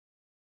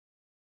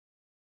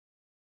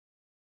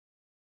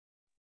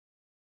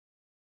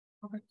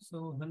Okay,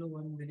 so hello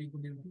and very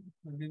good evening,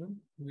 everyone.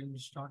 We'll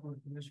start with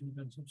this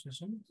internship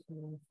session.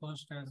 So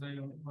first, as I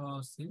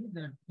say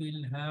that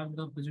we'll have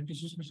the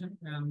presentation session,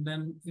 and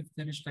then if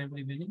there is time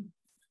remaining,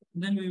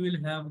 then we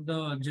will have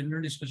the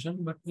general discussion.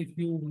 But if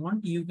you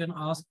want, you can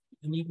ask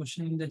any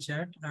question in the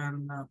chat,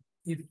 and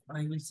if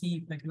I will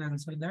see if I can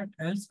answer that.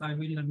 Else, I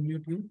will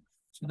unmute you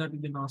so that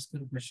you can ask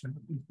your question.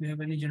 If we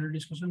have any general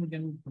discussion, we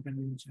can put it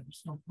in the chat.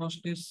 So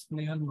first is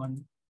Snehal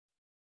Mane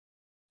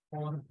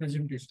for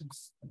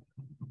presentations.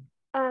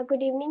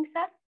 Good evening,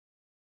 sir.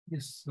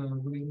 Yes,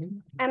 good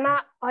evening. Am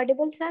I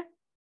audible, sir?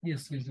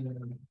 Yes, yes.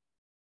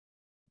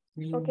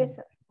 Okay,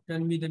 sir. Tell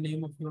me the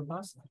name of your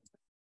class.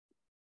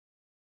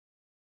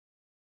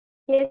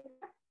 Yes.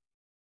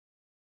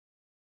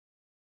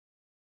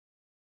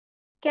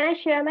 Can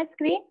I share my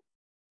screen?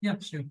 Yeah,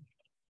 sure.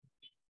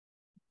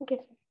 Okay,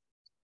 sir.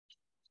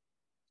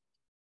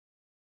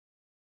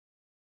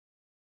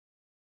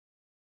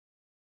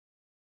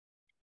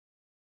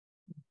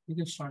 You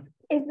can start.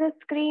 Is the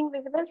screen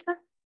visible, sir?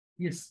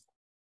 Yes.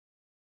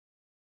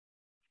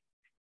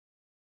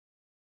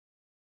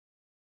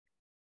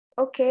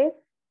 Okay.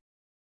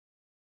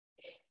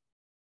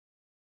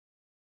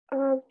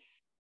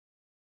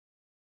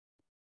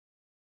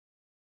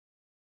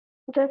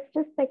 Just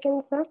a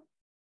second, sir.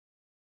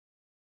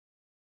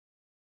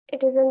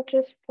 It isn't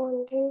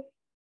responding.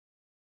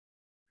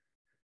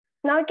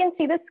 Now you can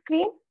see the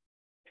screen?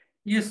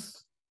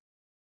 Yes.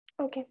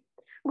 Okay.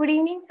 Good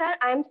evening, sir.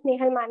 I am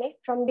Snehal Mane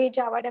from the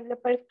Java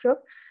Developers Group,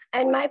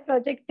 and my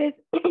project is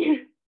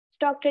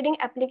stock trading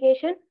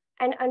application.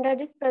 And under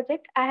this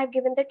project, I have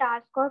given the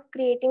task of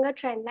creating a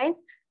trend line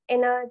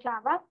in a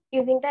Java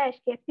using the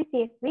HDFC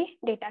CSV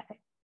dataset.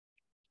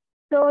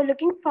 So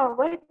looking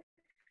forward,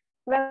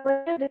 we're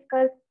going to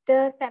discuss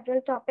the several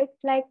topics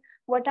like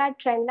what are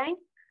trend lines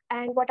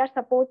and what are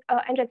support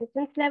and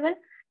resistance level,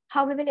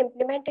 how we will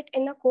implement it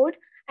in the code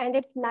and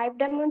its live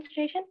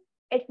demonstration,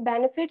 its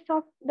benefits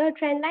of the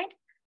trend line,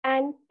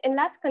 and in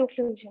last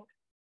conclusion.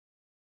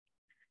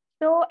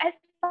 So as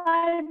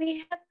far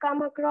we have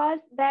come across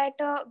that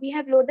we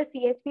have loaded the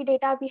CSV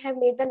data, we have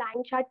made the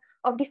line chart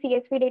of the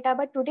CSV data,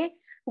 but today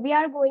we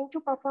are going to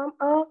perform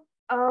a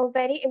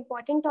very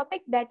important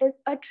topic, that is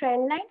a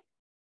trend line.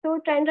 So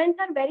trend lines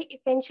are very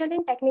essential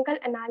in technical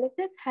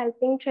analysis,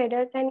 helping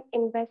traders and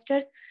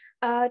investors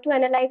to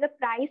analyze a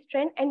price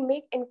trend and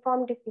make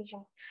informed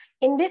decisions.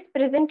 In this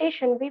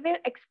presentation, we will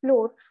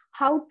explore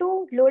how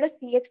to load a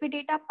CSV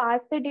data,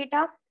 parse the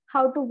data,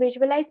 how to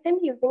visualize them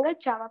using a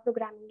Java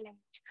programming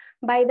language.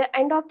 By the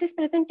end of this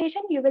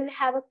presentation, you will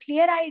have a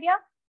clear idea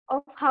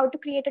of how to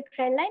create a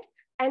trend line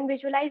and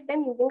visualize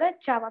them using a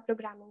Java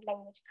programming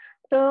language.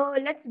 So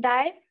let's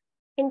dive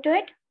into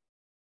it.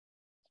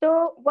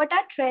 So what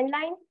are trend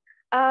lines?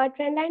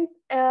 Trend lines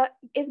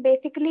is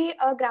basically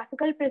a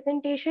graphical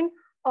presentation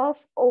of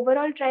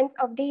overall trends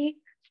of the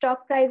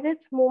stock prices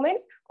movement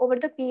over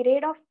the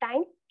period of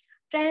time.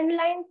 Trend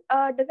lines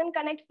doesn't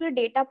connect to the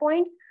data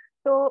points.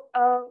 So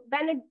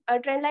when a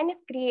trend line is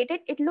created,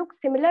 it looks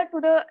similar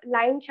to the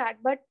line chart,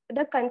 but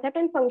the concept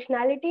and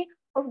functionality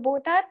of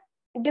both are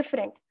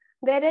different.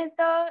 Whereas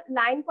the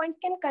line points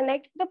can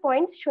connect the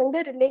points showing the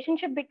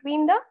relationship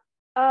between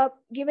the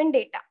given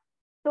data.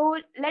 So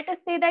let us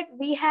say that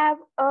we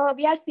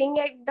are seeing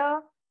at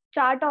the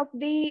chart of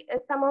the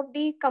some of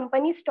the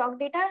company stock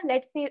data,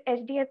 let's say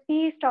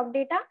HDFC stock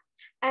data,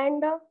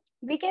 and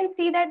we can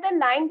see that the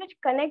line which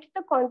connects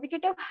the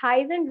consecutive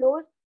highs and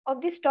lows of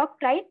the stock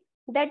price,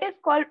 that is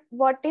called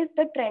what is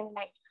the trend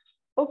line.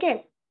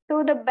 Okay,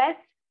 so the best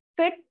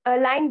fit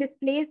line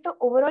displays the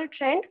overall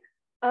trend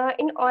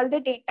in all the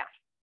data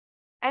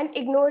and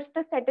ignores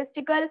the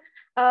statistical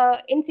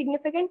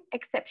insignificant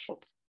exceptions.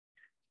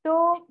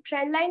 So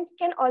trend lines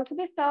can also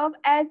be served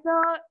as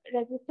a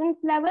resistance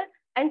level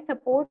and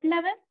support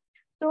level.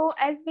 So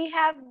as we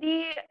have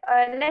the,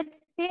 let's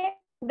say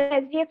the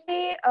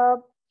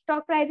HDFC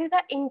stock prices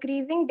are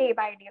increasing day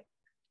by day.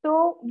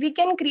 So we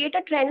can create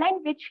a trend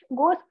line which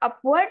goes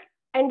upward,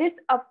 and this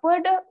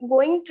upward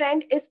going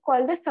trend is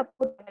called the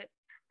support level.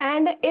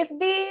 And if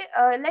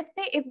the, let's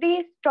say if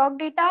the stock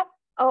data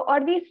or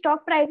the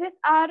stock prices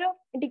are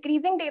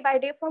decreasing day by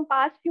day from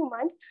past few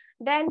months,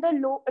 then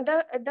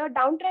the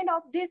downtrend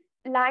of this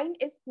line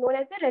is known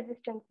as the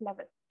resistance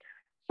level.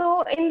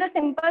 So in the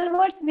simple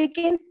words, we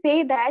can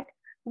say that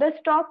the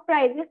stock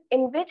prices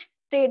in which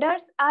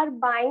traders are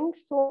buying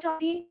so much of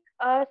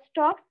the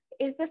stocks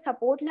is the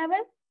support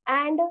level,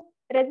 and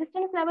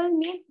resistance level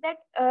means that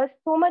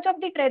so much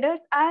of the traders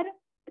are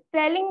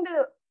selling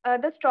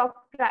the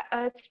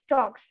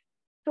stocks.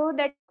 So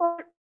that's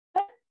called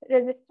the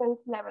resistance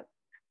level.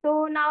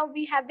 So now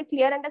we have the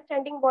clear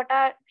understanding what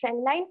are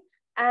trend lines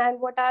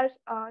and what are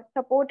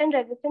support and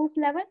resistance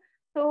level.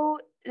 So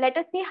let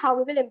us see how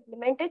we will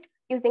implement it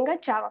using a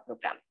Java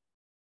program.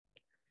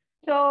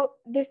 So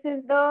this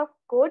is the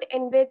code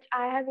in which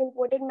I have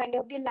imported many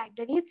of the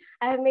libraries.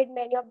 I have made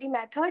many of the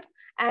methods,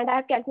 and I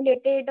have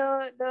calculated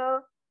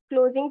the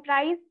closing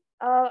price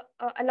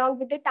along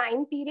with the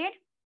time period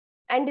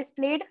and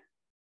displayed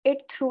it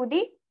through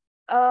the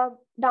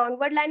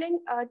downward line and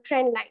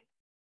trend line.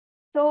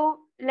 So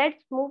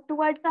let's move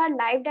towards our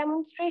live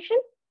demonstration.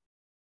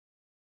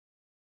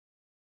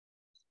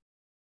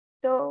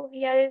 So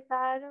here is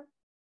our,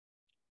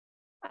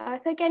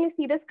 sir, can you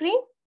see the screen?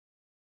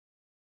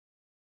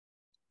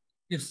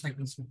 Yes, I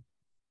can see.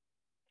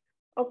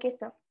 Okay,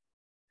 sir.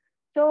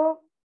 So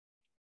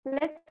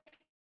let's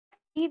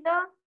see the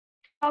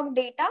stock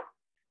data.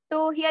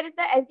 So here is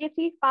the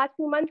HDFC's past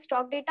few months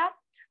stock data,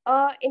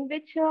 in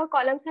which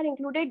columns are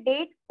included: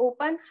 date,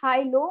 open,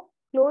 high, low,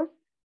 close,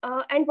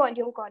 and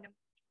volume column.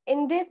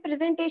 In this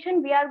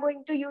presentation, we are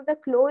going to use the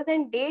close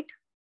and date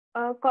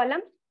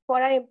columns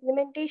for our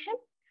implementation.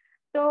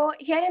 So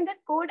here in this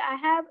code, I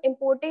have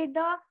imported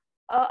the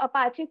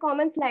Apache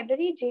Commons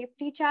library,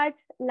 JFree charts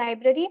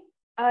library,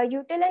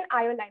 util and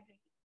IO library.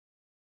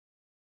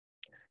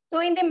 So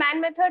in the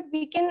man method,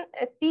 we can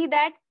see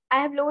that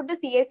I have loaded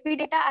the CSV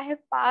data. I have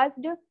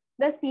passed the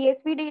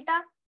CSV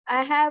data.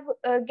 I have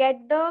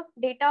get the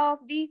data of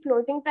the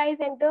closing price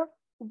and the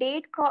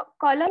date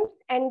columns,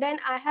 and then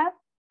I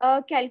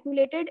have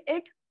calculated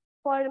it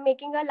for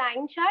making a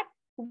line chart.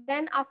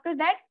 Then after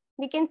that,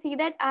 we can see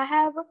that I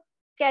have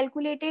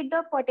calculated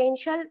the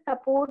potential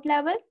support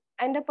level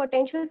and the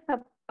potential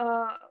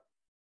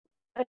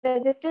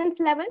resistance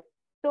level.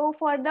 So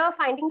for the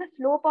finding the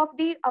slope of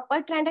the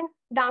upper trend and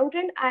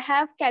downtrend, I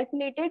have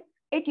calculated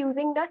it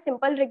using the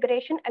simple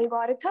regression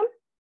algorithm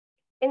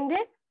in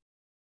this.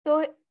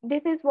 So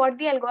this is what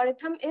the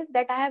algorithm is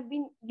that I have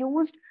been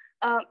used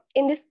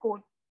in this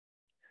code.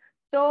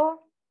 So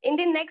in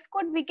the next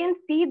code, we can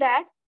see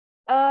that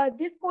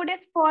this code is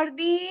for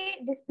the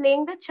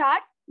displaying the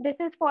chart. This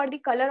is for the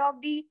color of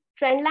the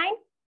trend line,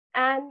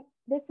 and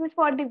this is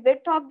for the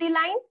width of the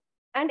line.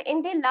 And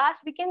in the last,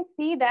 we can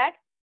see that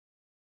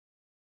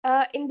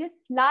in this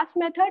last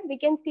method, we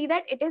can see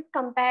that it is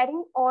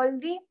comparing all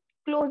the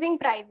closing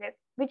prices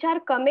which are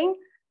coming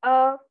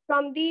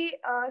from the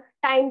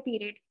time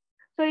period.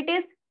 So it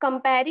is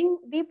comparing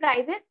the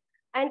prices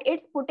and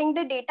it's putting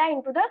the data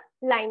into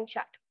the line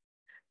chart.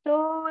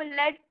 So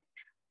let's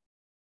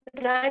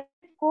run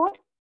this code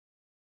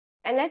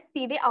and let's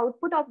see the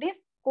output of this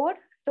code.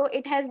 So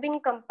it has been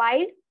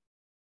compiled.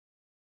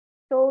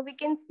 So we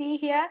can see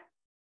here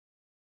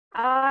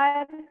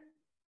our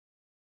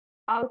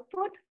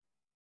output.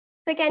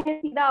 So can you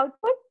see the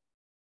output?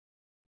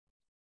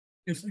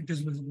 Yes, it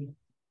is visible.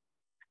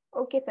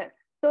 Okay, sir.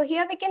 So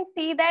here we can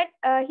see that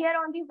here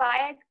on the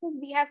y-axis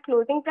we have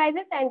closing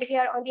prices, and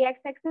here on the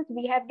x-axis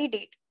we have the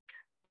date.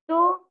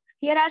 So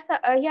here are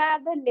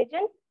the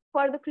legends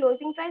for the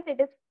closing price.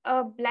 It is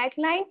a black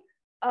line.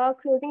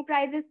 Closing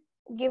price is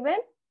given.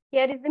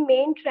 Here is the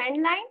main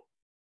trend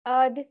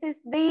line. This is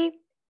the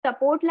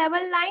support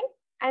level line,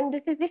 and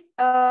this is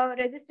the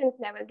resistance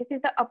level. This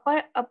is the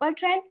upper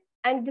trend,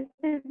 and this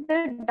is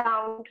the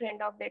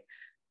downtrend of it.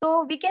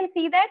 So we can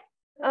see that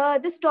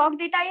the stock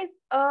data is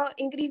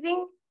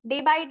increasing day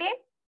by day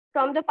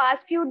from the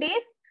past few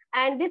days,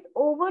 and this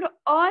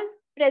overall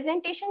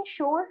presentation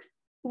shows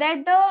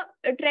that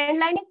the trend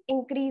line is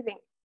increasing.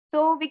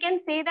 So we can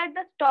say that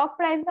the stock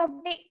price of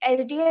the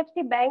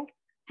HDFC Bank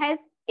has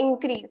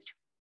increased.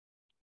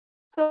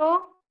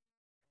 So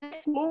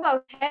let's move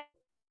ahead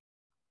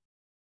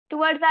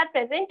towards our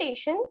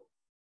presentation.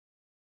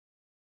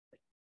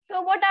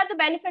 So what are the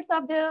benefits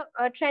of the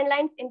trend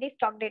lines in the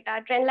stock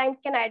data? Trend lines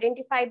can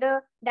identify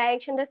the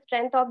direction, the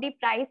strength of the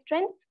price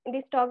trends in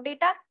the stock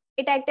data.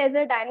 It acts as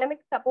a dynamic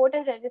support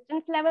and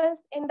resistance levels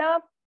in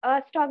the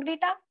stock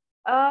data.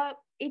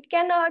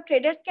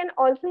 Traders can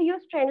also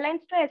use trend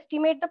lines to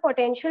estimate the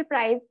potential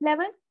price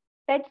level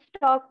that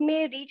stock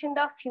may reach in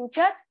the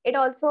future. It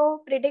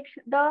also predicts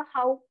the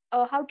how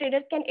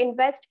traders can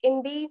invest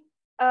in the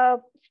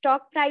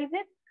stock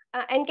prices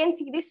and can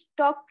see the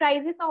stock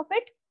prices of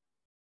it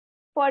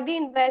for the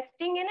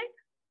investing in it.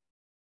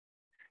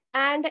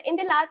 And in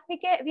the last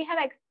week, we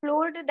have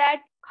explored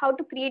that how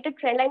to create a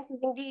trend line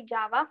using the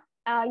Java,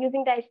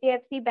 using the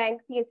HDFC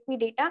Bank CSV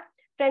data.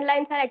 Trend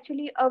lines are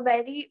actually a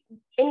very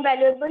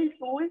invaluable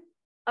tool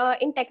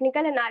in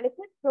technical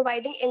analysis,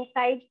 providing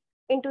insights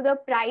into the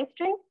price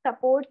trends,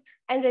 supports,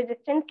 and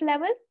resistance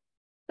levels.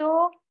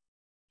 So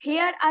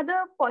here are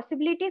the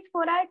possibilities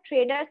for our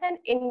traders and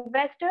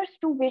investors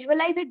to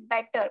visualize it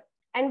better.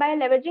 And by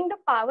leveraging the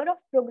power of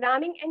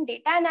programming and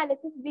data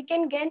analysis, we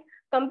can gain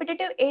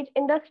competitive edge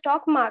in the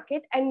stock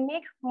market and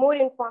make more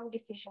informed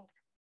decisions.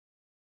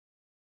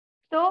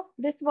 So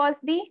this was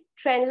the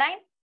trend line.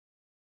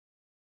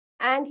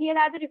 And here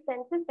are the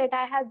references that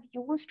I have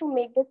used to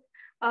make this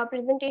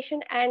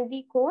presentation and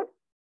the code.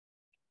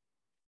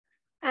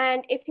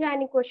 And if you have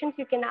any questions,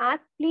 you can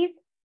ask, please.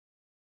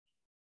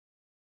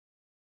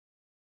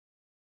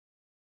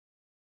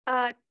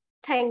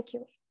 Thank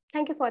you.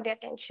 Thank you for the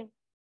attention.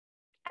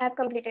 I have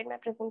completed my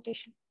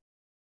presentation.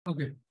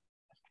 Okay.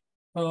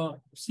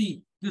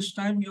 See, this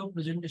time your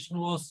presentation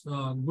was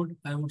good,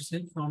 I would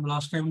say. From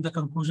last time, the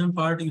conclusion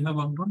part you have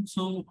worked on.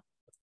 So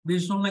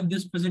based on like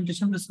this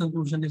presentation, this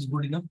conclusion is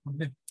good enough.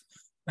 Okay.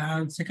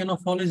 And second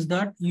of all is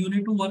that you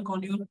need to work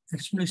on your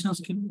explanation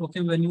skill.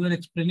 Okay. When you are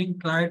explaining,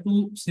 try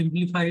to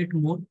simplify it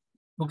more.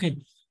 Okay.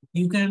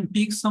 You can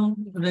take some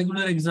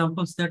regular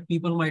examples that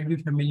people might be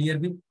familiar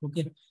with.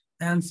 Okay.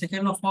 And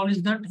second of all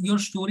is that your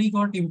story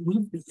got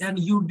improved and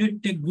you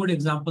did take good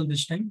example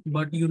this time,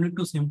 but you need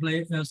to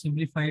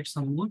simplify it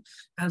some more.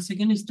 And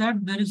second is that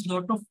there is a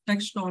lot of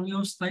text on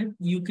your slide.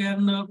 You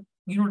can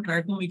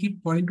try to make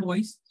it point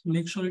wise.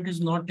 Make sure it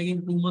is not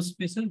taking too much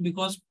spaces,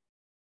 because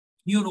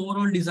your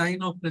overall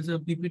design of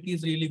PPT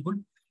is really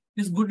good.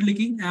 It's good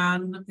looking,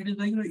 and it is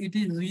like it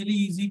is really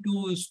easy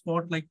to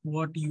spot like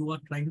what you are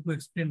trying to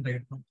explain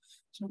right now.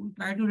 So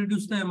try to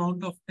reduce the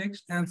amount of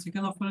text. And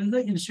second of all is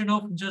that instead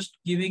of just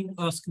giving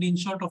a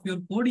screenshot of your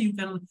code, you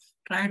can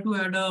try to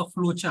add a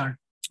flow chart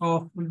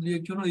of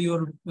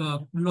your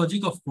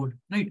logic of code,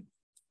 right?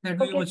 That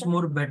will be Okay, much sir.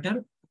 more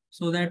better,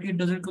 so that it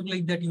doesn't look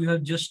like that you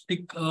have just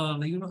stick a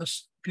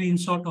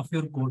screenshot of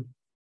your code.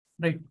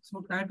 Right.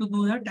 So try to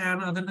do that.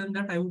 And other than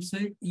that, I would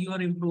say you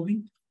are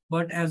improving.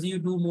 But as you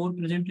do more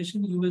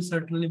presentation, you will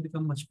certainly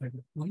become much better.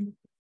 Okay?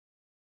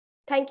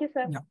 Thank you,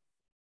 sir. Yeah.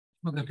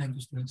 Okay, thank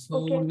you, Snehal. So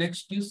Okay.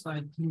 next is,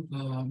 I think,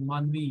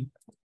 Manvi.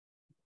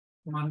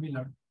 Manvi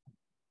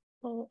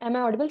Laad. Am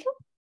I audible, sir?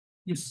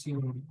 Yes,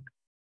 you're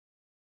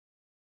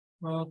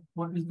audible.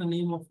 What is the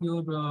name of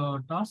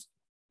your task?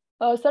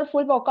 Sir,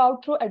 full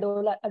workout through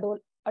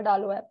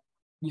Adalo app.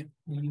 Yeah,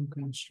 you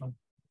can start.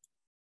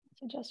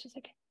 So just a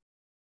second.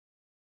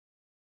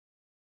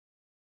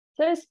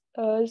 Sir,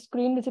 is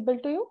screen visible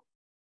to you?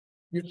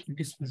 Yes, it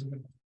is visible.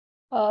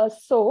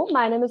 So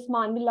my name is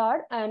Manvi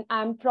Laad and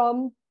I'm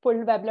from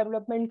Full Web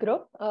Development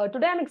Group.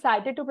 Today I'm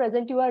excited to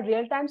present you a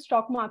real-time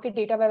stock market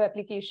data web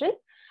application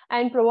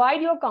and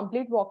provide you a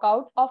complete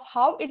walkout of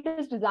how it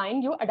is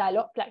designed your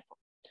Adalo platform.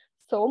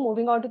 So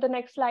moving on to the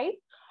next slide.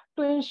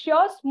 To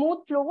ensure smooth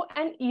flow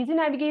and easy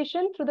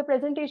navigation through the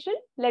presentation,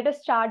 let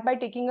us start by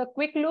taking a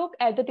quick look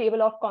at the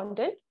table of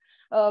content.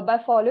 By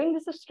following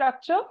this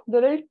structure,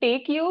 we will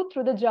take you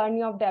through the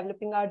journey of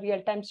developing our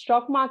real-time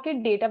stock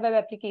market data web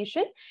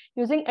application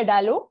using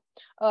Adalo,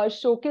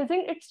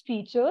 showcasing its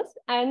features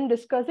and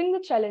discussing the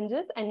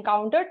challenges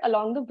encountered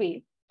along the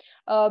way.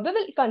 We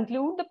will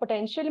conclude the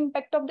potential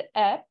impact of the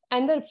app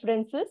and the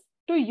references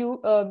to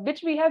you,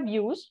 which we have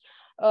used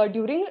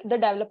during the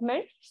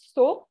development.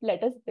 So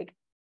let us begin.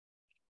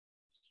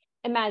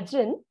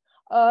 Imagine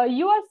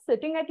you are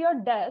sitting at your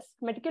desk,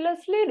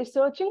 meticulously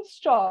researching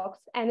stocks,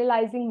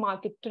 analyzing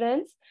market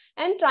trends,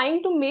 and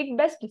trying to make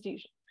best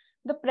decisions.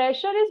 The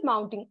pressure is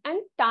mounting and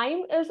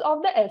time is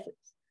of the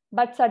essence.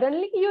 But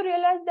suddenly you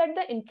realize that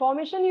the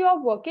information you are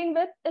working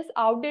with is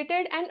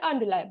outdated and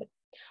unreliable.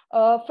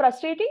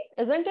 Frustrating,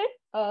 isn't it?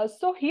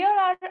 So here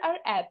are our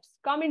apps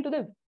come into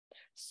the view.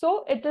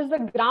 So it is the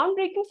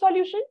groundbreaking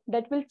solution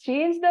that will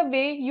change the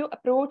way you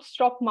approach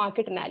stock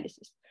market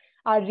analysis.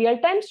 Our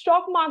real-time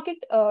stock market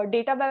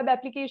data web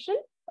application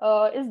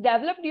is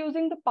developed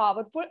using the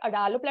powerful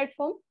Adalo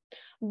platform,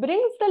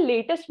 brings the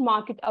latest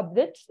market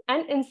updates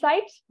and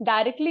insights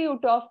directly to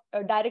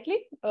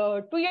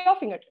your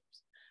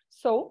fingertips.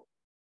 So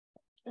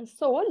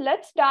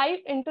let's dive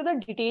into the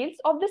details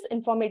of this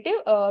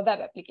informative web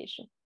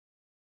application.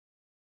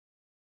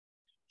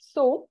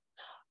 So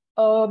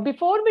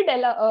before we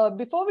delve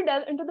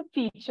into the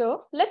feature,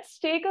 let's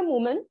take a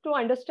moment to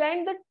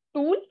understand the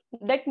tool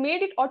that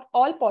made it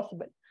all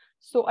possible.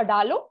 So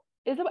Adalo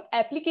is an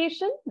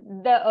application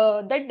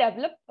app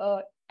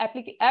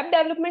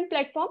development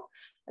platform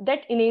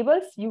that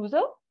enables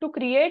user to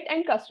create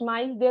and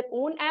customize their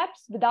own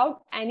apps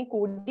without any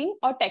coding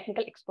or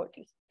technical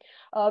expertise.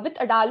 With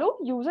Adalo,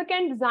 user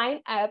can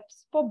design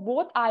apps for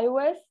both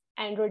iOS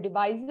and Android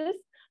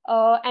devices,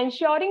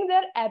 ensuring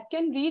their app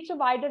can reach a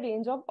wider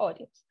range of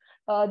audience.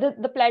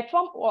 The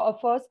platform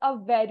offers a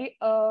very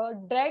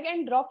drag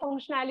and drop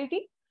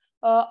functionality,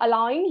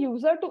 allowing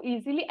user to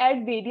easily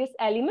add various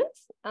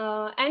elements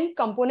and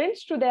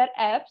components to their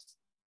apps.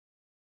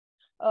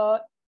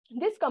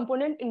 This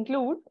component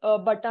include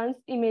buttons,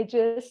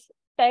 images,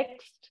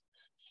 text,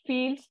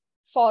 fields,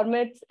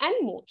 formats, and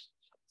more.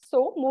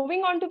 So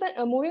moving on to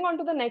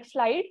the next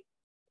slide.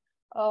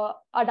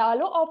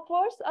 Adalo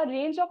offers a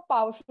range of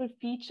powerful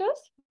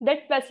features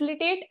that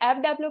facilitate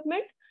app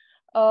development.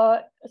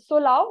 So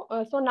now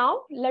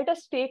let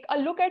us take a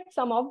look at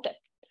some of them.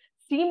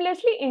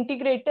 Seamlessly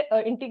integrate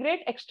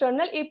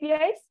external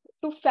APIs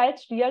to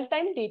fetch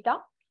real-time data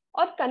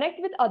or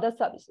connect with other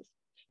services.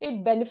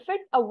 It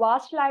benefits a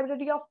vast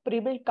library of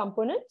pre-built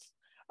components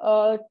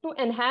to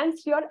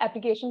enhance your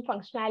application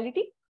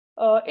functionality.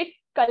 It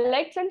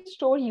collects and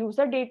stores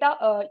user data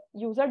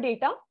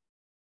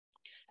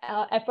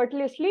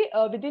effortlessly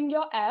within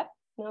your app.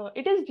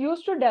 It is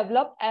used to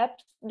develop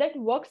apps that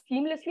work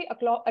seamlessly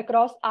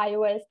across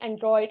iOS,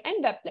 Android,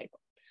 and web platform.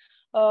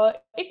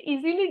 It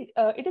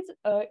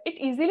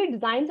easily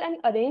designs and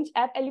arranges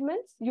app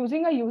elements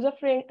using a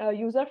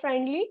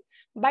user-friendly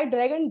by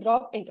drag and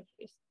drop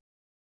interface.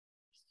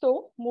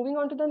 So moving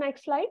on to the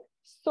next slide.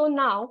 So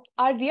now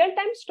our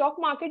real-time stock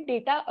market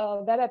data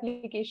web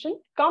application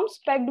comes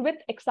packed with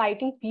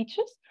exciting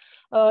features,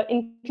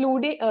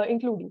 including.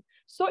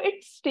 So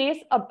it stays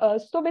up.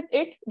 So with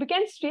it, we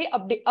can stay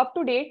up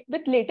to date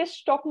with latest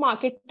stock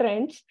market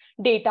trends,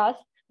 data,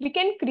 We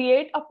can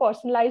create a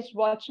personalized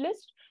watch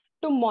list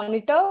to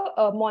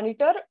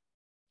monitor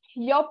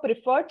your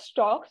preferred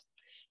stocks,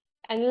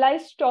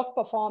 analyze stock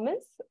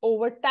performance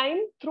over time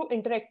through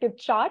interactive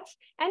charts,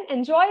 and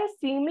enjoy a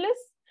seamless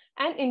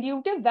and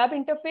intuitive web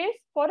interface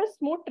for a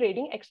smooth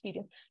trading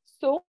experience.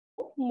 So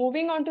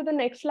moving on to the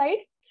next slide.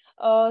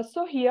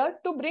 So here,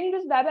 to bring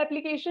this web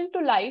application to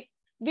life,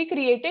 we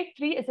created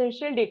 3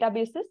 essential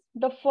databases.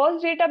 The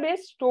first database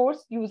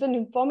stores user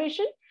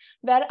information,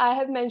 where I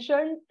have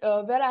mentioned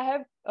 2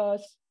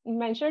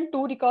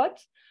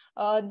 records.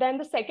 Then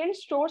the second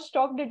stores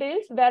stock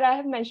details, where I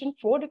have mentioned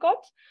 4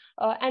 records.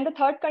 And the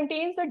third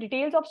contains the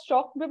details of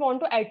stock we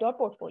want to add to our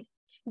portfolio.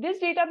 This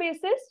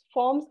databases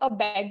forms a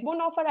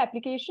backbone of our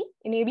application,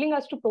 enabling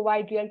us to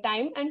provide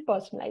real-time and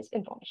personalized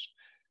information.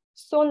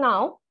 So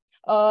now,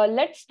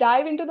 let's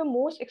dive into the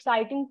most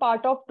exciting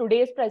part of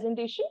today's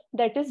presentation,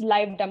 that is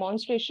live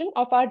demonstration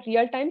of our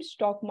real-time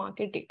stock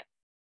market data.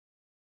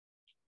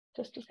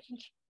 Just a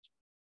second.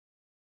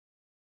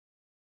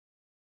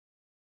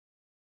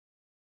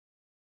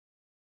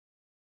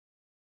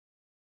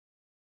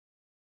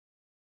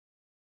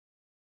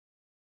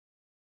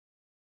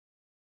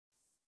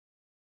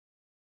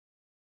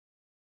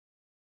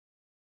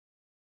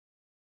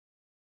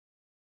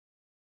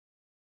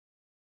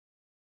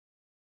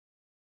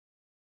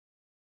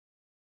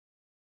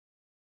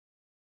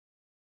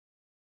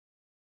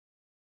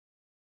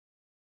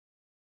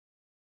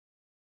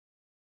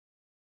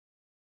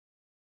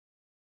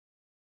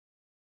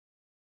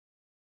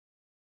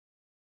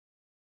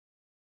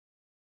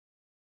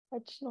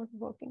 It's not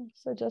working.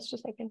 So just a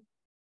second.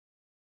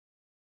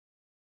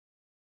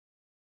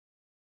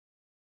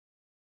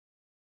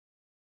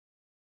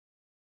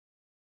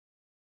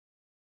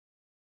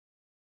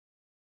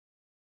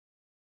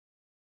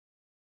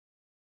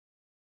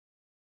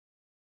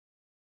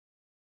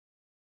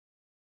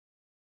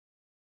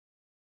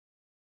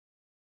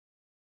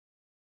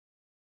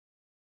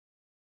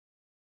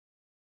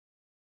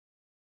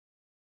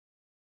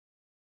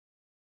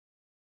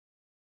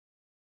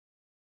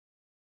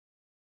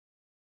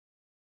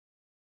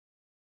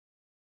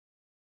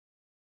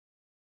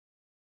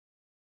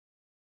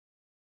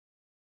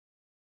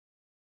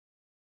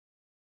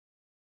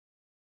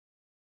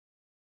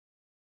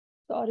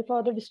 Sorry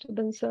for the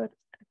disturbance, sir.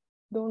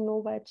 Don't know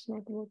why it's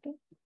not working.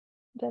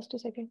 Just a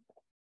second.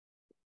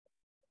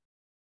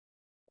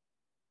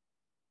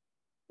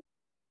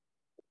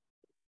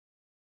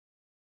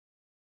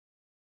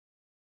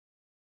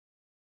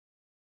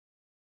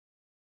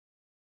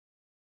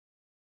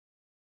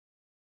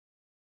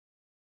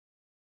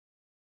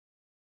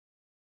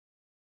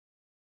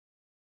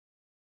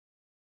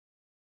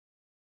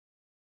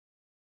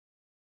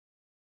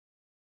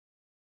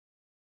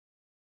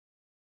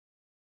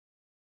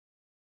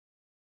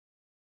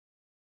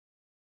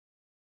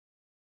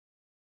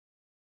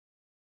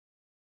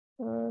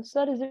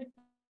 Sir, is it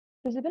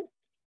visible?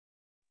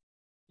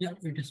 Yeah,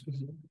 it is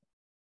visible.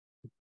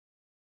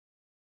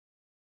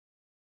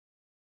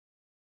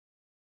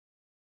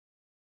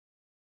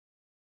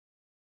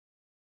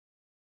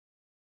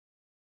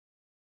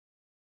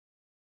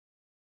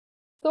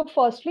 So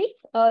firstly,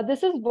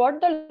 this is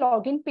what the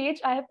login page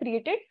I have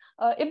created.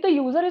 If the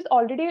user is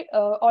already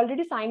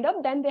signed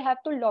up, then they have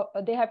to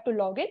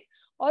log in.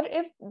 Or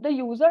if the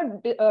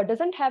user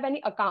doesn't have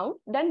any account,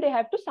 then they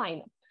have to sign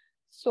up.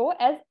 So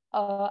as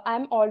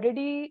I'm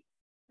already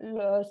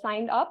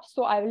signed up,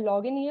 so I will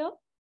log in here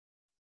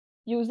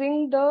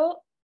using the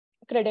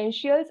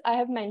credentials I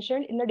have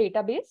mentioned in the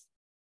database.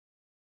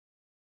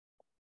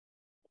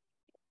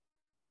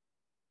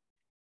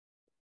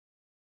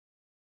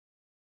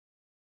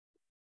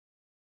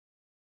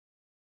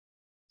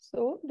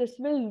 So this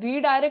will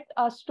redirect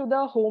us to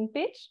the home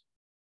page.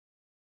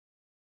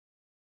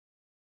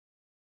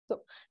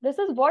 So this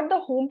is what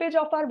the homepage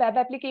of our web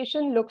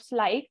application looks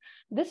like.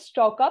 This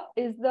stock up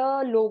is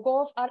the logo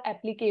of our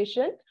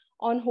application.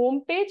 On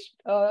homepage,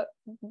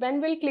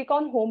 when we'll click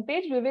on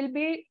homepage, we will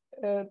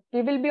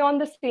be on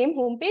the same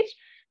homepage.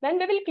 When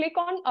we will click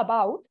on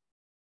about,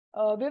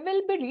 we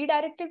will be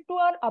redirected to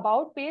our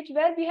about page,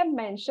 where we have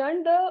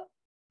mentioned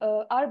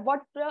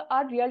what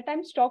our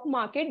real-time stock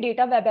market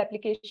data web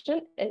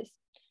application is.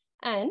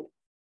 And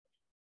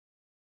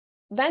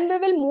when we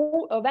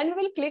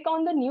will click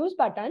on the news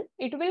button,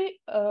 it will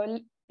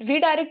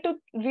redirect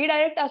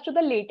us to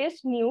the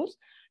latest news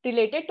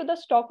related to the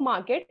stock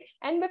market.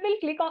 And when we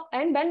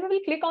will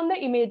click on the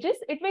images,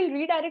 it will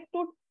redirect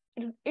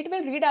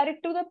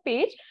to the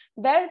page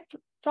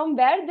from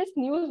where this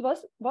news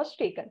was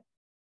taken.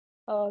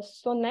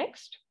 So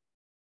next,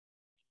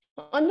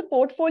 on the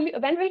portfolio,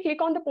 when we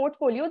click on the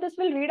portfolio, this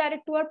will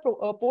redirect to our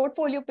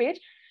portfolio page,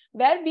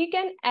 where we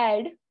can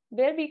add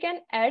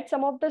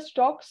some of the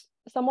stocks,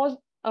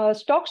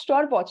 stocks to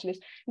our watch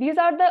list. These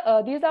are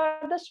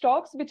the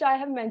stocks which I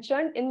have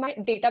mentioned in my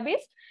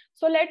database.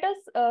 So let us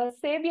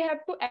say we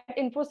have to add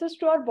Infosys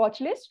to our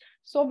watch list.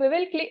 So we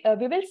will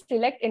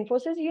select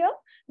Infosys here.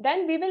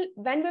 Then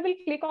when we will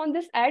click on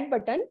this add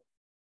button,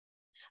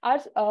 our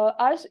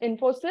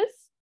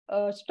Infosys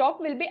stock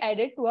will be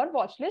added to our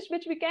watch list,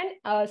 which we can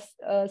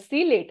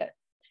see later.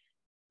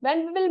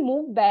 When we will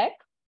move back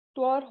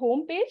to our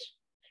home page,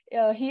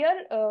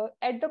 here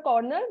at the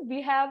corner,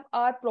 we have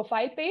our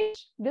profile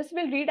page. This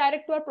will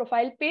redirect to our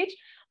profile page.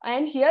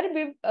 And here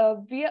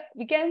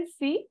we can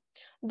see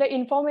the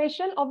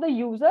information of the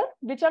user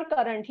which are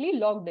currently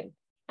logged in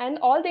and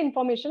all the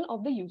information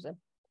of the user.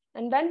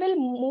 And then we'll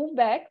move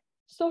back.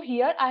 So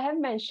here I have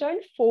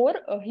mentioned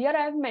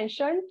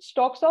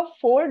stocks of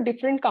 4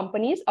 different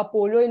companies: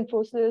 Apollo,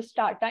 Infosys,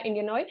 Tata,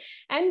 Indian Oil,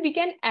 and we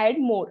can add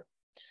more.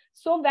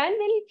 So when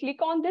we'll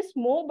click on this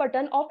more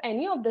button of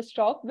any of the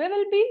stock, we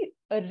will be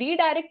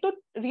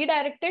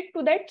redirected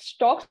to that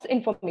stock's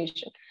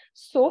information.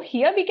 So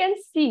here we can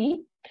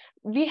see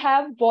we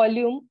have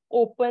volume,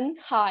 open,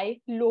 high,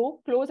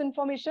 low, close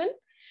information,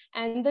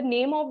 and the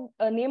name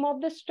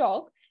of the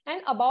stock,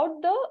 and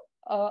about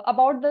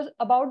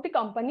the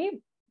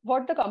company,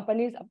 what the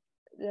company is.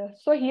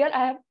 So here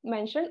I have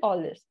mentioned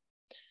all this,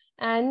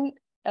 and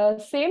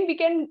same we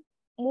can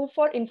move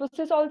for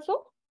Infosys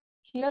also.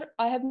 Here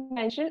I have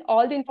mentioned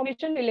all the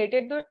information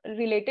related to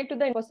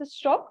the Infosys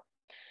stock.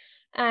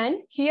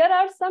 And here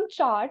are some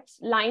charts,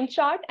 line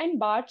chart and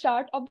bar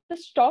chart of the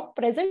stock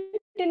present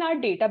in our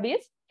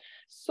database.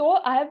 So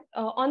I have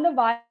on the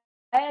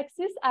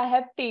y-axis, I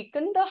have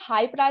taken the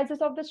high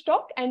prices of the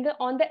stock, and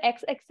on the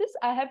x-axis,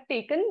 I have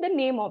taken the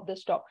name of the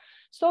stock.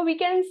 So we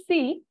can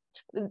see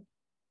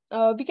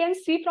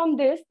from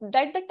this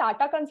that the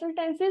Tata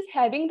Consultancy is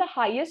having the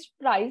highest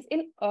price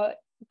in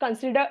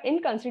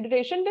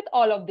consideration with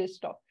all of this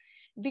stock.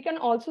 We can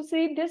also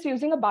see this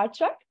using a bar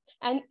chart,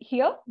 and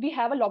here we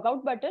have a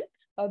logout button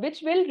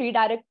which will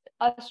redirect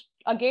us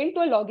again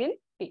to a login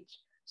page.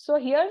 So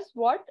here's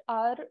what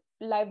our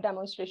live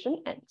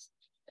demonstration ends.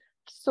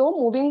 So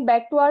moving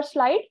back to our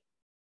slide.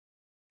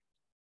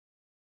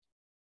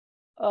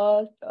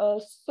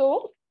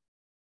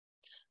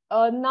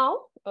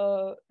 Now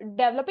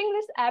developing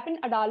this app in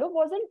Adalo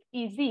wasn't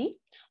easy.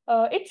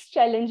 Its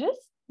challenges: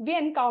 we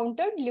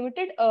encountered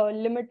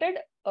limited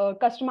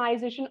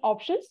customization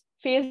options,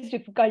 faced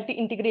difficulty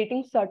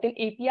integrating certain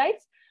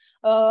APIs,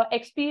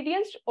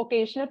 experienced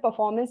occasional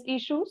performance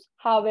issues.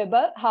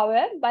 However,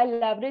 by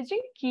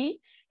leveraging key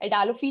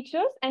Adalo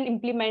features and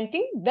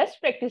implementing best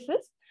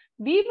practices,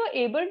 we were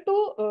able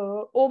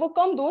to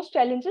overcome those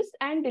challenges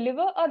and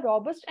deliver a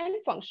robust and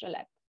functional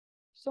app.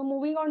 So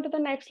moving on to the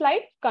next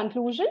slide,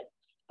 conclusion.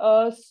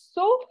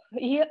 So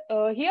here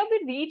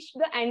we reached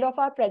the end of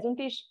our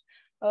presentation.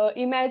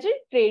 Imagine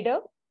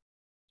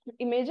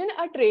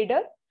a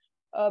trader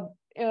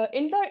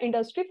in the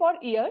industry for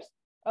years,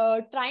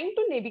 trying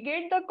to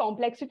navigate the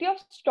complexity of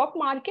stock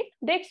market.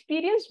 They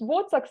experienced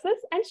both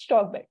success and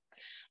stock bet.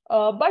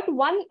 But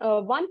one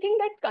thing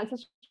that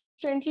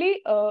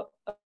consistently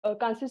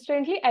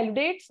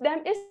eludes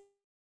them is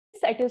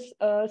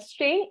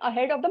staying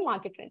ahead of the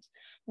market trends.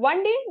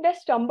 One day, they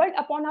stumbled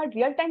upon our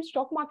real-time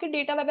stock market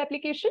data web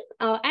application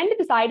and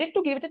decided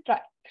to give it a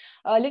try.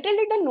 Little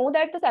did they know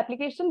that this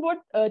application would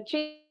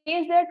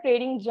change their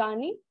trading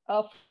journey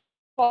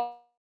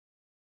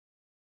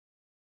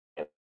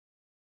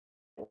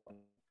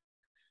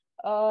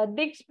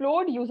they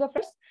explored user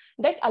first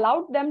that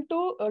allowed them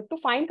to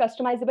find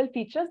customizable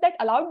features that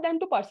allowed them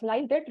to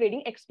personalize their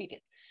trading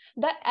experience.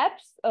 The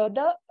app's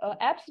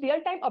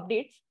real-time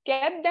updates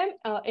kept them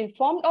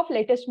informed of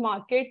latest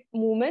market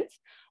movements,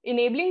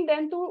 enabling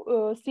them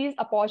to seize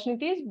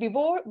opportunities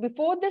before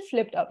they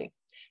slipped away.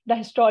 The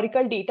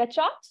historical data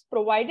charts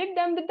provided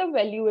them with the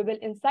valuable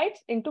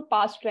insights into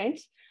past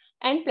trends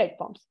and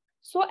platforms.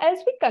 So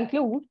as we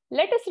conclude,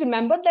 let us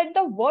remember that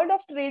the world of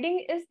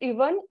trading is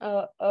ever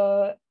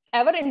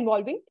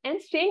evolving,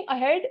 and staying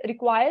ahead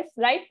requires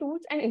right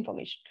tools and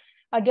information.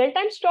 A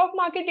real-time stock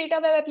market data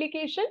web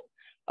application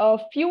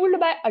fueled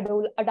by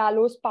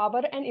Adalo's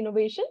power and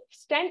innovation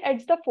stand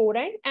at the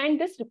forefront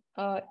and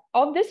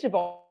of this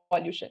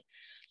revolution.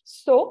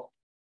 So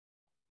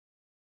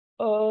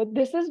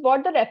this is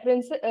what the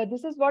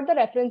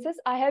references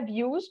I have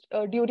used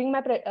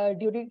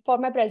for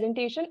my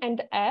presentation and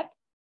the app.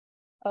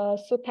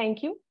 So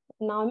thank you.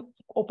 Now I'm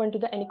open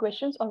to any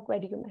questions or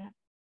query you may have.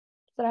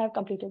 So I have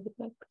completed with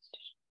my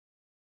presentation.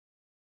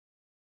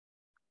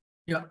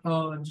 Yeah,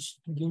 just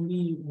give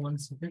me 1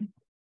 second.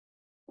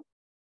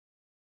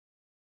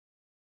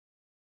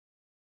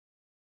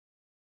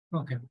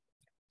 Okay.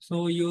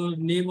 So your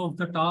name of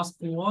the task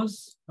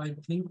was, I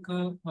think,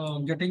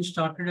 getting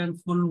started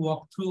and full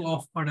walkthrough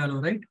of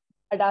Adalo, right?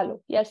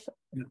 Adalo, yes, sir.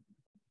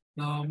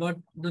 Yeah. But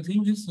the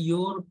thing is,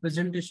 your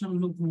presentation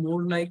looked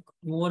more like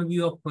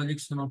overview of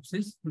project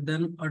synopsis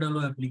than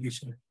Adalo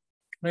application,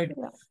 right?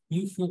 Yeah.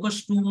 You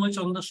focus too much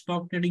on the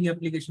stock trading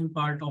application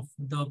part of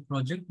the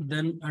project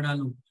than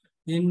Adalo.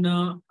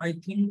 I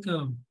think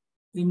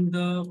in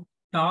the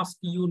task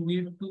you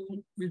need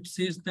to, it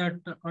says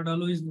that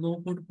Adalo is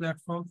no-code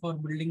platform for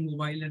building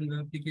mobile and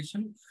web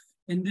application.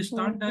 In this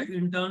start, the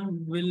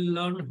intern will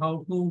learn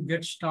how to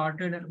get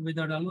started with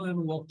Adalo and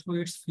walk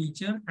through its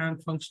feature and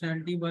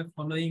functionality by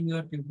following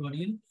a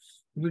tutorial.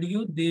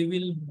 video, they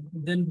will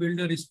then build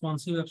a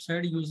responsive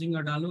website using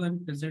Adalo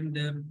and present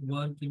their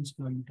work in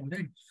Square,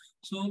 right?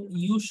 So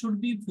you should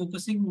be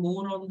focusing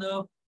more on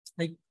the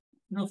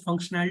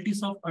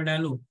functionalities of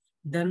Adalo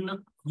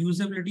than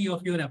usability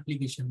of your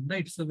application,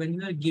 right? So when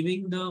you are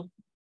giving the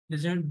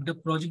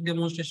project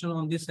demonstration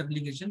on this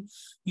application,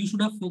 you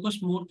should have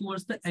focused more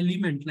towards the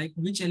element, like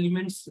which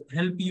elements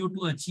help you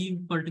to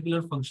achieve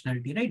particular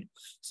functionality, right?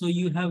 So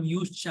you have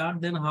used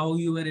chart, then how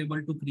you were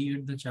able to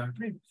create the chart,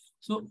 right?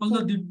 So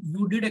although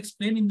you did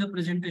explain in the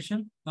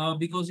presentation,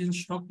 because in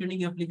stock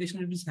trading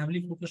application, it is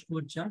heavily focused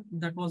towards chart,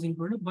 that was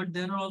included, but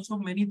there are also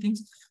many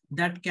things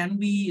that can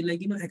be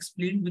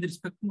explained with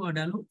respect to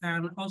Adalo.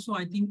 And also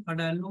I think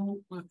Adalo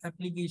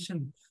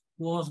application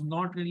was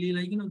not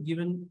really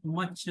given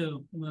much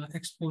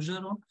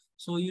exposure on.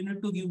 So you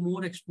need to give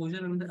more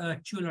exposure on the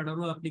actual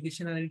Adalo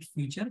application and its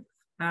feature,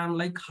 and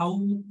like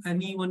how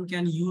anyone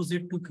can use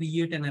it to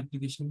create an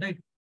application, right?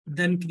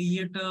 Then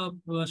create a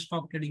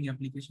stock trading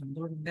application.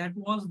 So that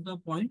was the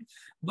point.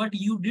 But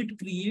you did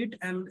create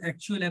an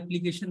actual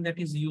application that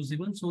is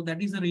usable. So that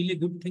is a really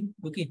good thing.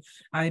 Okay.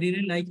 I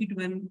really like it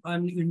when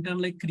an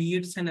intern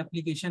creates an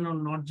application, or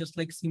not just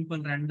like simple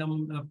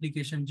random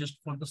application just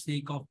for the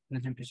sake of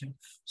presentation.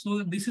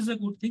 So this is a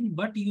good thing,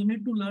 but you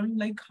need to learn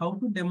how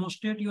to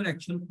demonstrate your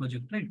actual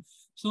project, right?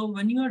 So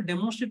when you are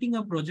demonstrating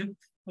a project,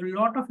 a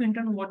lot of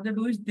interns, what they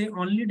do is they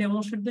only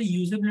demonstrate the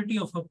usability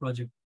of a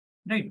project,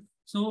 right?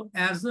 So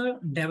as a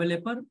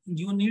developer,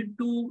 you need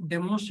to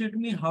demonstrate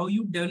me how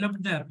you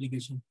developed the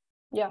application.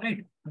 Yeah.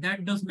 Right.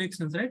 That does make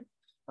sense, right?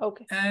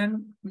 Okay.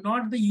 And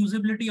not the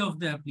usability of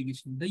the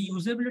application. The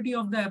usability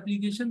of the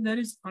application, there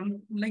is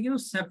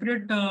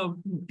separate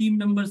team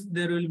members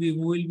there will be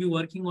who will be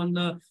working on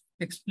the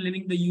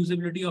explaining the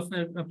usability of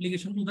the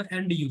application to the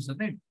end user,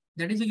 right?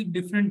 That is a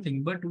different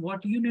thing. But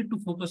what you need to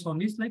focus on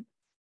is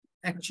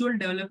actual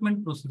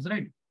development process,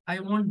 right? I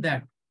want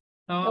that.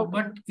 Okay.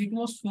 But it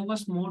was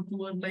focused more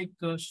toward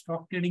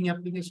stock trading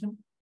application.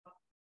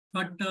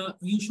 But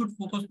you should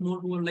focus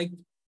more toward I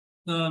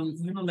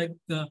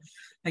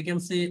can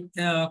say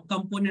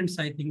components.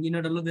 I think in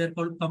Adalo they're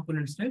called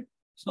components, right?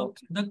 So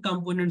Okay. the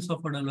components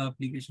of Adalo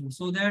application,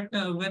 so that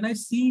when I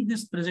see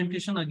this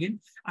presentation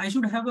again, I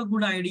should have a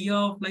good idea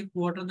of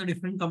what are the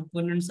different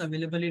components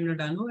available in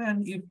Adalo,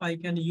 and if I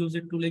can use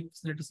it to let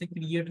us say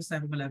create a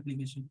sample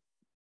application,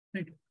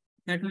 right?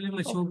 That will be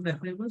much more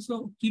preferable.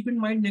 So keep in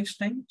mind next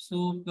time.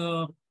 So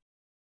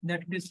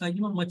that it is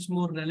much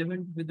more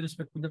relevant with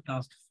respect to the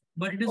task.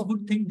 But it is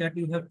good thing that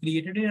you have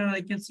created it, and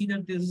I can see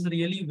that this is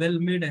really well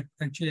made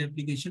actual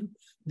application.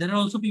 There are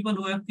also people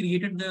who have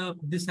created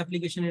this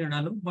application in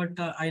Adalo, but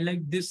I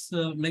like this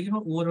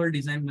overall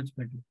design much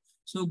better.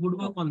 So good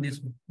work on this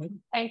one. Right?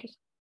 Thank you.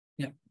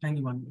 Yeah, thank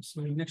you, Manvi.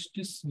 So next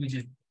is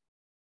Vijay.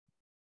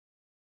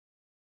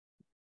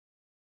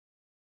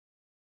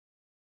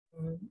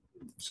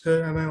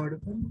 Sir, am I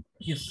audible?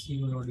 Yes,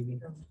 you are audible.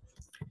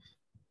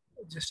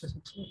 Just a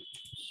second.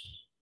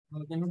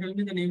 Can you tell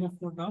me the name of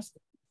your task?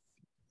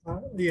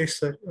 Yes,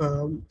 sir.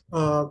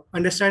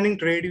 Understanding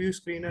TradingView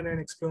screener and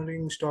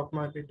exploring stock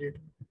market data.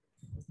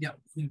 Yeah,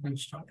 you can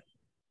start.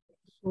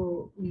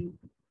 So,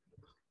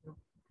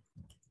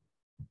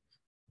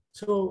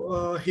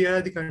 here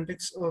are the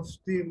context of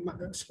the.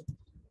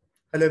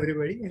 Hello,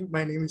 everybody.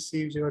 My name is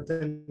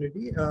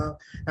c.vijay.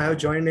 I have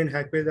joined in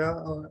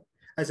Hackveda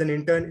as an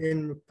intern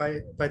in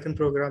Python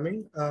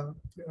programming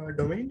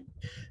domain.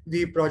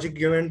 The project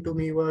given to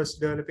me was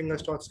developing a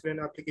stock screen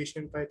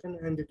application in Python,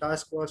 and the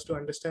task was to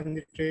understand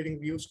the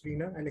TradingView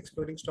screener and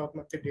exploring stock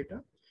market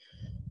data.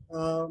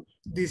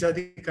 These are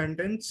the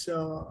contents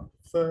for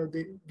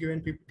the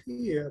given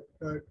PPT.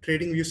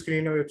 TradingView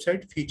screener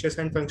website, features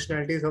and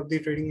functionalities of the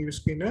TradingView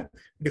screener,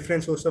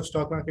 different source of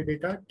stock market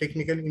data,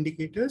 technical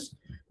indicators,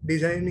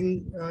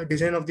 design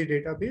of the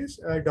database,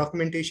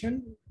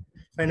 documentation,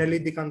 finally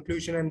the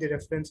conclusion and the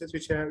references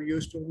which I have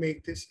used to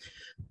make this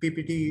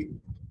PPT.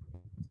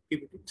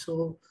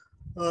 So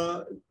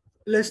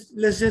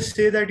let's just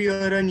say that you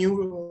are a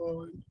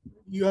new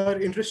you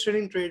are interested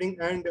in trading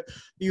and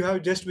you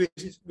have just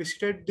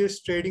visited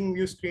this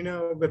TradingView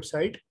screener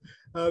website,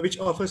 which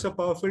offers a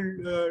powerful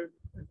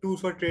tool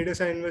for traders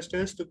and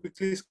investors to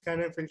quickly scan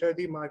and filter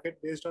the market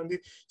based on the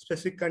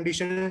specific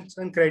conditions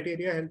and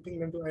criteria, helping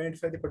them to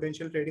identify the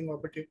potential trading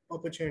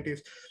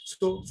opportunities.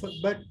 So,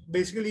 but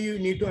basically you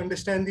need to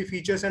understand the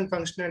features and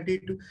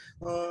functionality to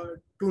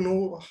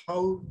know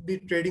how the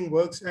trading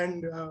works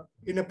and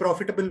in a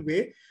profitable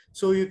way,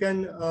 so you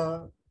can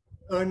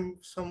earn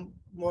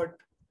somewhat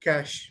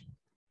cash.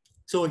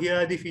 So here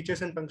are the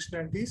features and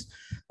functionalities.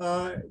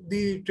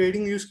 The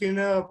TradingView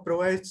screener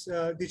provides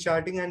the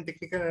charting and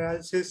technical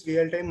analysis,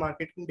 real-time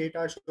marketing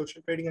data,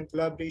 social trading and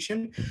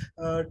collaboration,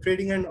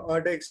 trading and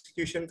order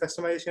execution,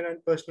 customization and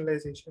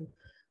personalization.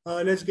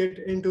 Let's get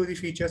into the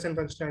features and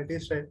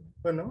functionalities right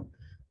for now.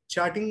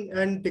 Charting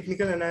and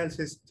technical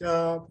analysis.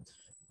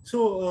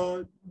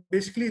 So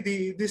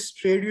basically, this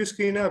TradingView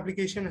screener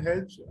application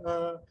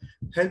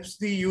helps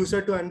the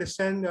user to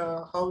understand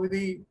how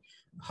the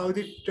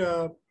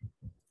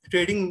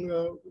trading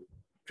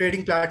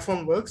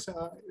platform works.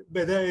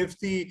 whether if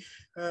the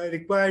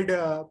required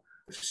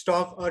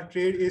stock or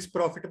trade is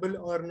profitable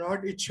or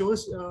not. It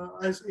shows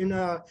us in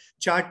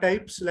chart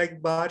types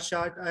like bar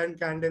chart and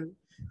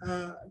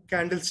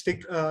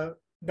candlestick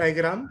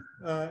diagram.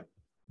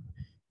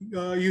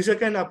 User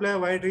can apply a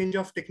wide range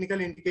of technical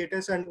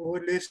indicators and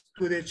overlays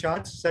to their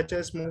charts, such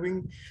as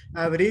moving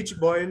average,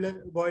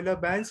 boiler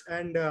bands,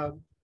 and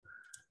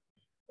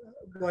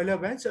boiler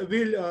bands.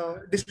 We'll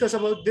discuss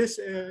about this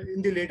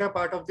in the later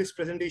part of this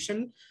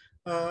presentation.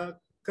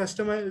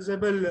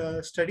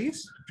 Customizable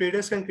studies.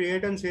 Traders can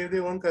create and save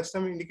their own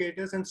custom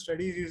indicators and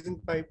studies using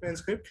pipeline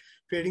script,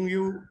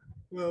 TradingView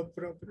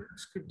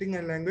scripting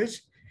and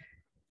language.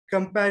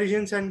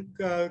 Comparisons and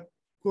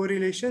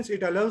correlations.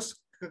 It allows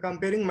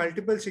comparing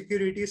multiple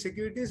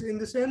securities in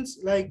the sense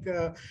like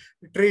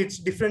trades,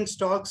 different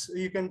stocks.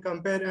 You can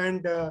compare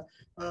and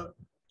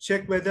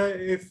check whether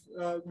if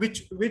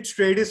which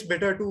trade is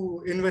better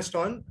to invest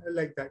on,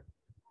 like that.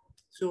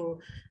 So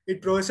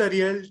it provides a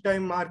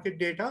real-time market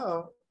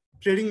data.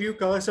 TradingView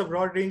covers a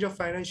broad range of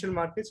financial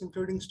markets,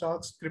 including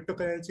stocks,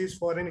 cryptocurrencies,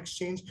 foreign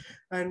exchange,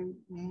 and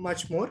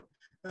much more.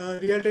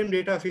 Real-time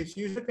data feeds.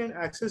 User can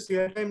access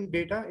real-time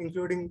data,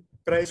 including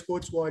price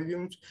quotes,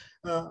 volumes,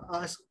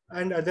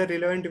 and other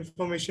relevant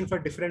information for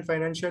different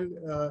financial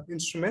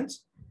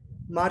instruments.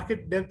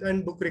 Market depth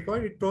and book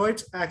record. It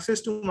provides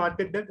access to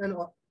market depth and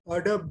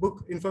order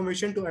book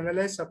information to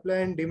analyze supply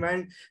and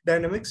demand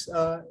dynamics.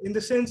 In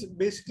the sense,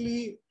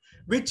 basically,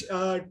 which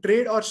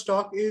trade or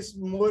stock is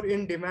more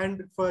in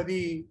demand for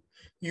the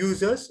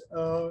users,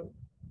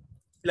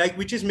 like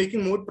which is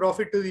making more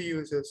profit to the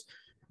users.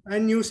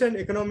 And news and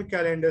economic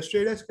calendars.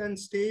 Traders can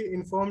stay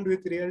informed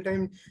with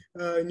real-time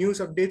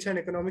news updates and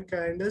economic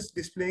calendars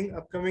displaying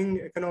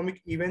upcoming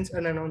economic events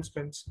and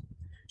announcements.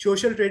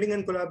 Social trading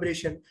and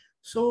collaboration.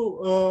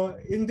 So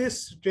in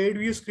this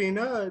TradingView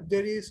screener,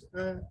 there is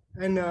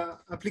an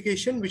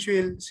application which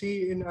we'll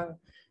see in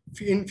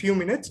few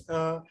minutes,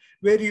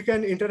 where you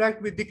can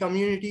interact with the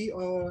community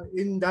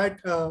in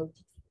that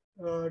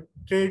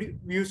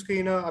TradingView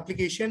screener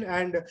application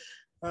and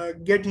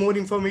get more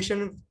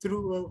information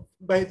through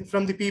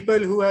from the people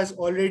who has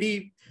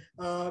already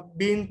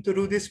been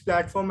through this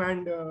platform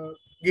and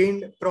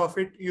gained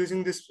profit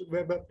using this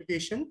web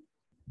application.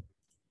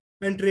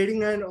 And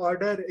trading and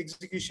order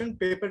execution.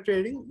 Paper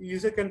trading.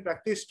 User can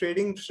practice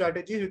trading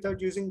strategies without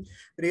using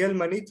real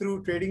money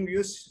through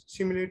TradingView's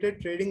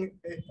simulated trading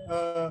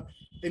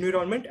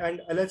environment and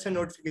alerts and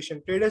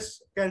notification.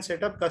 Traders can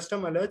set up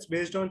custom alerts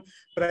based on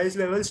price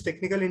levels,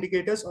 technical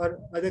indicators, or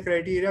other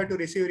criteria to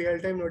receive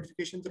real-time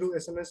notification through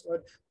SMS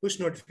or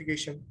push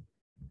notification.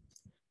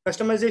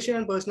 Customization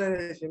and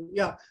personalization.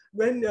 Yeah,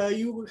 when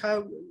you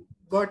have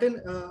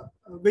gotten,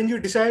 when you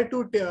decide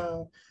to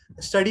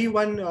study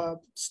one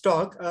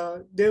stock,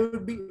 there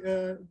would be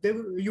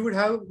you would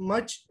have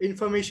much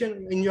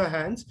information in your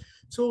hands.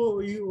 So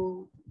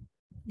you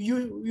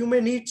may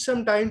need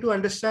some time to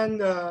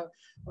understand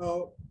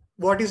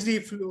what is the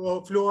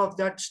flow of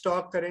that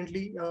stock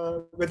currently,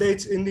 whether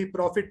it's in the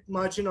profit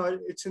margin or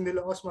it's in the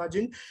loss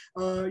margin.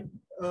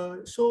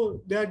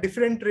 So there are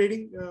different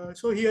trading.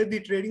 So here the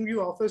TradingView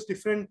offers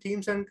different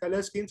themes and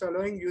color schemes,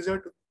 allowing user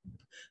to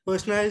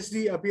personalize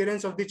the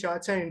appearance of the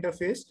charts and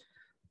interface.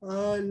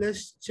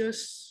 Let's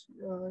just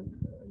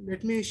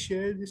let me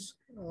share this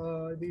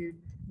the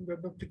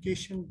web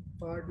application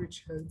part,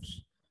 which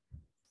helps.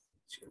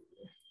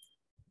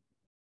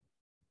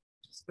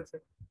 Just a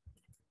sec.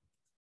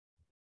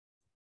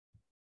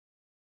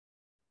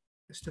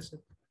 Just a sec.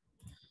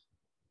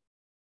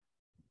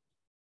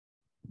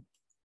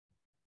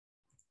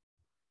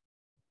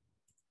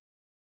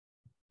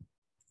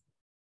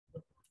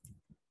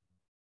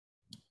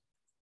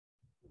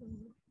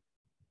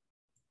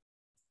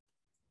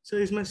 So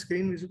is my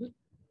screen visible?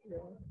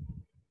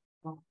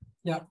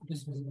 Yeah, it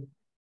is visible.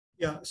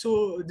 Yeah.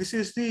 So this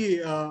is the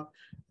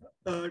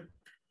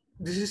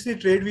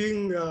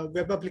TradingView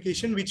web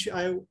application which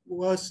I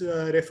was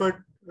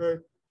referred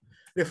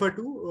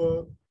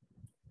to.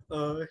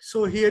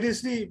 So here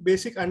is the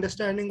basic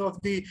understanding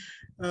of the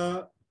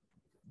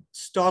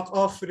stock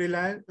of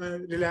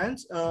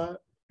Reliance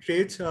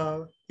trades.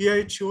 Here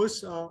it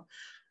shows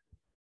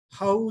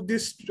how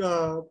this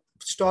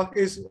stock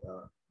is.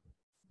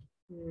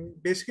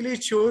 Basically,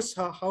 it shows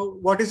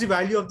what is the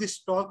value of this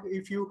stock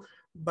if you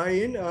buy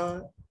in.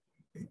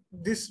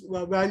 This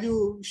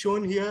value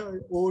shown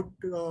here,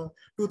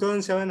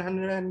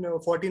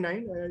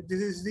 2,749.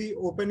 This is the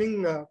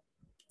opening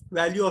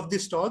value of the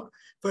stock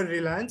for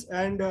Reliance,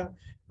 and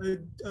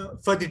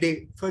for the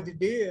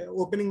day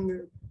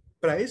opening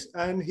price.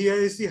 And here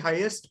is the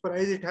highest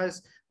price it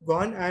has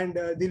gone, and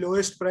the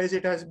lowest price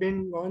it has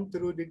been gone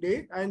through the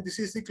day. And this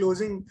is the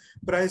closing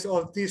price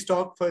of the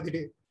stock for the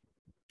day.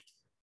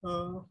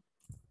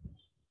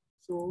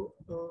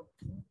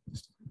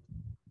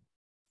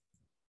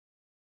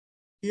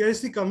 Here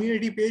is the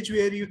community page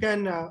where you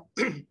can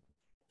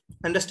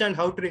understand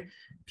how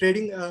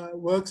trading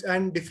works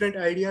and different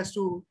ideas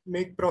to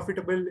make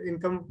profitable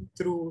income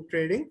through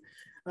trading.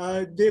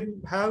 They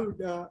have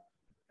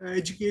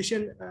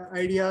education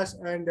ideas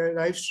and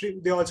live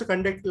stream. They also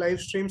conduct live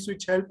streams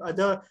which help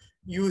other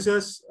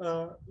users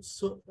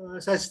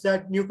such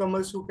that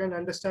newcomers who can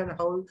understand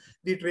how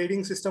the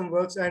trading system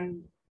works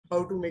and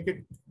how to make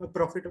it a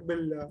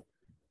profitable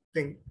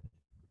thing.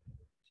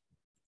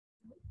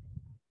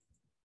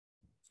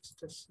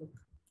 Just a sec.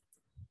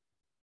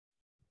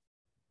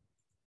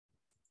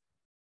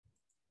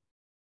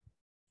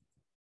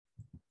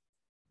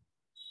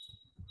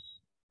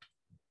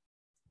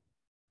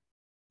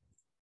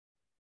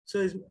 So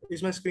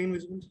is my screen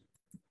visible?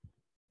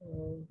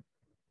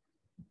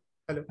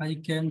 Hello. I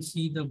can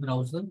see the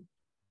browser.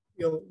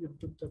 You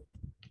took the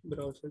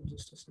browser,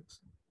 just a sec.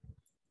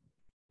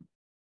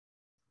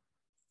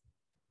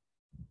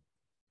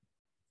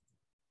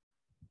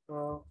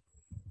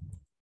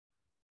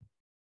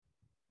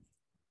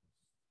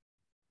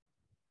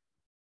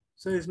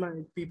 So is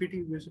my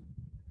PPT visible?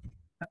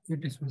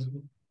 It is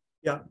visible.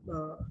 Yeah.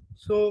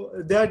 So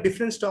there are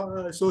different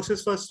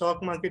sources for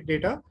stock market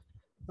data.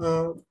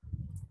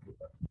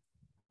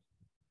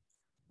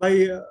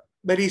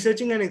 By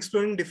researching and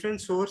exploring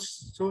different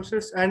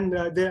sources and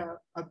their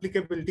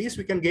applicabilities,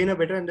 we can gain a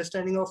better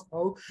understanding of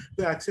how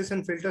to access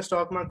and filter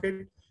stock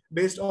market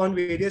based on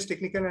various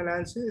technical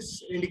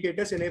analysis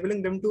indicators,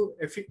 enabling them to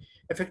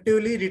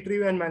effectively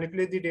retrieve and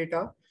manipulate the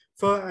data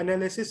for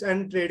analysis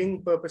and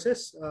trading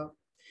purposes.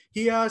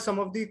 Here are some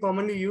of the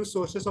commonly used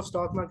sources of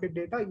stock market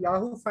data.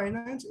 Yahoo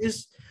Finance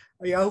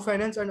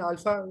and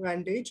Alpha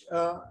Vantage.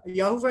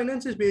 Yahoo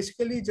Finance is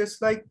basically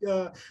just like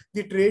the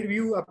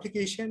TradingView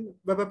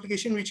web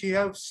application, which you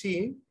have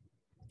seen.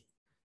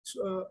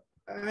 So,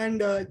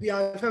 the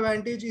Alpha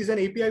Vantage is an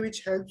API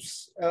which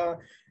helps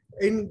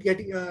in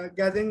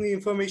gathering the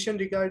information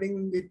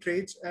regarding the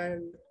trades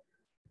and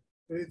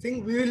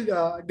everything. We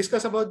will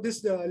discuss about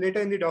this later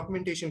in the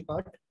documentation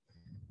part.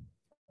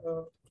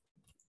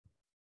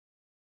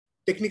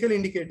 Technical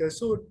indicators.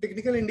 So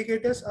technical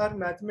indicators are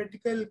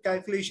mathematical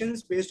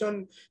calculations based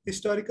on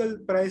historical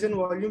price and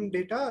volume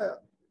data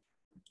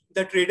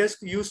that traders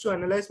use to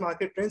analyze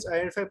market trends,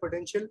 identify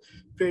potential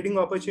trading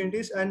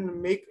opportunities,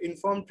 and make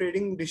informed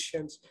trading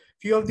decisions.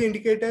 Few of the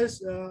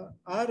indicators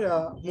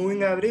are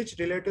moving average,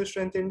 relative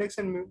strength index,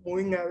 and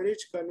moving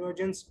average,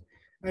 convergence,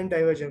 and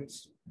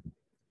divergence.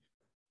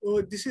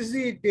 So this is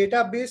the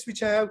database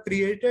which I have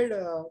created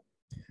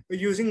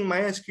using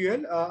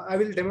MySQL. I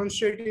will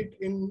demonstrate it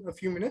in a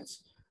few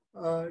minutes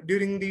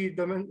during the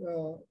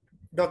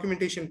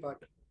documentation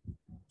part.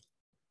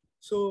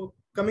 So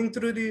coming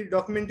through the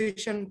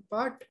documentation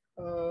part,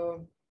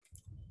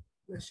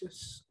 let's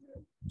just.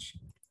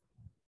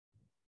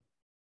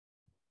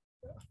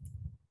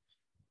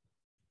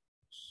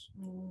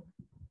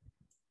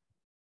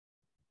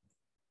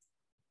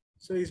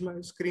 So is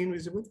my screen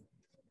visible?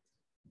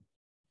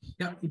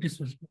 Yeah, it is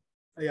visible.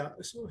 Yeah,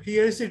 so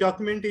here is the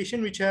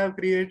documentation which I have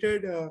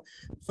created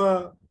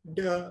for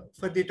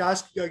the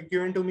task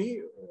given to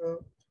me.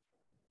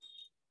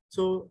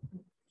 So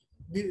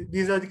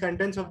these are the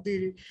contents of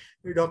the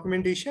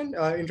documentation: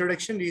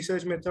 introduction,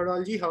 research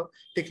methodology, how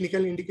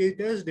technical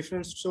indicators,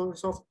 different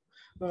source of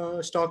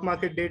stock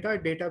market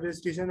data,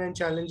 database design, and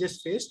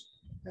challenges faced,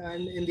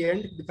 and in the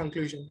end, the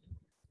conclusion.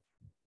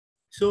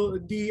 So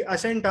the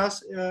assigned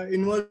task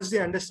involves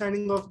the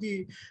understanding of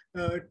the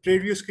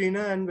TradingView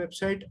screener and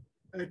website.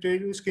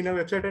 TradingView screener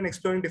website and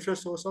exploring different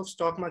source of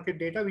stock market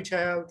data, which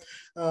I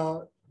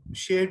have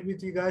shared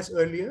with you guys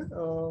earlier.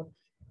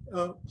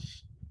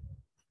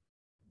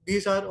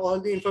 These are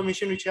all the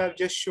information which I have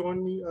just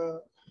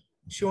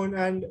shown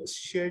and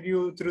shared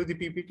you through the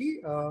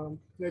PPT.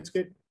 Let's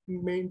get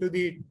into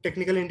the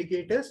technical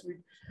indicators.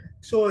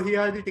 So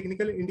here are the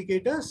technical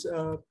indicators.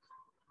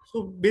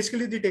 So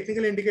basically, the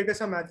technical indicators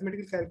are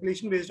mathematical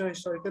calculation based on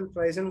historical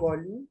price and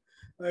volume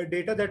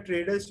data that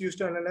traders use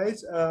to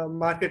analyze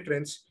market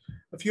trends.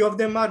 A few of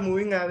them are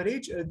moving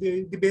average.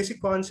 The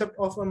basic concept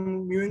of a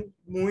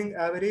moving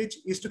average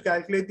is to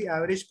calculate the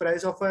average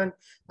price of an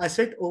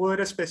asset over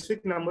a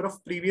specific number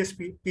of previous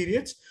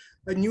periods.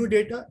 As new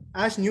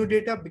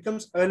data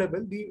becomes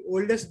available, the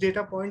oldest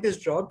data point is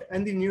dropped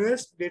and the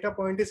newest data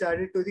point is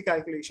added to the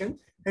calculation,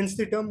 hence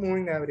the term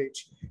moving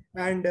average.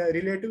 And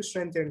relative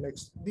strength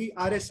index. The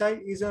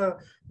RSI is a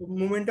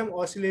momentum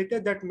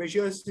oscillator that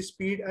measures the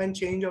speed and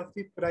change of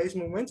the price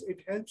movements.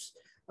 It helps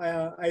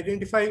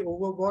identify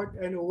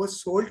overbought and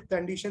oversold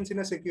conditions in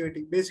a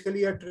security,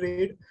 basically a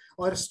trade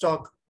or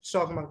stock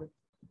market.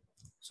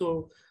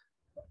 So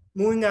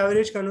moving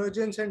average,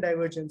 convergence, and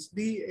divergence.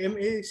 The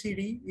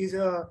MACD is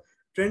a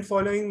trend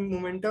following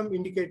momentum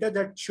indicator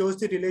that shows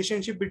the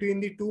relationship between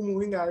the two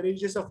moving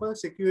averages of a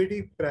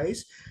security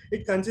price.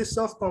 It consists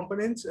of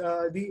components,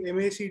 the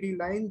MACD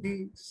line,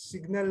 the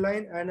signal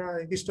line, and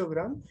a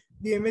histogram.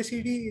 The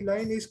MACD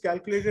line is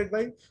calculated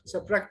by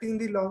subtracting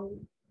the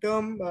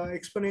long-term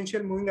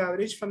exponential moving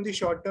average from the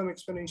short-term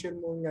exponential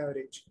moving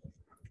average.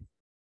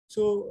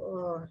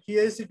 So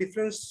here is the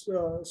different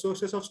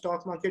sources of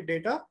stock market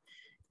data.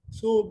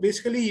 So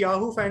basically,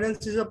 Yahoo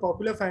Finance is a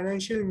popular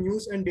financial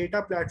news and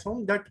data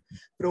platform that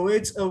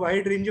provides a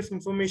wide range of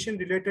information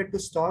related to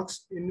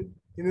stocks,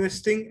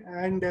 investing,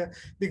 and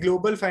the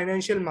global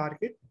financial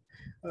market.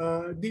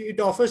 It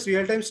offers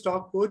real-time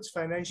stock quotes,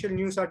 financial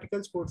news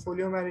articles,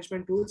 portfolio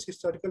management tools,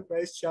 historical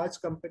price charts,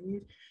 company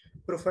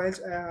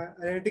profiles,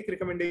 analytic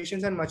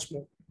recommendations, and much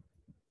more.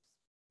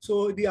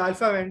 So the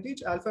Alpha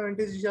Vantage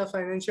is a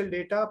financial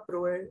data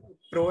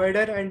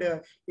provider and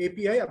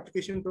API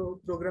application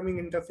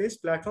programming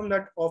interface platform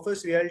that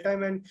offers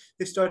real-time and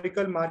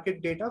historical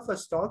market data for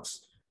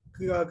stocks,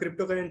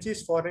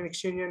 cryptocurrencies, foreign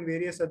exchange, and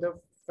various other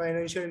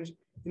financial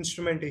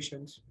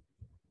instrumentations.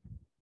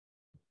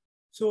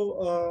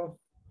 So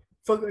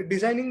for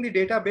designing the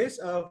database,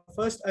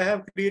 first I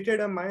have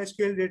created a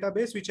MySQL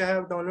database, which I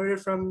have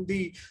downloaded from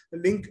the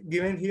link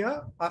given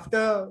here.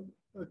 After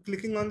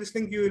clicking on this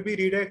link, you will be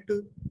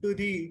redirected to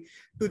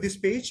this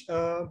page.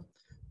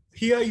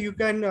 Here you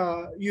can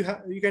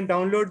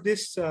download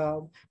this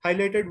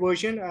highlighted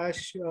version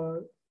as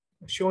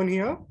shown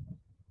here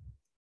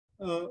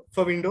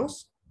for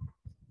Windows.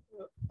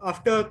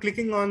 After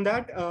clicking on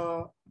that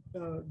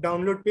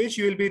download page,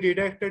 you will be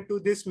redirected to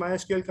this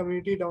MySQL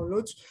community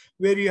downloads,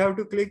 where you have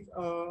to click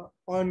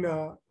on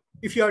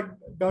if you are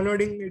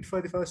downloading it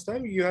for the first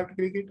time, you have to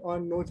click it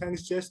on no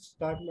thanks, just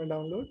start my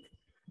download.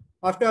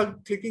 After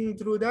clicking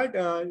through that,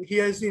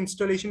 here's the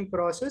installation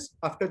process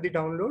after the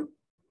download.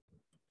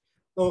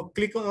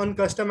 Click on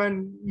custom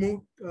and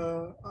move.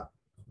 You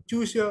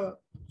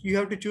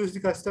have to choose the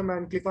custom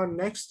and click on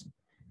next.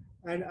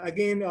 And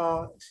again,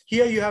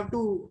 here you have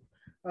to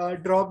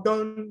drop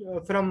down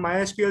from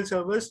MySQL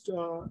servers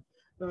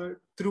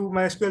through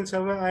MySQL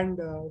Server and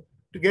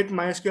to get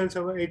MySQL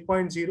Server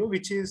 8.0,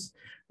 which is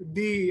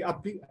the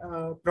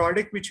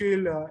product which we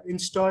will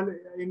install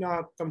in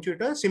our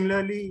computer.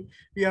 Similarly,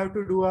 we have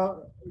to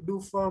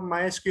do for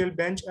MySQL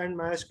Bench and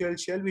MySQL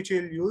Shell, which we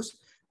will use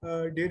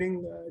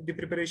during the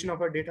preparation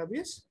of our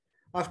database.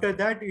 After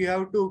that, you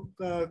have to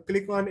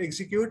click on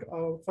execute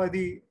for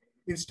the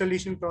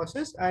installation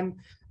process. And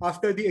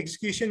after the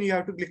execution, you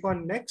have to click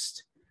on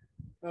next.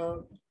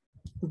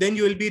 Then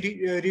you will be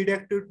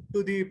redirected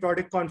to the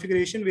product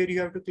configuration, where you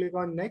have to click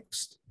on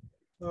next.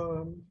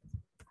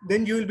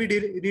 Then you will be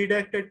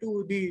redirected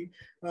to the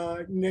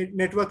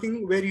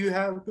networking, where you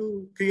have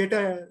to create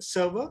a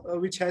server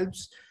which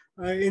helps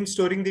in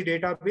storing the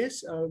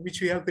database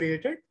which we have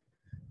created.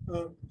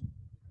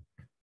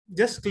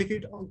 Just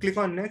click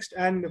on next,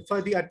 and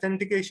for the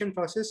authentication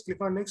process,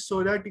 click on next,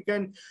 so that you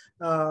can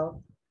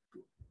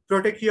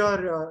protect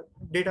your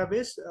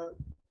database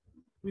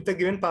with a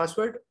given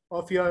password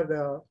of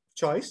your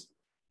choice.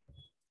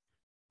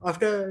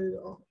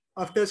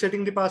 After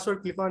setting the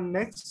password, click on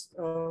next.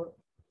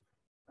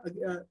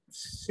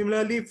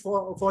 Similarly,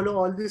 follow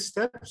all these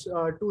steps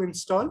to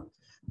install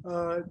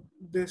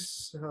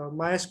this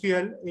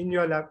MySQL in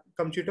your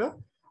computer.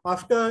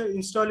 After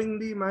installing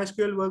the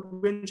MySQL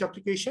Workbench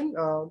application,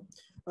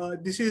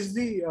 this is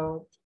the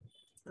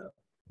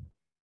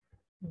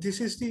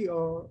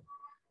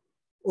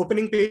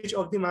opening page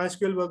of the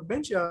MySQL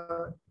Workbench.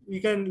 You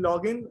can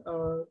log in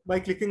by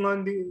clicking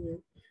on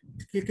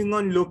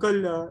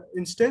local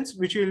instance,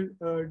 which we'll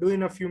do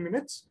in a few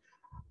minutes,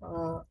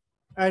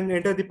 and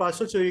enter the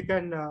password, so you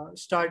can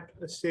start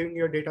saving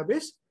your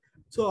database.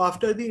 So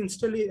after the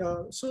install,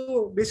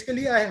 so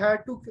basically I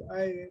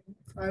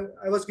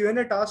was given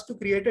a task to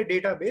create a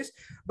database,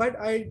 but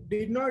I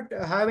did not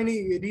have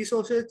any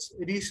resources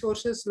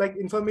like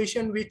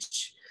information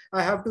which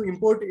I have to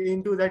import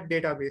into that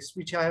database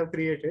which I have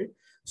created.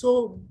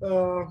 So,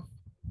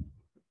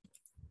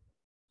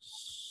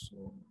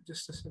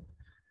 just a second.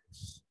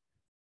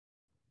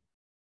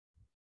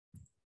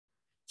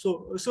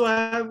 So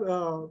I have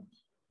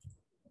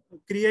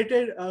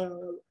created.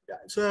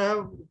 So I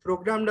have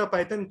programmed a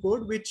Python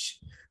code which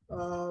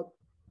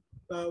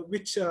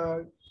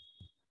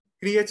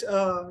creates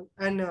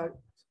an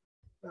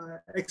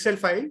Excel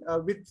file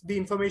with the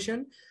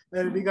information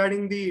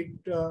regarding the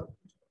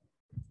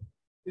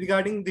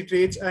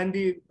trades and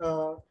the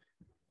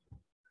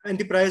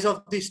price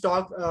of the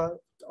stock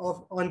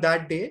on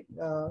that day.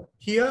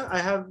 Here I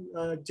have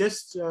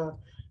just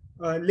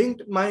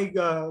linked my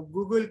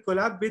Google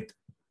Colab with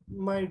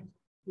my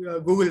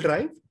Google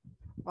Drive.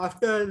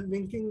 After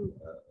linking,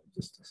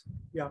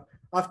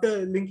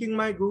 after linking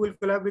my Google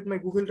Colab with my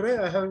Google Drive,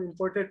 I have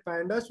imported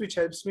pandas, which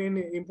helps me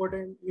in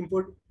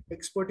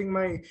exporting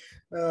my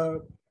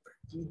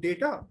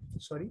data.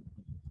 Sorry.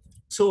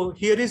 So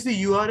here is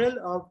the URL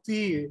of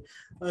the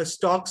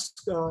stocks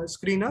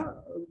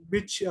screener,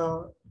 which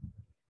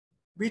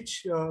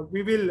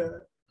we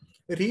will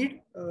read.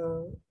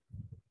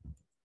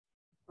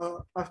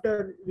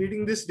 After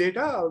reading this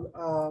data,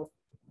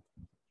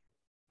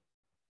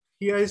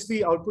 here is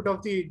the output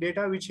of the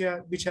data which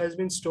has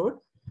been stored.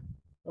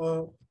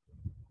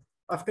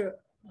 After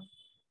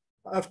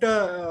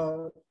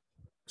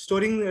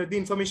storing the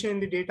information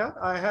in the data,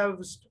 I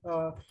have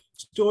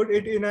stored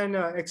it in an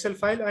Excel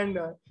file and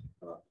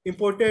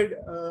imported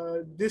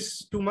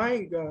this to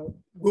my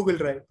Google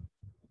Drive.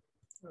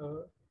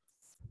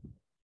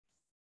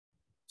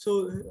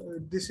 So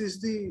this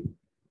is the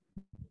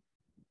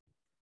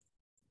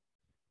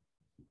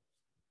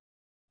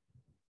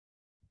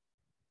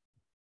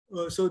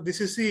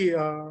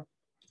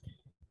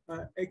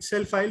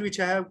Excel file which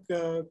I have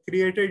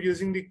created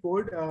using the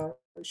code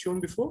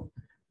shown before,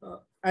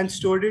 and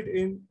stored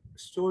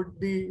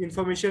the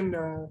information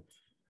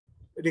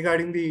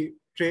regarding the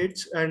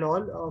trades and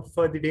all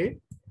for the day.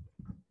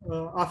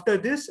 After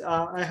this,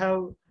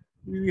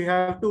 we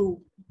have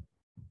to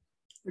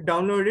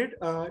download it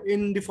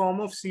in the form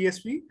of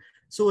CSV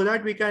so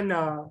that we can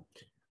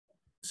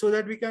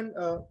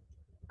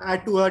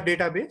add to our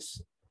database.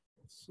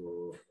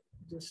 So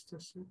just a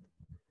sec.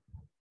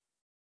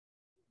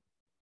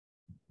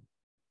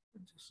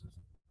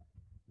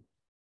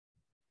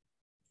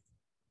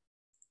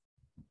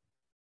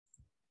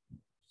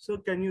 So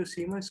can you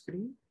see my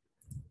screen?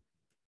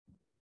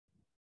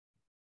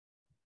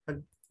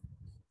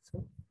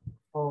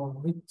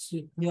 Oh,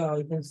 yeah,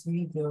 you can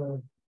see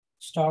the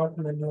start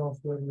menu of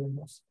your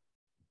Windows.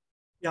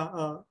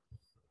 Yeah.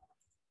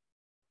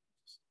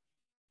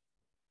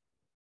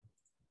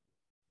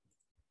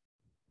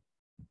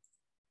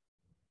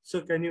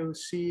 So can you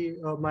see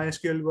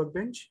MySQL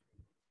Workbench?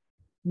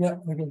 Yeah,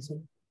 I can see.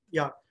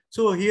 Yeah.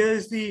 So here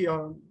is the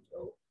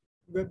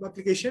web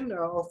application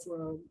of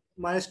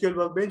MySQL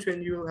Workbench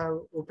when you have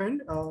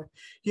opened.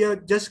 Here,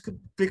 just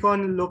click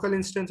on local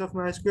instance of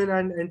MySQL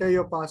and enter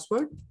your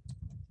password.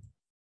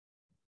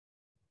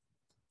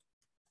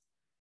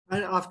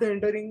 And after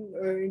entering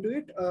into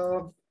it,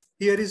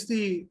 here is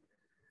the,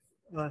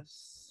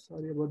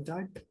 sorry about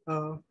that.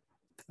 I'll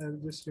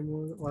just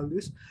remove all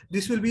this.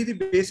 This will be the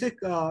basic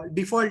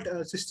default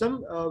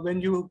system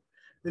when you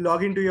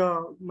log into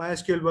your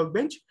MySQL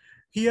Workbench.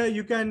 Here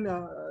you can,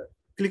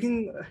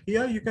 clicking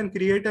here, you can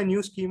create a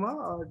new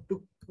schema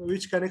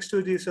which connects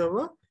to the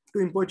server to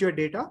import your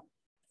data.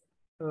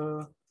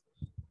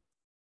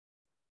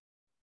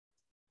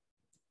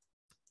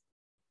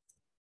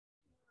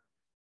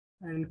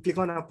 And click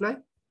on apply.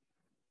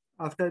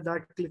 After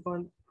that, click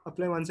on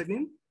apply once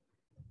again.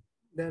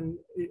 Then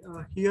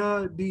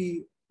here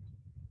the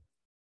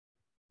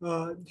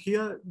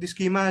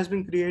schema has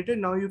been created.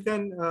 Now you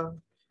can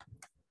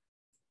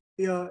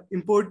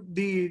import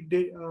the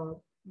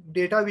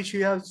data which we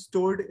have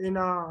stored in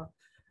a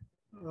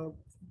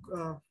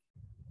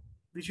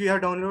which we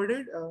have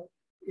downloaded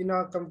in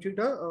our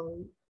computer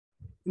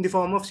in the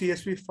form of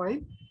CSV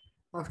file.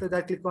 After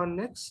that, click on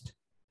next.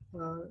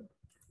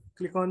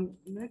 Click on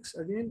next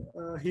again.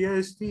 Here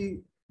is the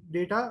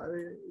data.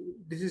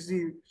 This is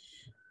the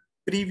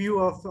preview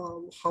of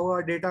how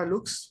our data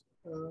looks.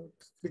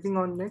 Clicking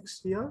on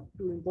next here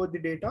to import the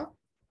data.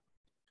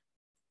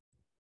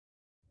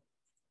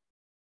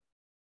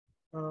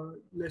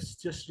 Let's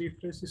just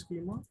refresh the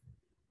schema.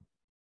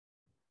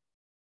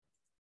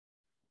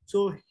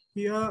 So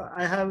here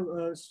I have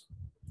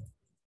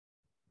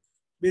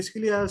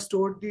basically I have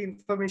stored the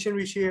information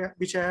which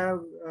I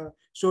have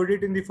stored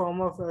it in the form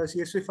of a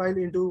CSV file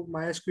into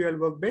MySQL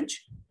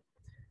Workbench.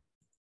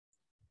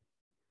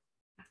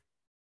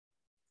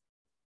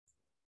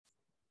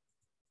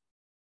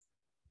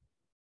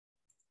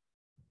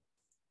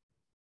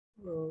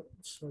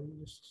 Sorry.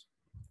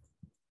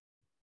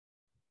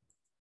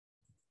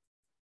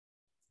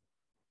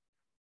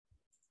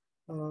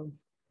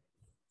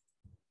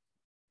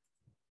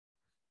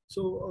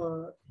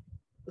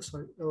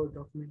 Sorry,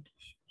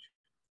 documentation.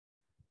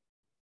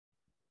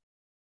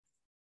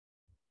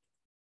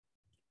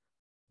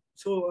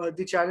 So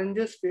the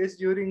challenges faced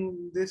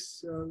during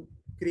this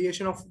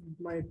creation of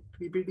my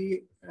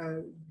PPT,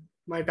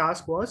 my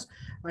task was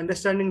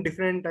understanding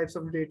different types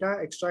of data,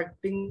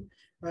 extracting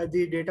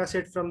the data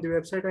set from the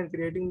website and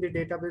creating the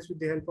database with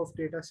the help of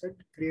data set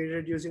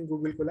created using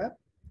Google Colab.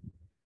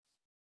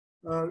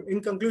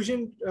 In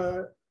conclusion,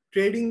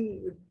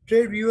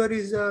 TradingView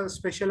is a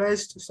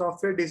specialized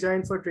software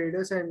designed for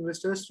traders and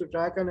investors to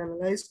track and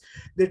analyze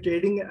their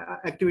trading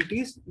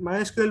activities.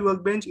 MySQL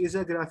Workbench is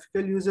a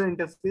graphical user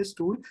interface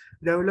tool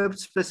developed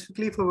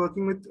specifically for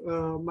working with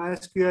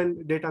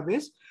MySQL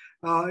database.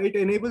 It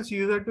enables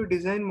user to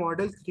design,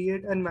 model,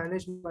 create, and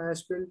manage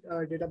MySQL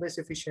database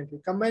efficiently.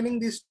 Combining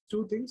these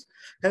two things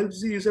helps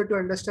the user to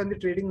understand the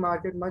trading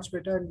market much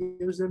better and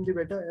gives them the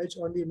better edge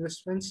on the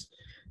investments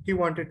he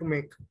wanted to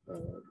make.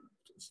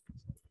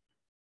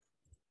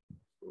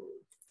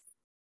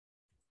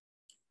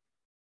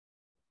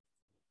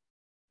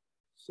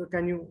 So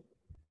can you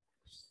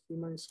see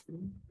my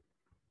screen?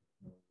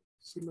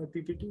 See my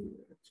PPT?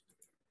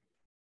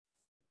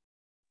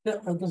 Yeah,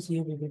 I can see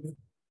your PPT.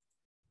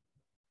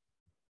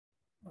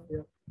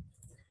 Yeah.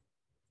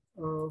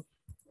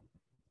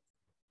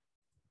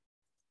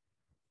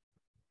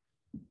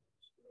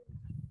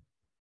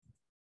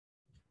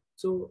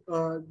 So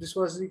this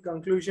was the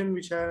conclusion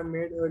which I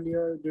made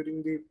earlier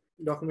during the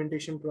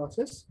documentation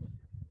process.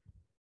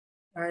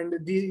 And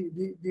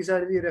these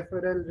are the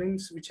referral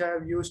links which I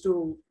have used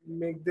to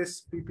make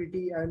this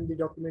PPT and the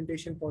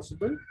documentation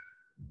possible.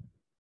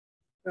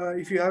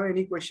 If you have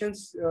any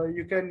questions,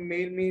 you can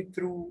mail me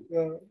through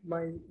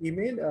my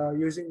email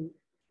using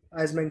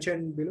as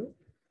mentioned below.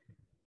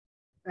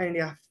 And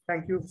yeah,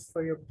 thank you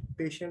for your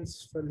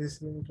patience for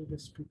listening to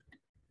this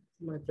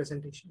my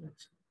presentation.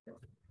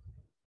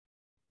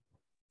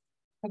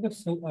 Okay,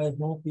 so I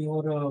hope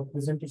your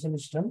presentation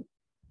is done.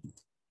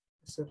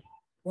 Sir.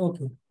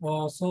 Okay.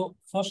 So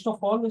first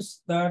of all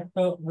is that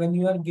when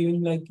you are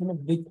giving like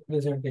big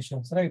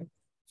presentations, right?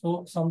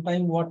 So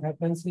sometimes what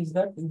happens is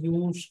that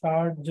you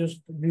start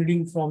just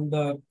reading from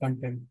the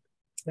content,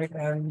 right?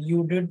 And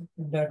you did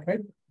that,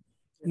 right?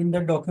 In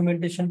the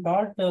documentation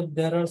part,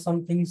 there are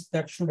some things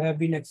that should have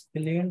been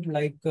explained,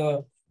 like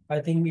I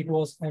think it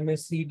was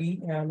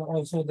MSCD, and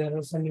also there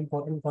are some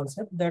important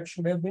concepts that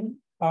should have been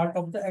part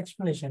of the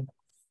explanation.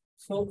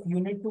 So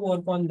you need to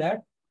work on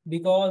that,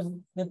 because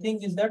the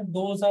thing is that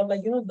those are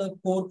like, the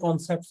core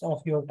concepts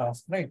of your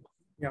task, right?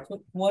 Yeah.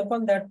 So work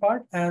on that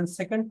part. And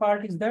second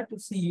part is that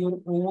see your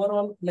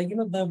overall, like,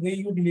 the way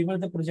you deliver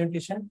the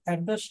presentation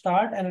at the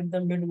start and at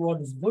the mid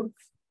was good.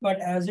 But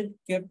as it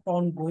kept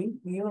on going,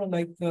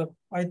 like,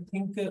 I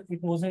think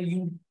it was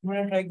you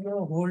couldn't like,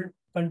 hold,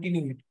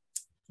 continue it,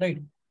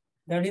 right?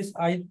 That is,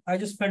 I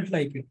just felt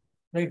like it,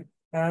 right?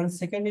 And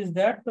second is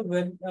that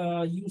when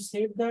you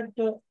said that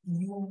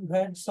you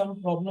had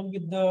some problem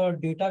with the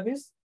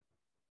database,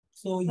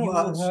 so No, you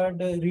had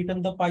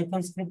written the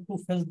Python script to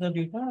fetch the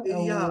data.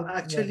 yeah,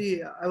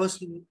 actually, I was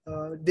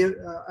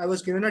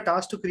given a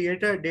task to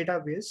create a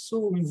database.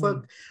 So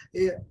for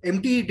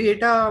empty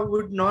data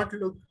would not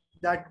look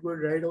that good,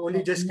 right?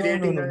 Only just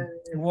creating no.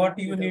 What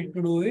you need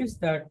to do is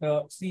that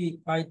see,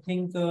 I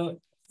think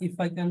if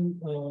I can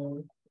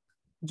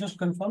just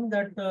confirm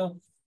that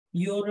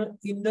your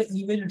in the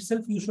email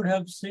itself you should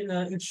have say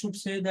it should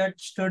say that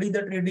study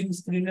the trading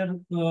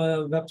screener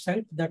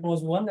website. That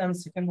was one, and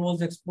second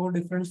was explore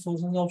different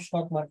sources of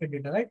stock market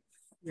data, right?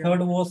 Yeah.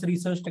 Third was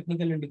research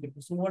technical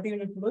indicators. So what you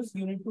need to do is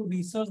you need to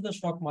research the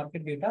stock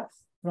market data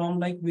from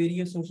like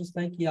various sources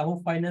like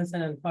Yahoo Finance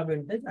and Alpha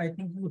Vintage. I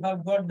think you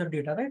have got the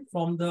data, right,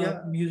 from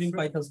the using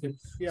Python script.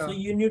 Yeah. So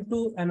you need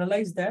to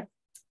analyze that,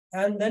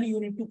 and then you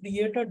need to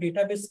create a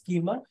database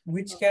schema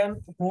which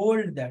can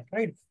hold that,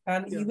 right?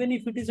 And even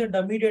if it is a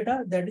dummy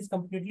data, that is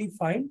completely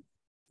fine.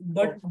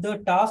 But the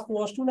task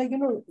was to like,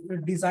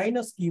 design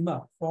a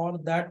schema for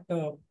that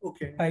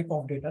type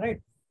of data,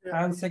 right?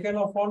 Yeah. And second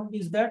of all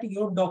is that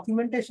your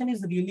documentation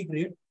is really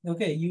great.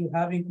 Okay, you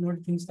have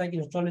included things like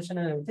installation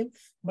and everything,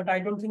 but I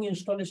don't think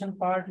installation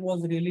part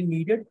was really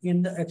needed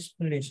in the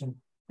explanation.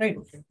 Right.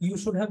 Okay. You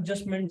should have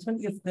just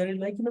mentioned if there is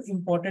like,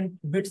 important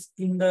bits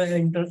in the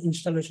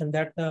installation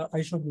that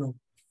I should know.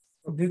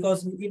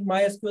 Because in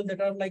MySQL,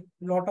 there are like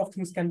a lot of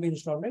things can be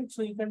installed, right?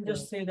 So you can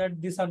just say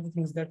that these are the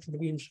things that should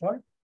be installed,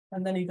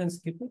 and then you can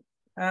skip it.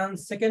 And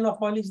second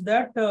of all is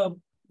that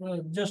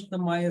just the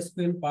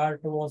MySQL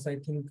part was, I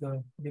think,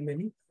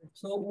 remaining.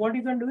 So what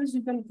you can do is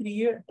you can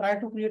try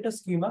to create a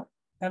schema.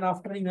 And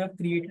after you have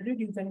created it,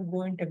 you can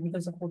go in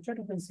technical support chat.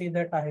 You can say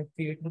that I have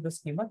created the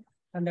schema,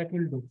 and that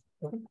will do.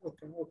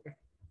 Okay.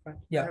 Fine.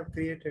 Yeah. I have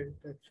created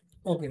it.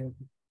 Okay.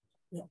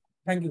 Yeah.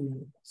 Thank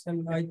you.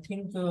 So I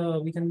think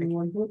we can move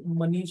on to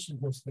Manish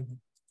Bhosle.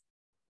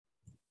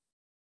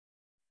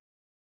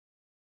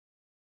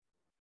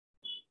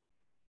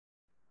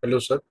 Hello,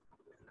 sir.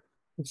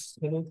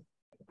 Hello.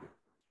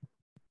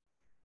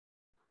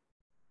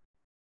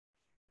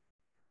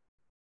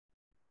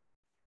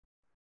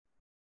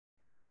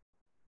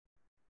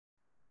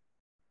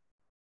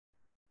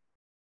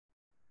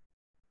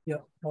 Yeah.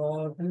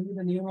 Tell me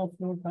the name of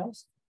your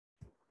task.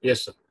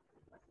 Yes, sir.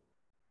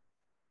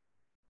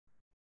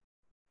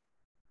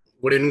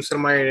 Good evening, sir.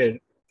 My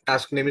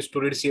task name is to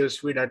read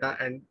CSV data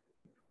and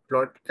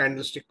plot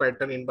candlestick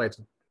pattern in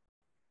Python.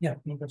 Yeah,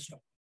 you can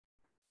start.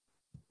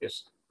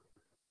 Yes.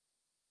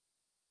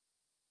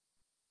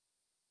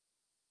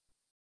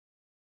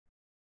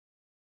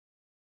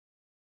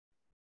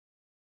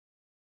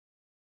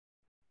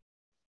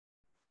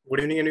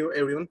 Good evening,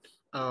 everyone.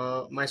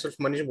 Myself,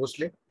 Manish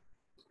Bhosle.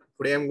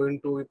 Today, I'm going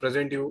to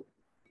present you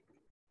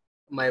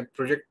my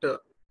project to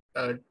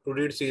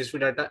read CSV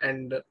data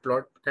and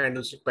plot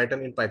candlestick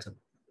pattern in Python.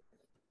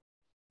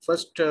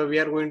 First, we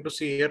are going to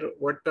see here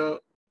what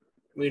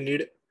we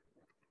need,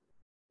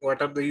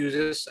 what are the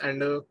uses,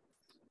 and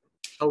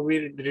how we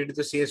read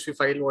the CSV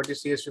file, what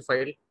is CSV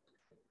file,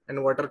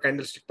 and what are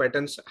candlestick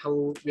patterns,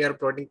 how we are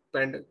plotting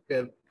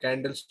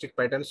candlestick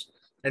patterns,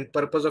 and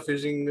purpose of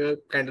using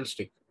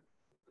candlestick.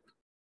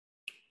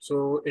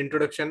 So,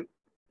 introduction.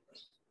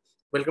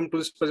 Welcome to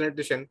this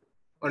presentation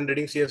on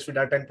reading CSV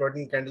data and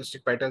plotting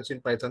candlestick patterns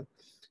in Python.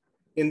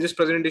 In this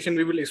presentation,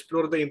 we will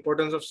explore the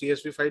importance of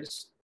CSV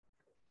files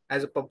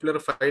as a popular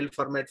file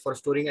format for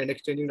storing and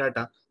exchanging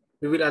data.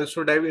 We will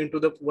also dive into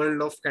the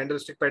world of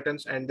candlestick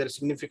patterns and their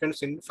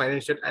significance in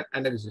financial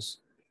analysis.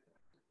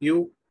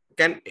 You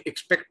can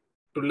expect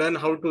to learn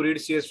how to read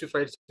CSV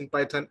files in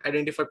Python,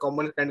 identify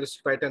common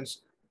candlestick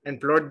patterns,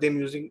 and plot them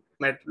using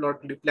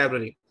Matplotlib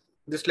library.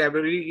 This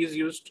library is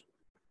used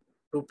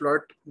to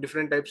plot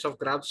different types of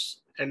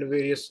graphs and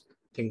various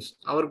things.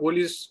 Our goal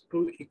is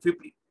to equip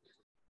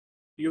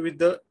you with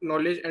the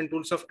knowledge and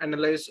tools of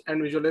analyze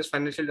and visualize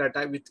financial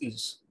data with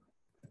ease.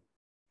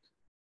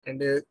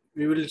 And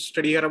we will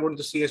study here about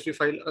the CSV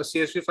file. A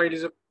CSV file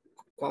is a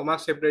comma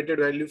separated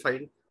value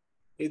file.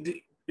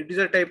 It is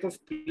a type of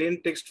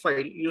plain text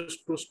file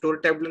used to store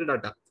tabular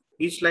data.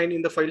 Each line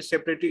in the file is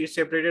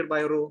separated by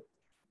a row,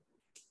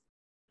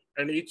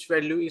 and each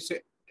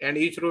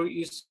row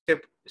is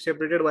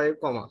separated by a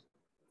comma.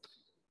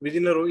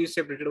 Within a row is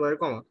separated by a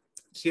comma.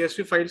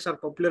 CSV files are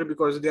popular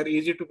because they are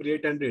easy to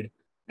create and read,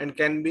 and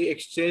can be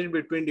exchanged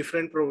between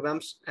different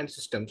programs and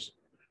systems.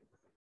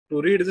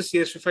 To read the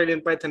CSV file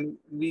in Python,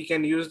 we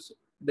can use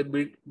the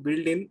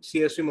built-in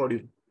CSV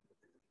module.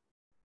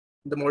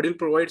 The module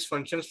provides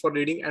functions for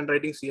reading and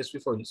writing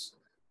CSV files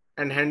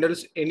and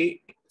handles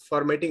any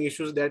formatting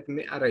issues that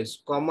may arise.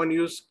 Common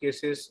use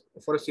cases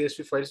for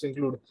CSV files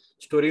include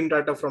storing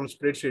data from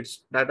spreadsheets,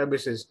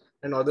 databases,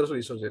 and other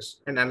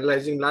resources, and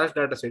analyzing large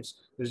data sets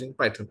using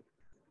Python.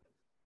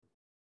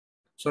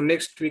 So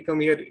next we come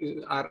here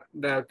are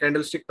the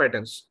candlestick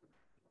patterns.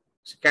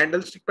 So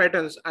candlestick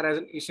patterns are as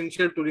an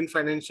essential tool in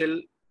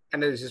financial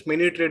analysis.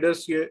 Many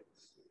traders here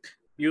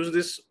use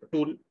this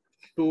tool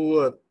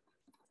to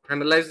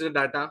analyze the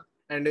data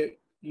and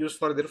use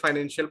for their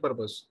financial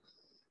purpose.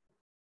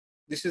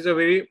 This is a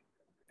very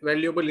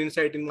valuable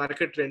insight in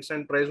market trends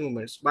and price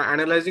movements. By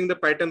analyzing the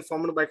pattern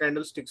formed by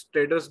candlesticks,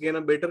 traders gain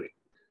a better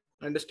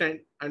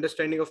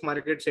understanding of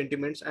market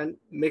sentiments and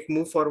make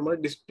move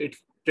forward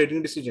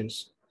trading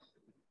decisions.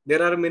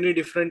 There are many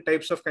different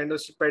types of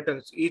candlestick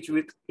patterns, each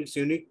with its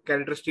unique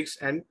characteristics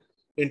and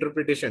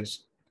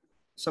interpretations.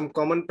 Some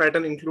common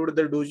patterns include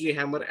the doji,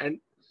 hammer,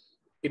 and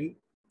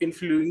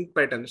influing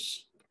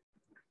patterns.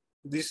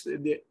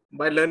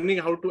 By learning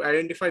how to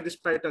identify these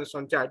patterns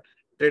on chart,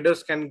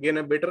 traders can gain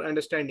a better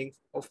understanding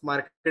of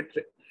market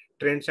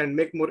trends and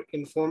make more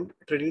informed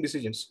trading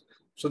decisions.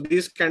 So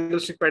these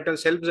candlestick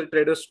patterns help the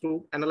traders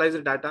to analyze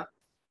the data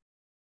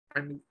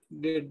and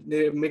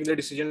they make the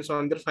decisions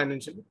on their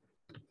financial.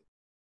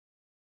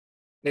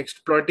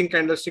 Next, plotting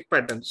candlestick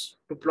patterns.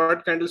 To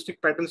plot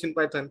candlestick patterns in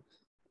Python,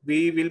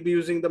 we will be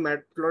using the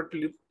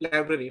matplotlib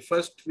library.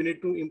 First, we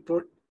need to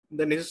import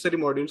the necessary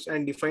modules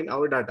and define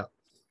our data.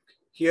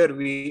 Here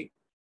we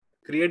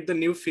create the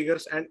new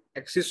figures and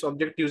axis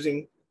object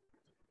using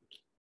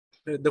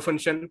the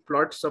function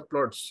plot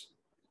subplots.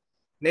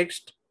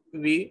 Next,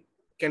 we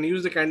can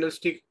use the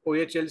candlestick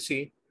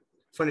OHLC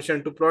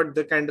function to plot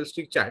the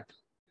candlestick chart.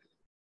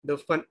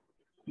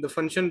 The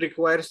function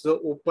requires the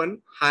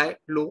open, high,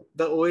 low.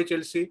 The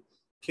OHLC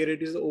here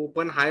it is the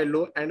open, high,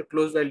 low, and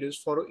close values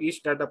for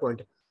each data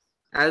point.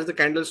 As the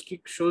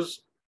candlestick shows,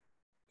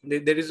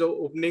 there is an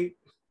opening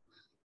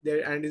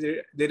there and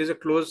there is a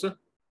close,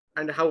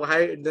 and how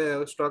high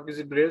the stock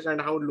is raised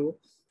and how low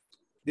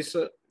this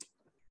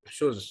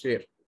shows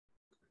here.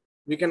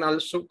 We can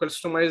also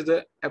customize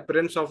the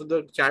appearance of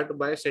the chart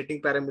by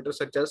setting parameters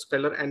such as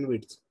color and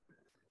width.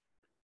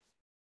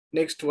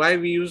 Next, why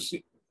we use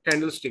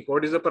candlestick?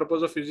 What is the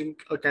purpose of using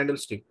a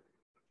candlestick?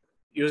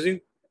 Using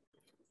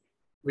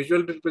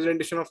visual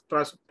representation of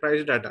price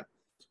data.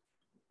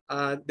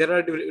 There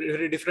are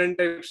very different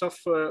types of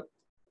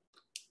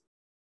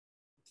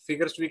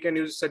figures we can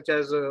use, such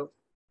as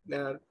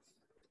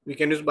we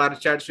can use bar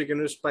charts, we can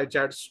use pie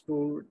charts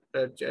to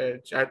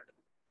chart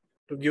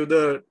to give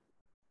the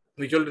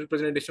visual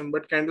representation,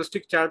 but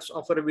candlestick charts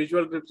offer a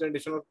visual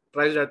representation of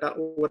price data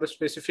over a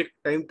specific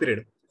time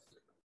period.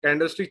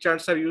 Candlestick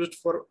charts are used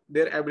for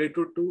their ability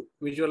to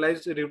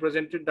visualize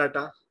represented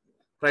data,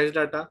 price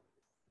data,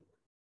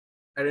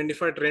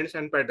 identify trends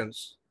and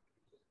patterns,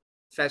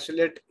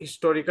 facilitate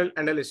historical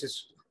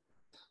analysis,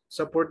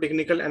 support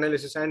technical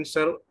analysis, and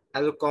serve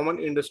as a common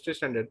industry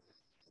standard.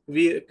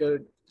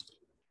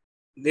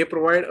 They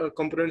provide a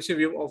comprehensive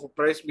view of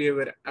price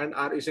behavior and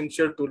are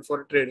essential tool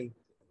for trading,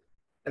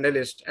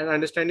 analyst, and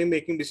understanding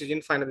making decision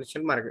in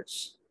financial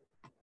markets.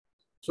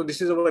 So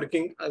this is a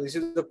working. This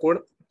is the code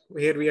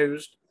here we have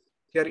used.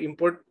 Here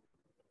import.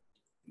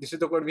 This is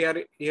the code we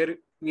are here.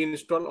 We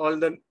install all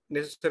the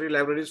necessary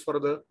libraries for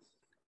the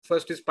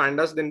first is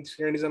pandas, then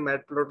second is a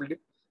matplotlib,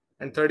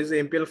 and third is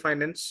the MPL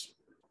Finance.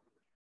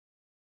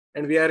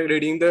 And we are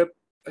reading the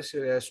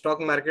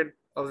stock market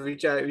of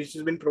which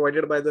has been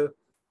provided by the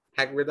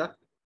Hackveda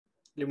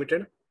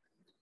Limited.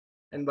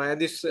 And by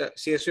this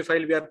CSV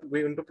file, we are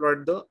going to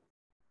plot the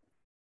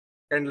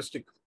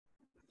candlestick.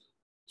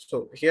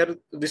 So here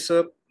this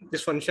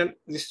function,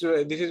 this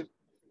is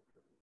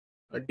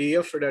a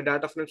DF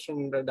data frames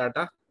from the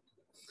data.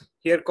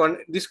 Here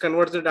this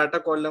converts the data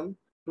column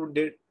to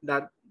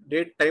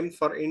date time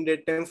for in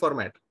date time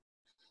format.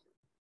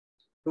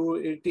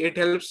 It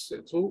helps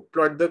to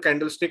plot the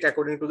candlestick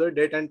according to the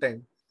date and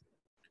time.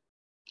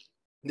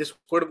 This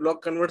code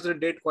block converts the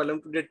date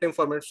column to date time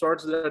format,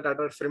 sorts the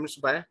data frames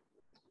by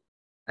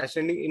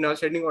ascending in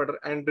ascending order,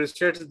 and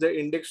resets the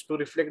index to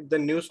reflect the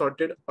new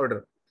sorted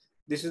order.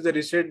 This is the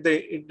reset.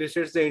 It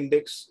resets the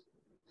index.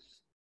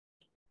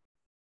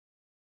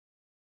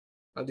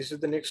 This is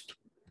the next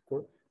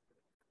code.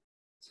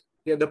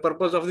 Yeah, the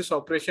purpose of this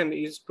operation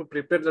is to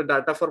prepare the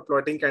data for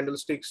plotting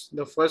candlesticks.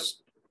 The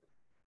first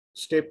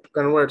step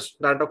converts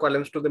data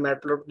columns to the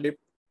matplotlib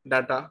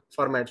data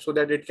format so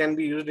that it can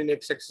be used in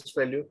x-axis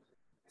value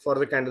for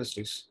the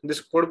candlesticks.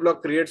 This code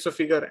block creates a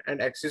figure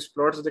and axis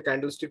plots the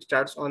candlestick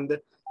charts on the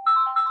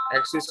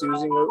axis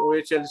using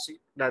OHLC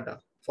data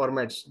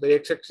formats. The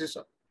x-axis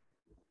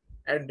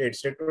and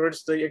dates,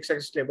 records the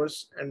x-axis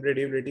labels and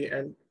readability,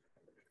 and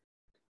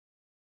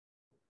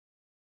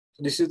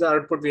this is the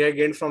output we have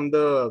gained from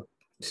the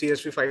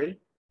CSV file.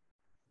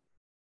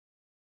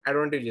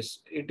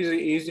 Advantages: it is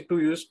easy to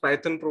use.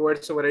 Python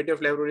provides a variety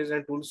of libraries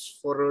and tools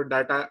for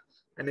data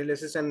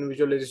analysis and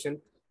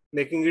visualization,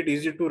 making it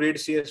easy to read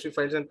CSV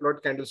files and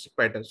plot candlestick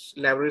patterns.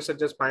 Libraries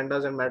such as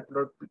pandas and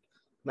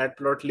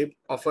matplotlib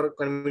offer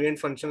convenient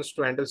functions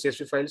to handle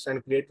CSV files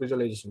and create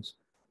visualizations.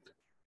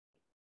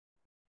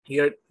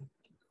 Here,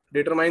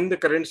 determine the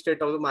current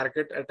state of the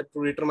market.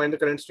 To determine the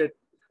current state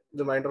of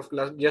the market of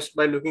class, just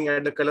by looking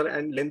at the color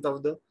and length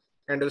of the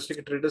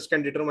candlestick, traders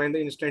can determine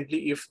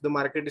instantly if the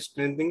market is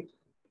strengthening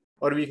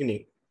or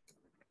weakening.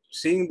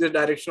 Seeing the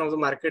direction of the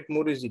market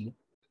more easily,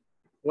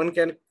 on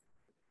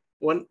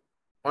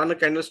a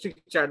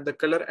candlestick chart, the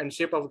color and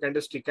shape of a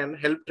candlestick can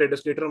help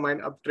traders determine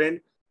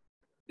uptrend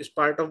is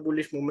part of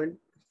bullish movement.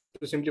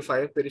 To simplify,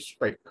 a bearish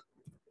spike.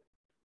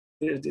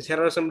 Here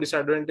are some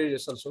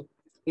disadvantages also.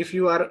 If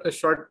you are a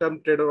short-term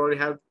trader or you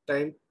have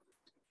time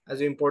as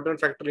an important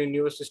factor in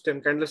your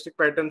system, candlestick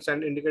patterns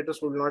and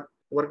indicators will not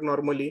work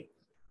normally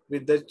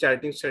with the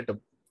charting setup.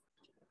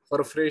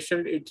 For a fresher,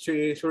 it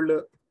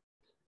should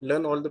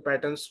learn all the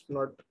patterns,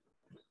 not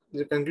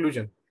the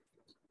conclusion.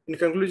 In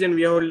conclusion,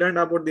 we have learned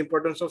about the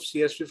importance of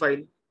CSV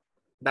file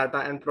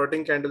data and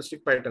plotting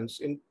candlestick patterns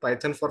in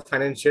Python for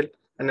financial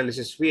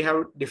analysis. We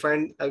have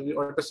defined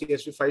what a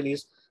CSV file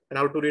is and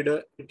how to read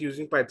it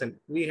using Python.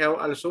 We have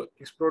also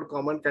explored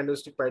common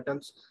candlestick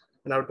patterns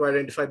and how to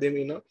identify them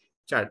in a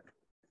chart.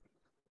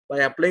 By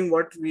applying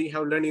what we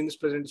have learned in this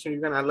presentation,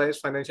 you can analyze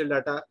financial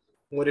data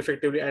more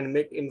effectively and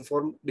make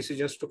informed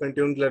decisions. To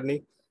continue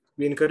learning,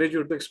 we encourage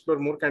you to explore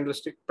more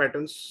candlestick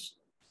patterns.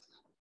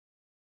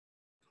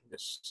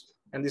 Yes.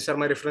 And these are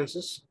my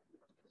references.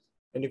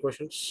 Any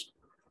questions?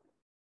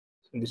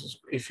 And this is,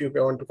 if you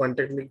want to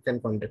contact me, you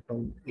can contact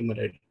on email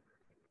ID.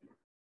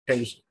 Thank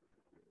you, sir.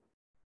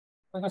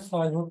 Okay, so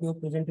I hope your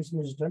presentation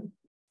is done.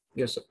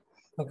 Yes, sir.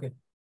 Okay.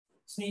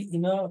 See,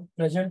 in a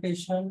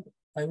presentation,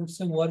 I would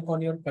say work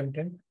on your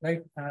content,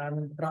 right?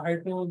 And try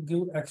to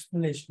give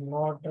explanation,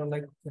 not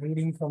like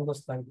reading from the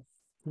slide.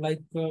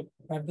 Like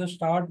at the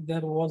start,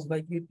 there was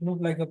like, it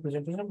looked like a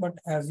presentation, but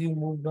as you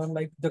moved on,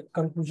 like the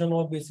conclusion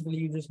was basically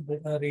you just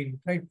read it,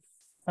 right?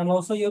 And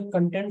also your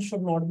content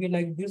should not be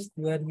like this,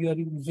 where you are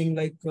using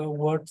like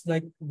words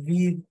like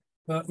we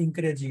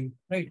encourage you,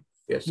 right?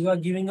 Yes. You are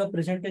giving a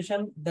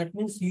presentation, that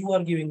means you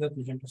are giving a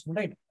presentation,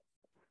 right?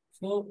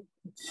 So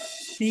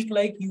speak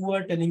like you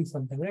are telling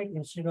something, right?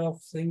 Instead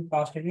of saying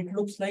past it, it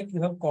looks like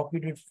you have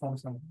copied it from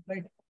something,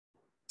 right?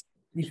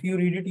 If you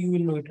read it, you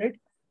will know it, right?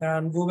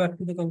 And go back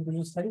to the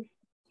conclusion slide.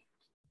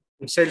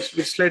 Which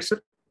slide,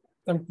 sir?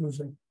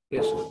 Conclusion.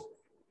 Yes, sir.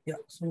 Yeah.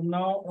 So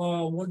now,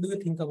 what do you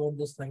think about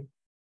this slide?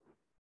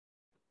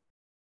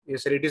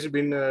 Yes, sir. It has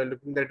been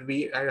looking that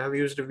I have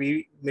used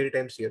we many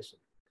times here, sir.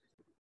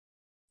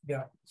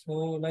 Yeah. So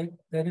like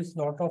there is a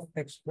lot of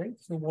text, right?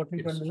 So what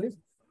you can do is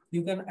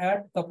you can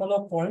add couple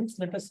of points.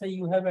 Let us say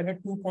you have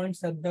added 2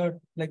 points at the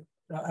like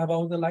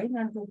above the line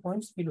and 2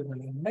 points below the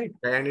line, right?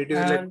 And it is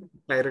like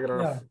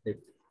paragraph. Yeah.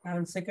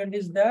 And second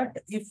is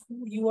that if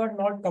you are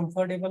not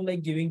comfortable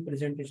like giving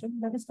presentation,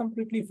 that is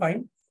completely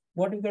fine.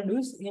 What you can do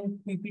is in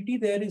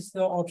PPT, there is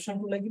the option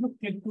to like,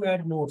 click to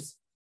add notes.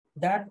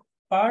 That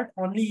part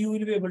only you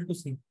will be able to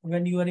see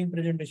when you are in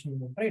presentation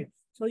mode, right?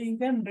 So you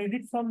can read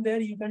it from there.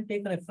 You can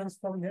take reference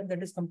from there.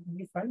 That is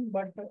completely fine.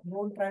 But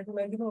don't try to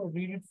like,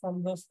 read it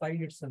from the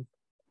slide itself.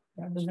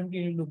 That doesn't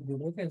really look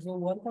good. Okay. So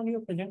work on your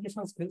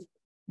presentation skills.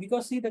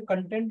 Because see, the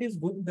content is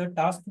good. The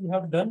task you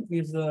have done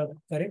is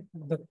correct.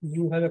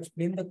 You have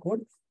explained the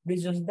code.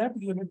 It's just that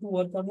you need to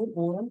work on your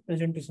overall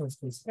presentation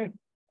skills, right?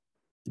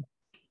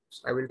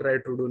 I will try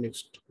to do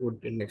next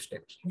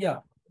time. Yeah,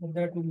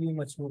 that will be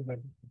much more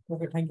better.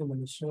 Okay, thank you,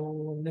 Manish.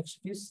 So next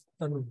is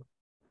Tanu.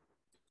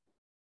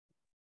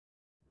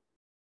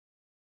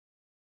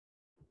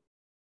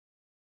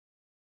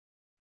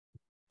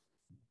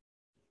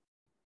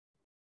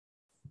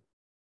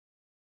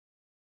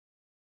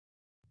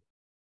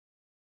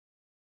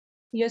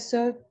 Yes,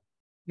 sir.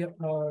 Yeah,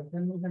 tell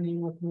me the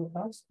name of your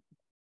task.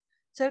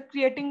 Sir,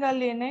 creating a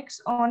Linux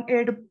on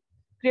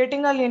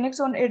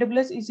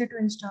AWS EC2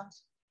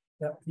 instance.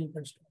 Yeah, you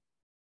can start.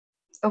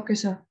 Okay,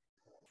 sir.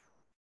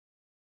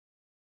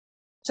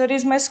 Sir,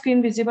 is my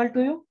screen visible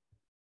to you?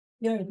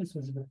 Yeah, it is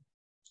visible.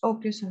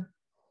 Okay, sir.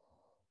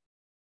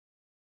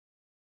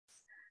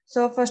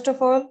 So first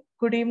of all,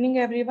 good evening,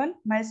 everyone.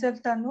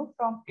 Myself, Tanu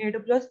from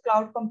AWS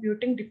Cloud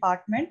Computing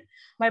Department.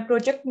 My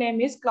project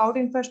name is Cloud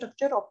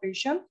Infrastructure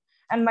Operation,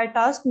 and my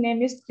task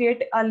name is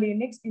create a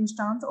Linux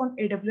instance on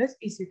AWS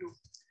EC2.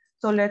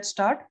 So let's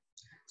start.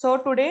 So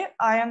today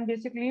I am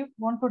basically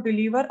want to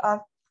deliver a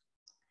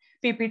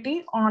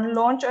PPT on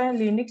launch a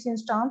Linux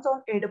instance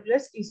on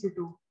AWS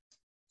EC2.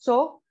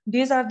 So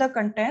these are the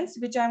contents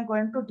which I am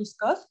going to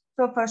discuss.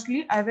 So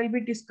firstly, I will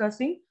be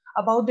discussing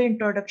about the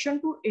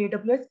introduction to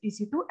AWS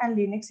EC2 and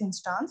Linux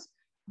instance.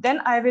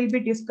 Then I will be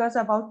discuss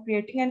about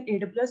creating an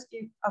AWS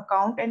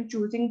account and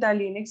choosing the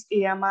Linux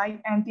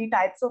AMI and the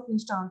types of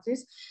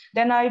instances.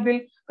 Then I will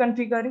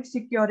configure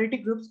security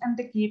groups and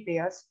the key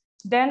pairs.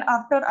 Then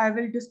after I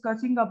will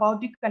discussing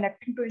about the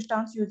connecting to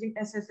instance using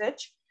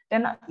SSH.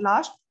 Then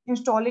last,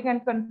 installing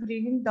and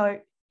configuring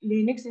the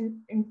Linux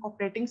in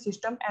operating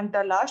system, and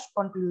the last,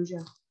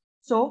 conclusion.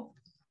 So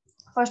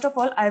first of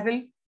all, I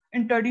will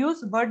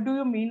introduce what do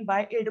you mean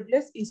by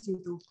AWS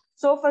EC2.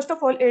 So first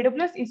of all,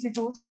 AWS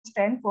EC2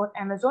 stands for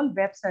Amazon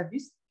Web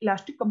Service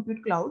Elastic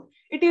Compute Cloud.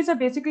 It is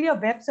basically a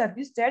web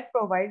service that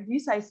provides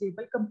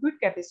resizable compute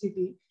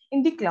capacity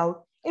in the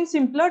cloud. In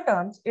simpler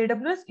terms,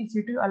 AWS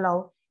EC2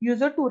 allows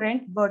users to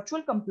rent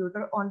virtual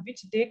computer on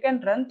which they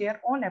can run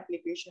their own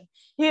application.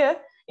 Here,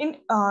 in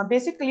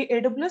basically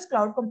AWS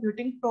cloud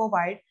computing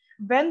provide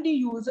when the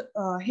user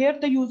here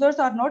the users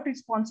are not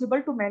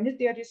responsible to manage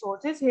their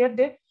resources. Here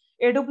the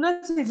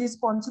AWS is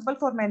responsible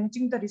for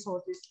managing the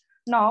resources.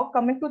 Now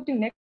coming to the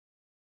next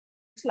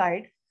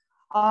slide,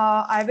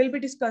 I will be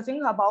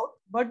discussing about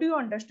what do you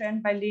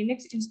understand by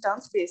Linux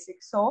instance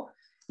basics. So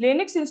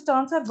Linux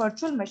instances are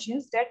virtual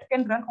machines that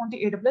can run on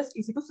the AWS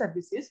EC2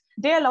 services.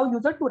 They allow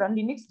users to run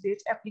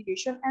Linux-based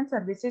applications and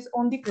services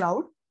on the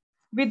cloud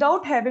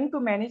without having to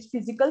manage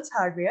physical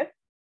hardware.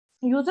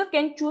 User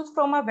can choose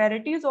from a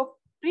varieties of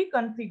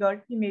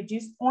pre-configured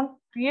images or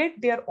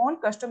create their own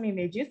custom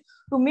images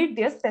to meet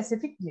their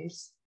specific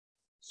needs.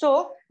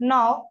 So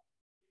now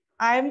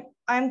I'm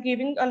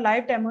giving a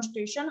live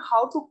demonstration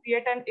how to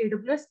create an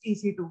AWS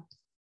EC2.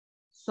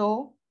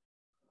 So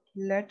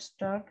let's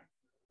start.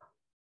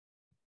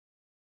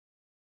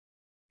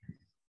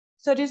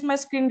 Sir, is my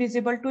screen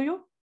visible to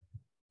you?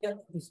 Yeah,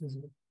 this is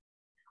it.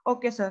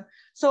 Okay, sir.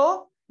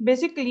 So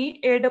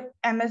basically,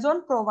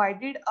 Amazon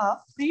provided a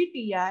free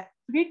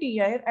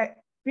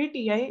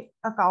TI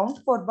account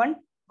for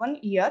one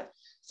year.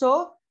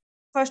 So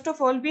first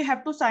of all, we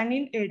have to sign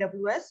in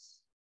AWS.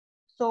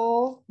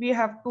 So we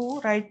have to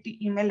write the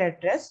email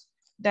address,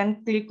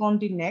 then click on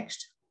the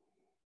next.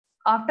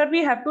 After,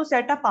 we have to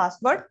set a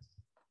password,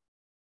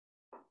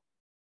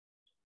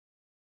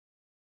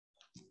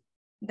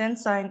 then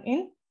sign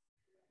in.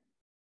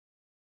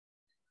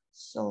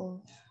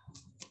 So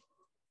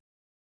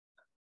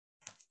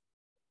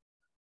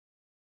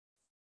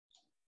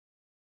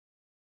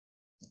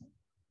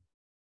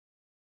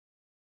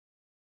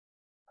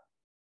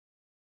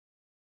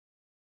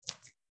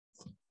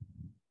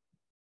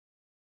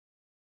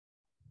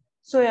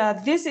yeah,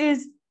 this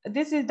is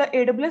the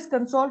AWS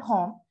console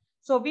home.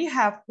 So we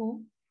have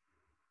to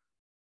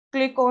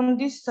click on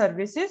these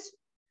services.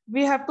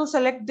 We have to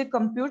select the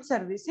compute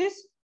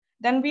services.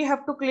 Then we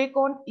have to click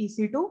on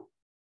EC2.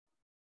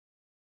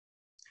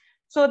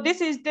 So this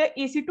is the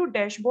EC2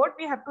 dashboard.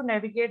 We have to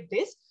navigate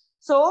this.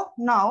 So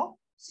now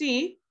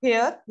see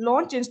here,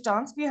 launch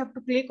instance. We have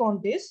to click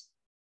on this.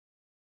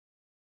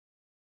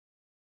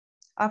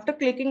 After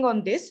clicking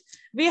on this,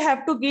 we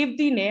have to give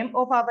the name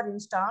of our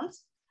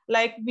instance.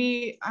 Like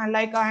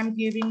I am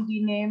giving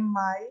the name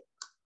my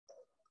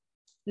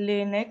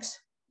Linux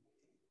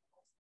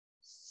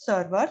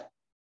server.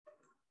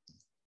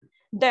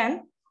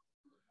 Then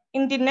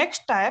in the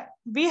next tab,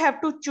 we have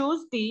to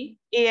choose the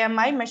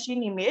AMI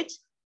machine image.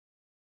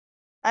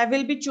 I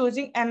will be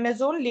choosing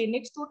Amazon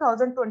Linux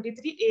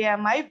 2023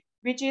 AMI,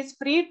 which is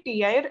free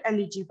tier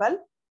eligible.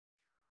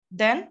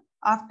 Then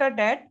after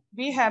that,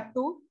 we have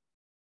to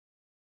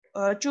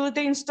choose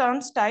the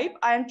instance type.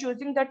 I am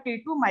choosing the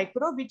T2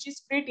 micro, which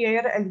is free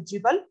tier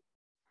eligible.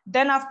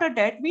 Then after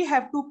that, we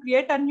have to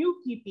create a new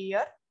key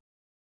pair.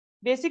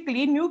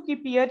 Basically, new key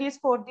pair is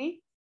for the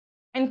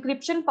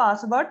encryption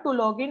password to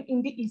log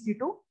in the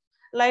EC2.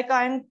 Like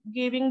I'm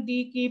giving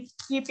the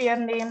key pair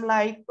name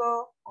like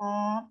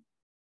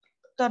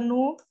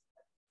Tanu,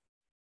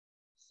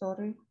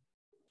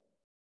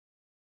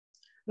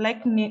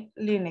 like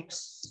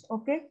Linux.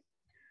 Okay.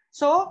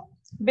 So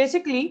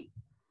basically,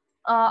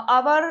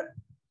 our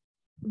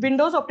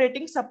Windows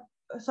operating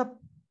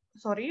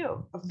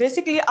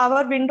basically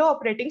our window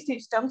operating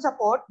system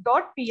support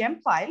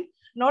 .pm file,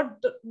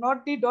 not the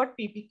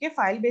 .ppk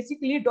file.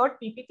 Basically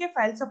 .ppk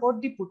file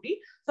support the PuTTY.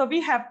 So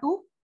we have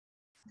to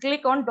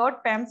click on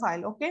 .pem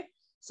file. Okay.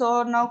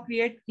 So now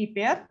create key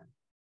pair.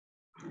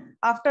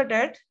 After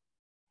that,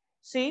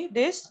 see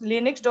this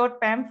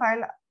linux.pem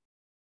file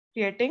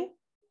creating.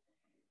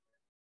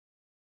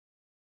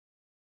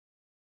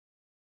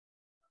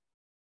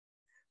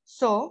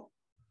 So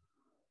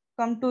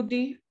come to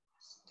the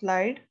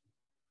slide.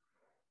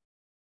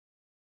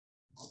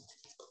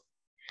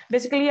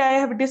 Basically, I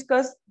have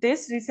discussed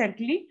this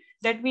recently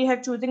that we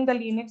have choosing the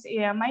Linux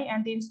AMI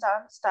and the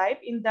instance type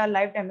in the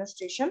live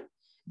demonstration.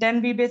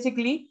 Then we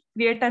basically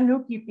create a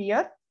new key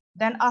pair.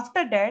 Then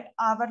after that,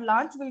 our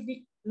launch will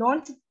be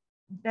launched.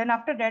 Then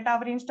after that,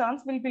 our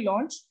instance will be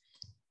launched.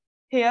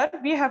 Here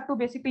we have to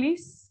basically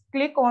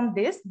click on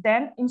this.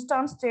 Then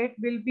instance state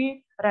will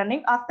be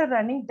running. After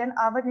running, then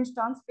our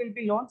instance will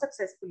be launched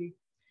successfully.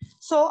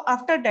 So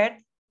after that,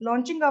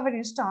 launching our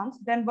instance,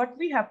 then what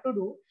we have to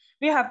do,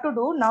 we have to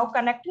do now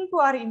connecting to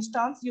our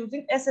instance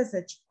using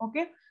SSH.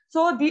 Okay,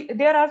 so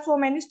there are so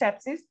many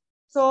steps.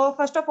 So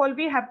first of all,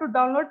 we have to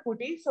download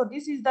putty. So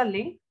this is the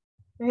link.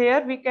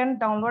 Here we can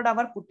download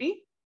our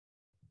putty.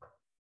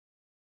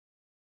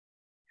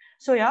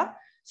 So yeah,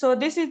 so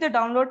this is the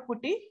download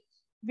putty.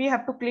 We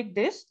have to click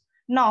this.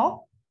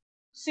 Now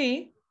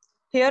see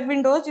here,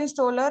 Windows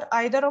installer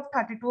either of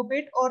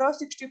 32-bit or of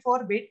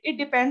 64-bit. It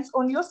depends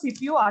on your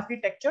CPU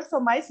architecture.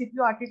 So my CPU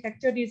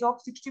architecture is of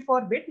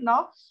 64-bit.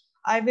 Now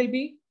I will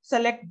be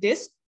select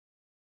this.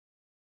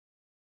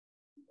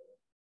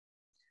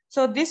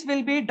 So this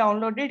will be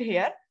downloaded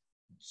here.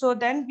 So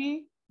then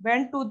we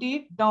went to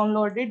the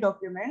downloaded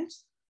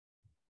documents.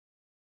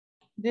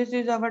 This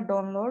is our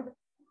download.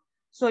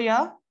 So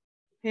yeah,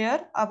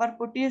 here our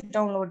putty is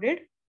downloaded.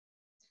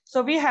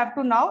 So we have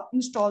to now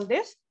install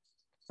this.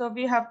 So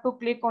we have to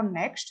click on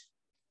next,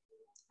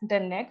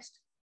 then next,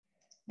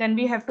 then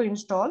we have to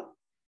install.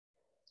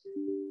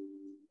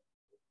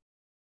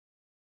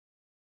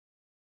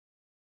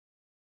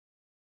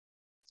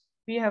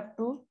 We have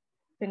to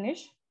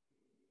finish.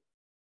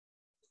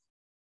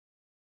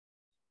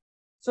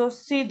 So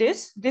see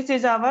this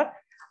is our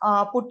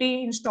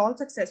putty installed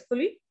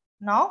successfully.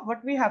 Now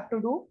what we have to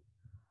do,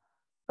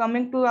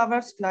 coming to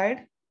our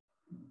slide.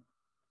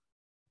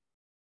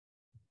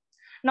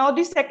 Now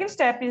the second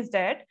step is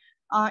that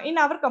in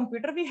our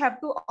computer, we have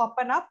to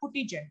open a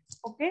putty gen.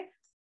 Okay.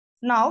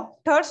 Now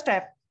third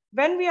step,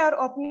 when we are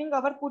opening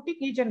our putty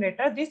key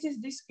generator, this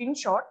is the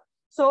screenshot.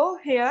 So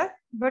here,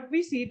 what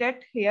we see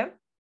that here,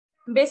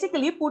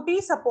 basically putty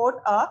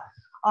support a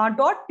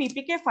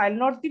 .ppk file,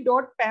 not the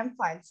 .pem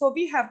file. So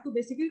we have to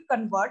basically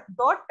convert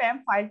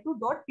 .pem file to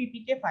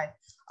 .ppk file.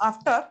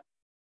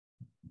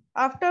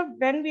 After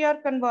when we are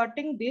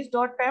converting this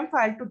 .pem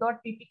file to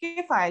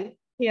 .ppk file,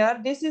 here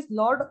this is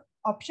load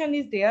option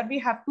is there. We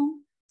have to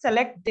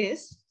select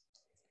this.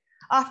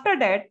 After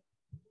that,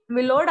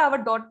 we load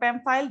our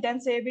 .pem file,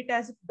 then save it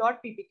as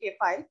 .ppk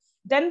file.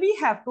 Then we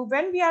have to,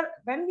 when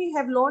we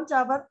have launched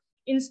our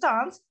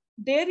instance,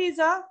 there is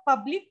a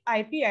public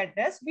IP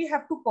address. We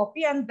have to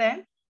copy, and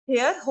then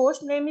here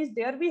host name is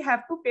there. We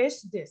have to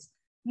paste this.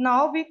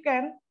 Now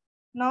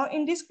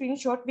in this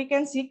screenshot, we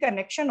can see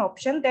connection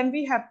option. Then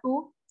we have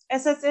to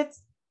SSH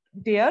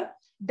there.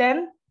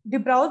 Then the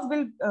browse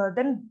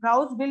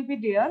will be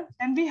there.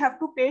 And we have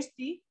to paste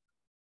the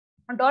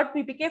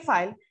 .ppk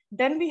file.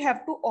 Then we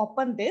have to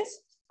open this.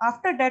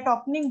 After that,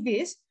 opening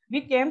this,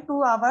 we came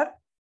to our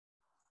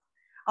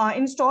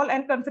install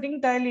and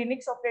configuring the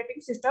Linux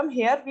operating system.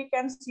 Here we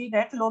can see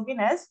that login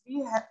as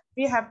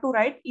we have to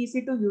write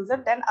EC2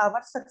 user. Then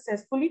our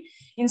successfully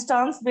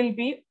instance will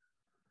be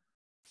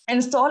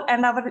installed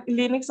and our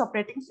Linux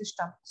operating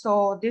system.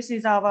 So this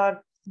is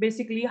our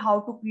basically how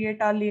to create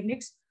a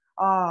Linux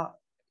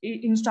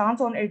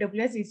instance on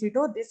AWS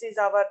EC2. This is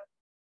our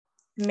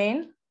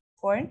main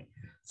point.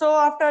 So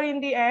after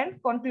in the end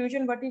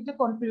conclusion, what is the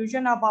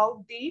conclusion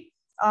about the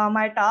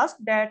my task,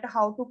 that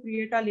how to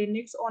create a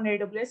Linux on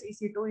AWS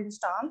EC2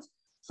 instance.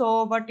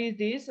 So what is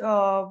this?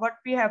 What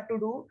we have to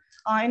do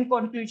in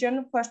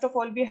conclusion? First of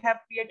all, we have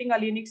creating a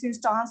Linux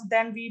instance.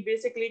 Then we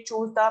basically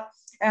chose the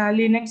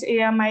Linux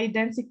AMI,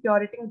 then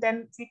security.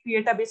 Then we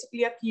create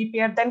basically a key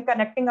pair. Then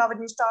connecting our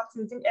instance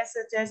using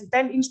SSH.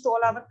 Then install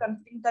our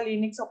configuring the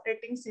Linux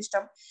operating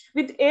system.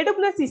 With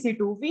AWS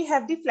EC2, we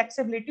have the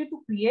flexibility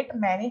to create,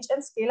 manage,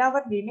 and scale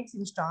our Linux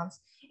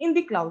instance in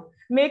the cloud,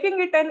 making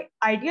it an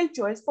ideal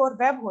choice for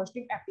web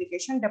hosting,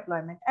 application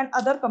deployment, and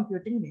other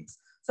computing needs.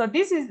 So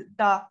this is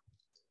the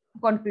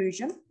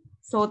conclusion.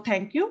 So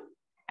thank you.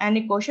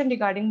 Any question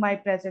regarding my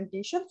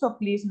presentation? So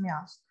please may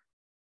ask.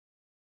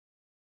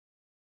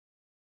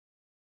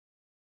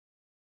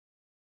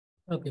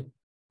 Okay.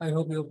 I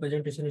hope your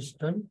presentation is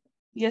done.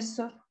 Yes,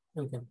 sir.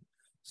 Okay.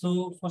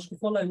 So first of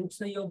all, I would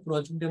say your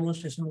project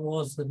demonstration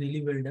was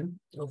really well done.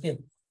 Okay.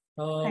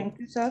 Thank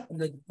you, sir.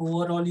 Like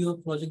overall, your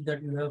project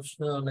that you have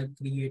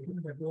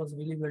created, that was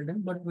really well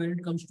done. But when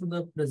it comes to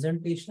the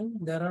presentation,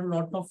 there are a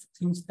lot of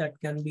things that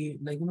can be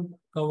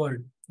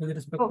covered with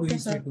respect to EC2.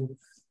 Sir.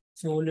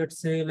 So let's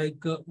say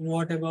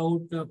what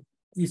about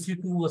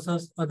EC2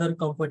 versus other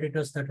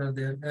competitors that are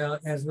there,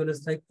 as well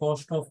as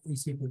cost of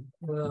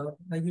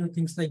EC2,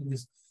 things like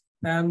this.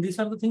 And these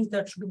are the things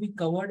that should be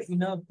covered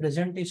in a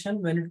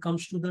presentation. When it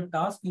comes to the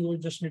task, you will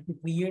just need to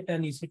create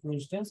an EC2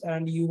 instance,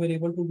 and you were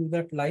able to do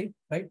that live,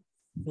 right?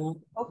 So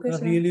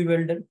really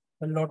well done.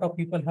 A lot of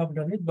people have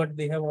done it, but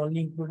they have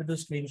only included the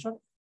screenshot.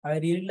 I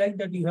really like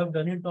that you have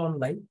done it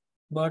online,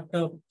 but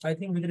I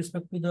think with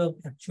respect to the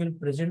actual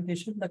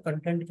presentation, the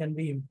content can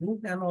be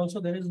improved, and also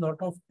there is a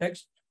lot of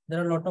text.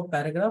 There are a lot of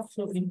paragraphs.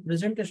 So in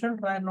presentation,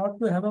 try not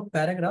to have a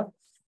paragraph.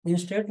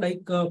 Instead, try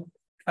to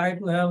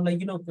have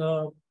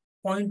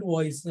point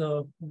wise,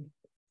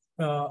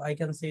 I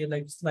can say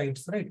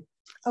slides, right?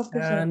 Okay,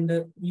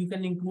 and you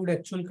can include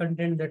actual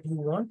content that you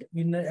want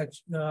in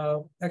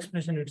the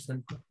expression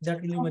itself.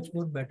 That will be much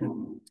more better.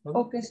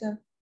 Okay, sir.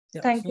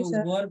 Yeah, Thank you,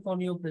 sir. Work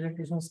on your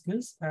presentation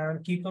skills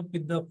and keep up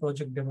with the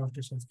project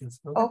demonstration skills.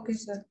 Okay,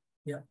 sir.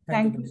 Yeah.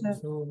 Thank you, sir.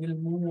 So we'll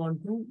move on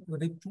to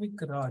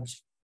Ritvik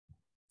Raj.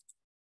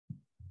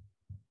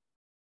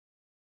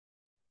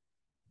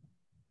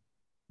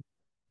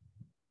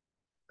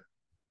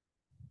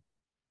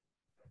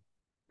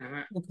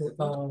 Okay.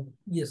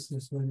 Yes.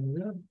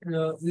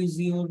 Manvi. Is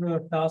your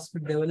task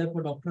develop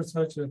a doctor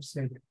search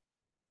website?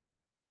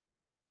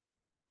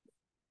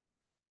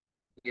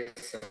 Yes,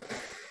 sir.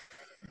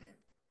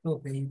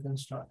 Okay, you can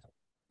start.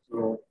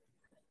 So,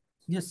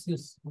 Yes.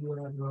 You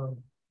are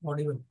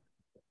audible.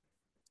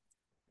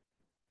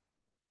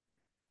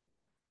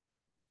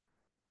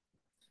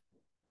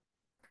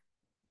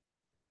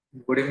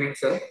 good evening,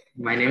 sir.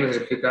 My name is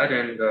Ritika,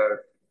 and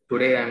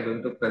today I am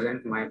going to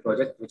present my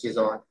project, which is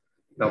on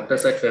doctor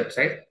search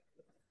website.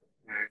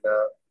 And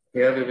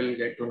here we will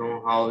get to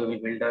know how we will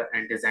build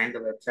and design the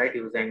website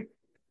using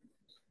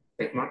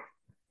Figma,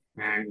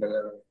 and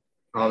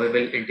how we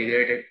will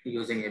integrate it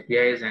using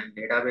APIs and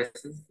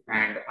databases.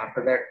 And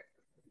after that,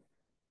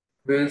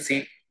 we will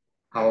see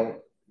how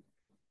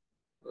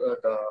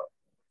the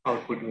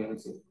output we will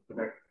see.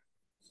 Right.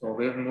 So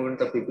we will move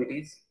into the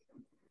PPTs.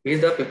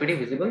 Is the PPT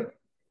visible?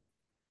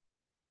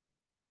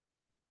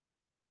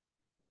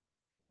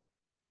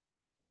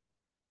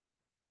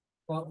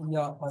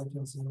 Yeah, I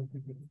can see the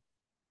PPT.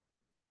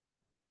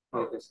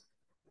 Okay.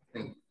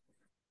 Thank you.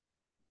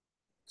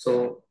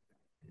 So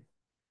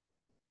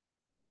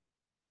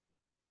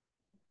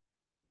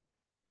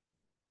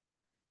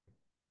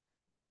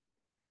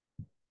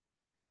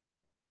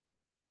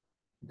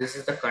this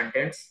is the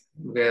contents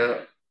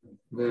where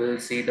we will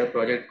see the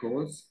project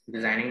goals,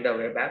 designing the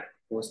web app,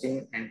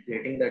 hosting and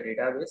creating the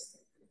database,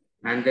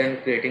 and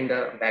then creating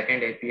the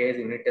backend APIs,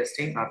 unit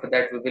testing. After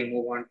that, we will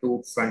move on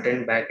to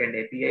front-end backend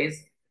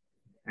APIs,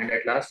 and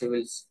at last we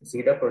will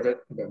see the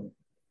project demo.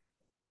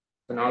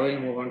 So now we'll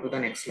move on to the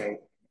next slide.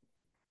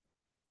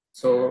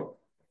 So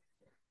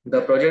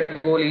the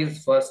project goal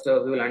is first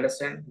we will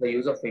understand the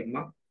use of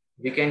Figma.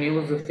 We can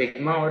use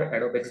Figma or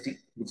Adobe XD,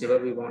 whichever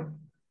we want.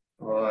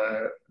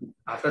 Or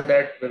after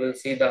that, we will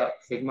see the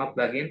Figma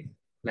plugin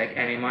like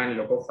Anima and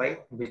Logofy,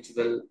 which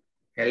will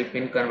help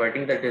in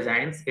converting the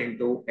designs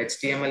into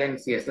HTML and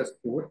CSS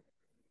code.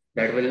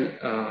 That will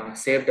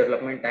save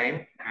development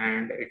time,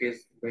 and it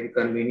is very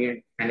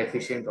convenient and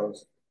efficient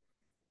also.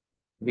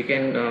 We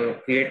can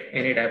create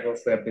any type of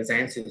web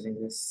designs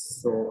using this.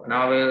 So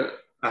now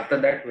after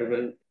that, we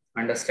will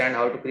understand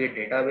how to create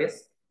database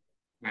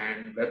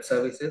and web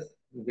services,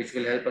 which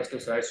will help us to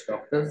search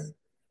doctors.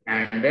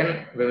 And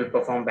then we will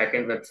perform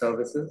backend web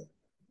services,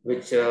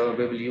 which we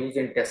will use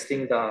in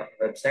testing the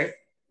website,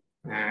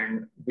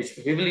 and which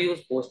we will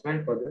use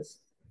Postman for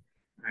this.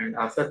 And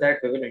after that,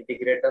 we will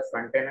integrate the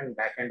front end and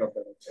back end of the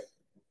website.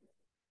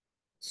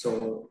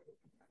 So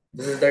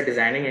this is the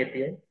designing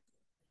API,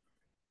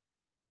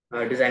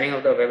 designing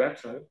of the web app.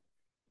 Sorry,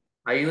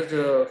 I used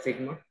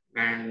Figma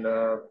and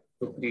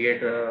to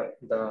create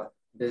the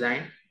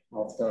design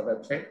of the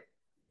website,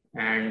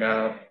 and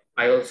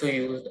I also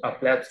used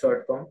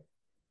uplabs.com,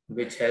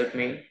 which helped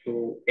me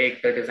to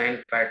take the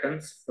design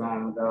patterns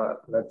from the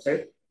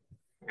website,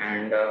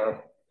 and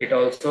it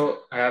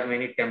also have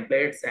many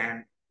templates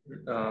and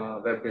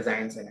web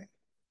designs in it.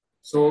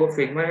 So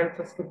Figma helps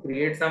us to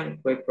create some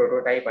quick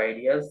prototype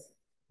ideas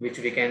which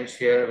we can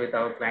share with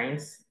our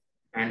clients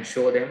and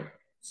show them,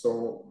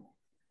 so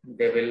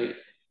they will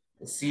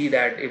see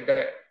that if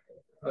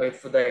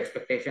the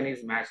expectation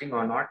is matching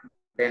or not,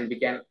 then we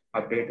can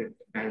update it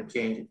and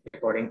change it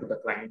according to the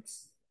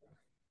clients.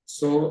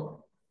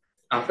 So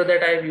after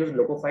that, I've used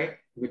Logofy,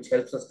 which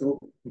helps us to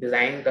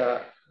design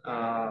the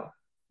uh,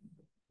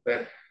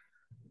 web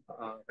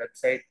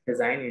website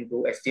design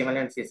into HTML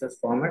and CSS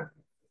format.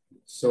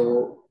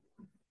 So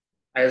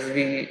as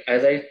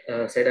I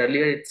said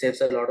earlier, it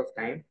saves a lot of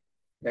time.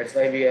 That's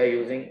why we are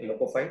using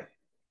Logofy,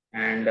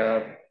 and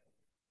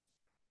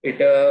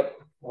it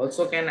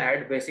also can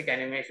add basic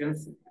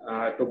animations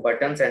to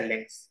buttons and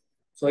links.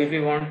 So if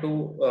you want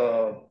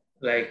to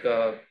like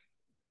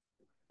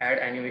add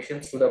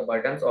animations to the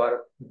buttons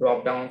or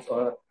drop downs,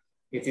 or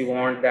if you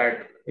want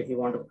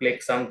to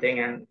click something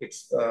and it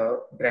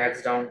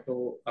drags down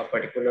to a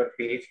particular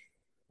page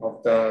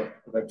of the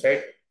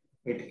website,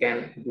 it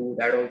can do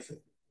that also.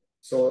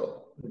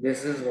 So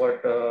this is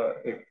what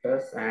it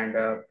does,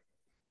 and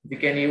we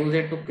can use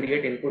it to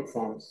create input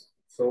forms.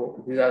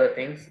 So these are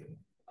the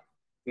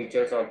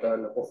features of the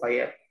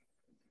Logofy app.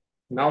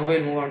 Now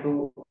we'll move on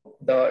to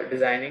the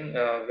designing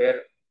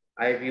where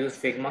I've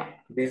used Figma.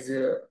 This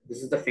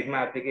is the Figma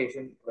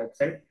application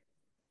website.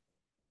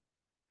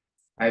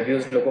 I've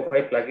used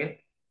Logofy plugin.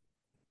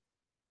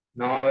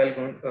 Now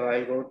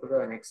I'll go to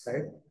the next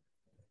slide.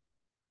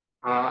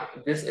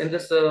 This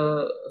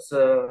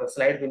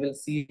slide we will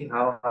see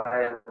how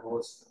I am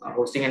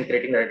hosting and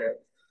creating that.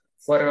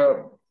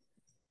 For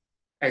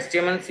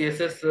HTML and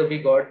CSS, we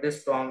got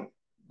this from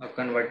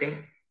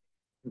converting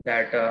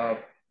that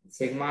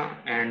Figma,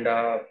 and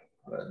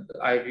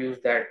I've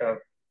used that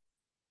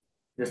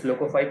this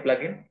Logofy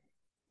plugin,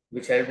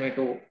 which helped me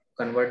to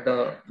convert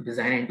the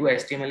design into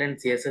HTML and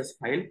CSS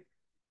file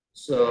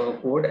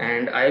code.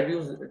 And I've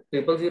used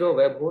 000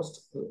 web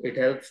host. It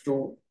helps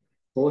to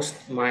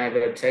host my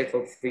website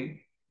for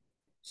free.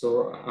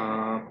 So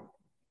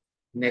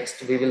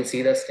next we will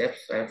see the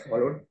steps I have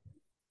followed.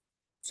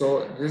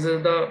 So this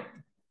is the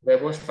web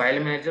host file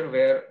manager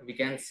where we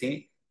can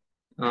see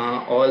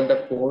all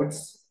the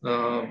codes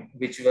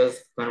which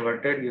was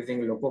converted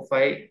using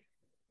Locofy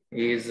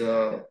is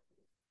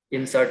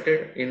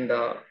inserted in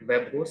the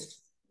web host.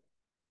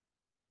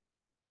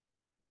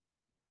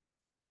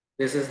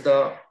 This is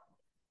the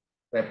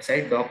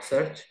website doc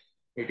search.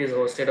 It is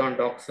hosted on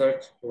doc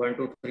search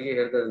 123.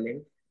 Here the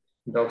link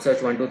doc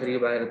search 123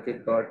 by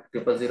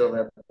Ritik.000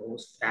 web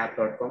host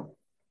app.com.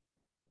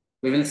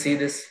 We will see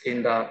this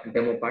in the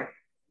demo part.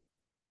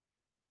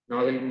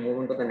 Now we'll move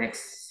on to the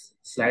next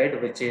slide,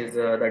 which is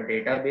the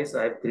database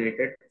I've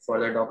created for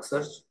the doc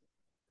search.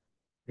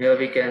 Here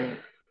we can,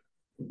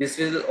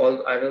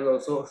 I will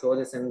also show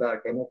this in the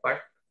demo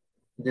part.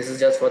 This is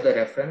just for the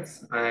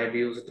reference. I have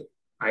used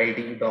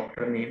ID,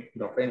 doctor name,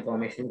 doctor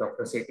information,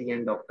 doctor city,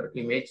 and doctor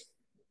image,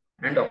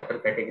 and doctor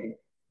category.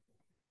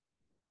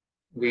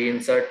 We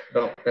insert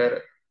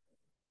doctor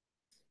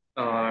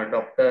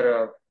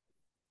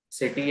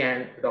city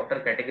and doctor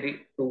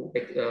category to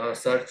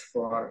search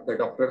for the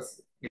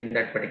doctors in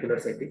that particular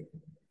city.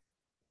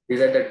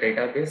 These are the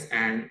database,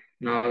 and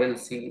now we'll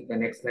see the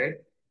next slide.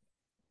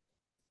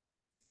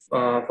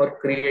 For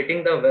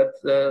creating the web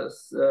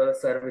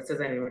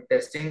services and unit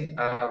testing,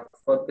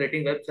 for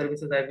creating web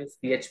services, I use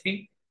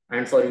PHP,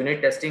 and for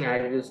unit testing,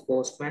 I use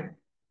Postman.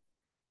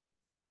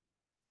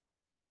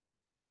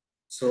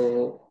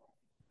 So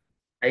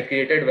I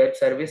created web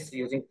service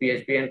using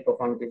PHP and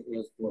performed it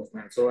use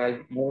Postman. So I'll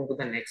move to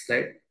the next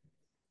slide.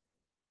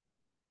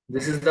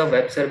 This is the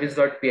web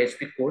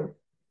service.php code,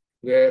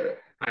 where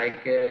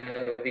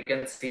we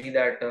can see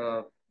that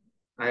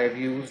I have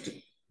used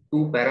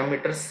two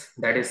parameters,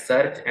 that is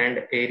search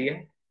and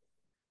area,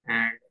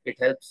 and it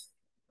helps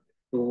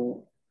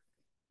to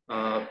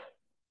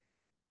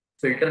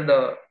filter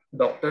the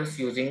doctors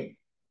using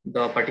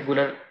the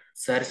particular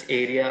search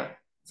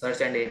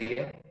and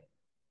area.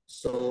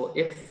 So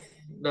if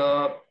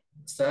the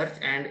search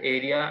and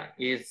area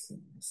is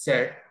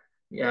set,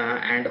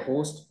 and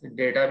host,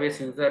 database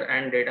user,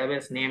 and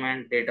database name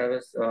and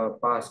database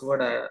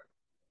password,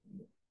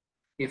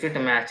 if it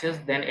matches,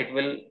 then it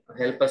will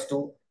help us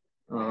to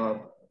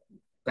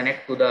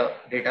connect to the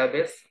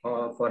database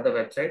for the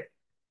website.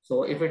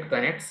 So if it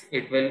connects,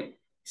 it will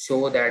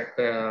show that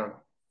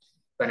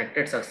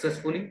connected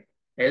successfully,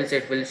 else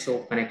it will show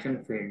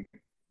connection failed.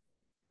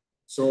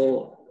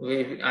 So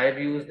I've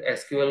used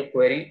SQL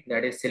query,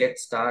 that is select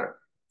star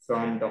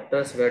from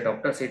doctors, where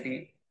doctor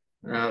city,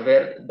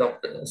 where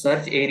doctor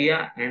search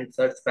area and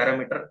search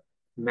parameter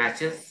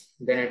matches,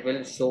 then it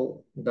will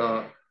show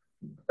the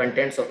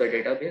contents of the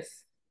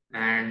database.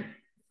 And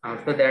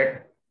after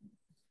that,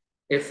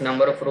 if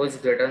number of rows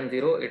is greater than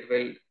 0, it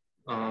will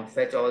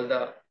fetch all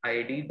the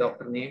ID,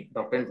 doctor name,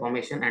 doctor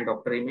information, and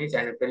doctor image,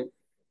 and it will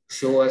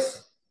show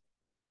us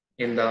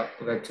in the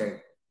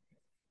website.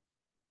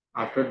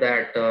 After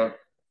that,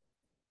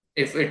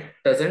 if it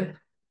doesn't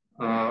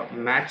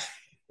match,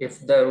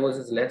 if the rows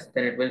is less,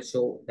 then it will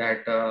show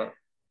that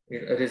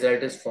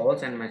result is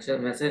false, and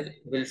message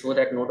will show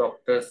that no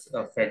doctors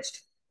fetched.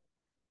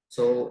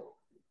 So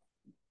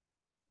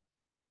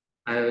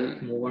I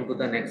will move on to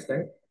the next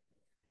slide.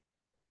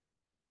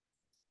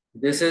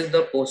 This is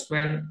the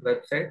Postman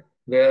website,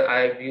 where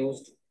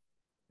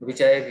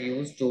which I have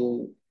used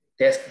to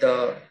test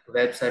the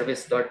web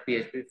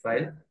service.php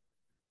file.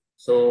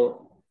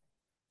 So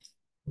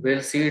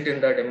we'll see it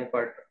in the demo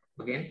part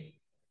again.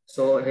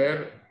 So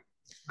here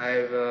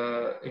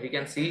we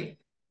can see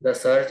the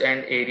search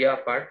and area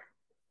part,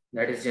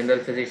 that is general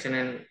physician,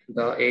 and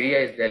the area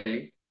is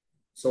Delhi.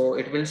 So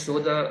it will show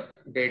the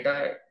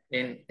data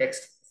in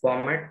text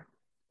format.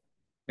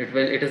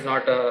 It is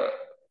not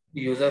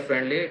user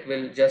friendly. It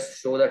will just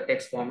show the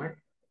text format.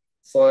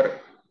 For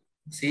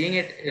seeing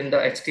it in the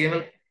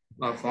HTML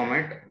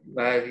format,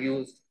 I've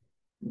used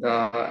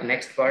the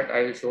next part.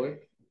 I will show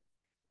it.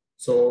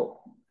 So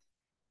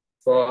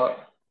for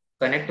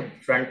connect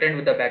front end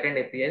with the backend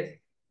APIs,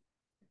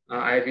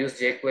 I've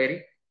used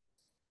jQuery.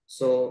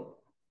 So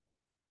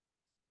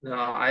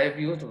I've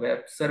used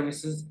web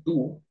services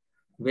too,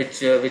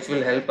 which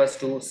will help us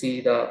to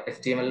see the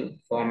HTML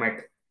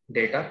format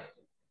data.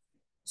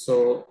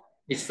 So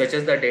it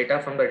fetches the data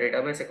from the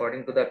database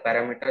according to the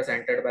parameters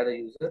entered by the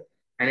user,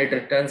 and it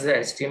returns the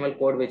HTML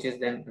code, which is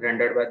then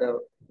rendered by the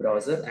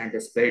browser and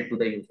displayed to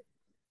the user.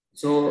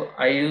 So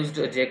I used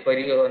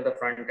jQuery on the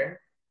front end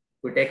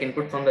to take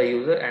input from the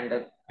user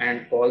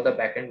and call the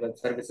backend web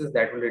services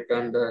that will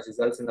return the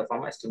results in the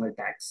form of HTML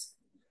tags.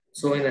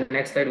 So in the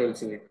next slide, we'll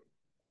see it.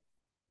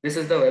 This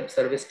is the web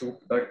service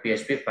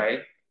 2.php file.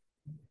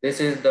 This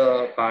is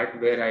the part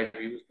where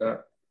I've used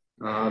the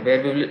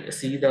where we will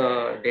see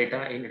the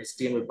data in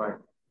HTML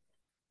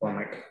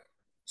format.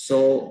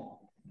 So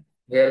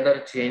here are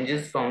the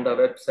changes from the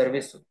web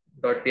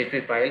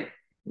service.php file.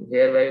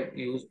 Here I've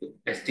used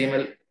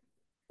HTML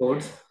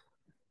codes,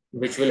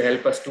 which will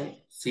help us to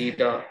see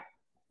the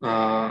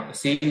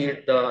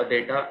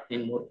data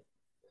in more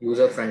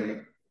user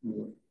friendly.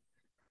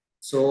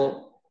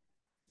 So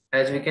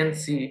as we can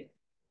see,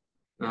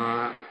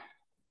 that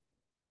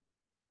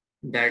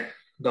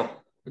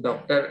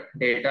doctor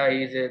data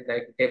is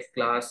like def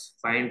class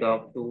find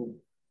doc to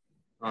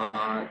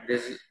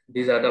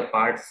These are the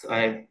parts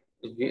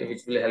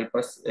which will help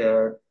us.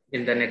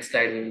 In the next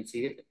slide, we will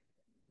see it.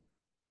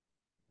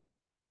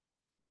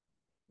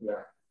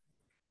 Yeah.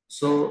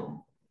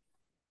 So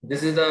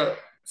this is the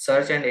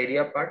search and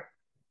area part,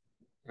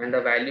 and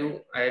the value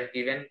I have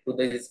given to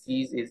these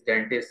keys is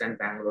dentist and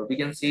Bangalore. We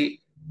can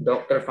see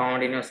doctor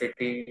found in your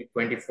city,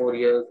 24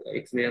 years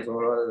experience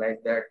overall,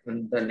 like that,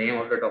 and the name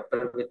of the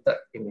doctor with the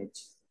image.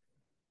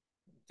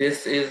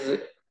 This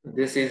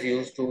is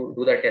used to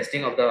do the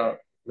testing of the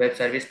web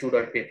service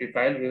 2.php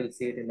file. We will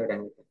see it in the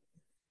demo.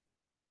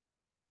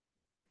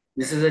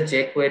 This is a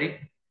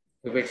jQuery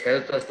which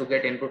helps us to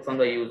get input from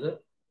the user.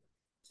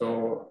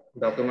 So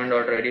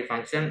document.ready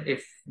function,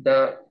 if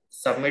the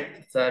submit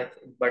search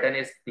button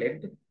is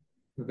clicked,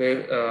 we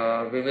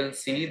will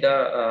see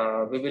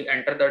we will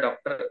enter the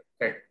doctor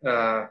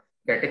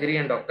category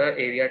and doctor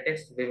area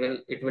text.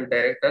 It will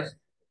direct us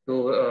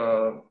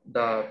to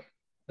the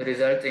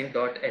results in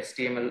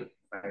 .html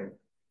file.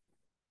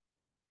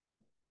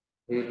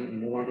 We will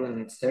move on to the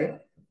next slide.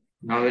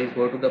 Now we'll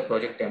go to the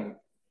project demo.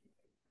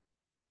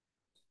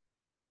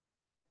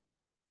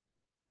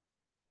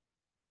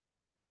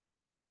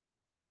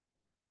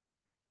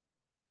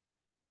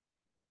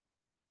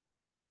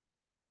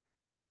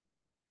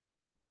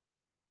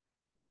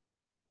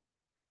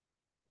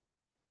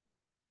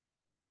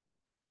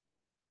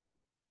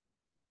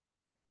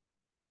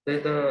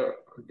 Is the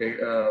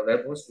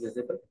web host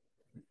visible?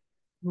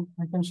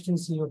 I can still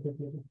see your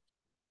PPT.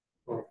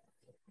 Oh.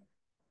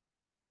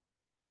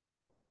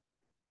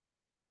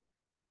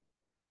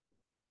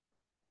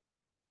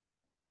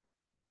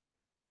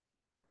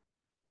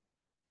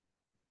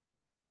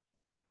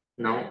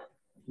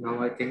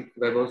 Now I think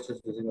web host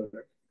is visible,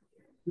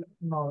 right?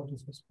 Now it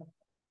is visible.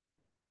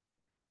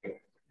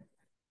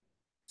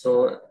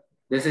 So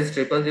this is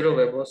 000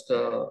 web host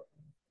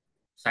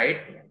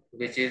site,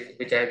 which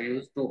I have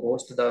used to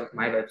host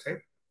my website,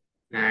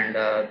 and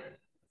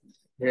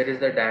here is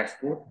the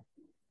dashboard,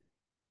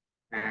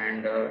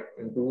 and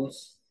in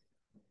tools,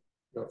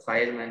 the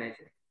file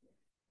manager.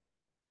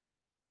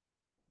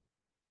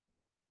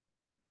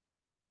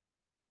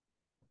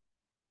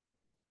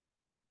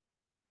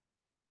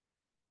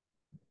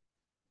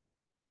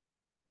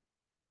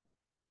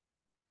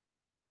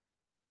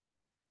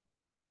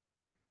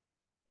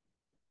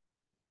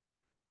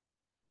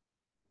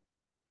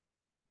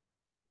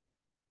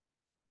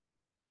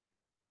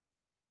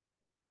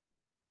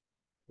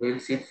 We will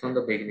see it from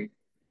the beginning.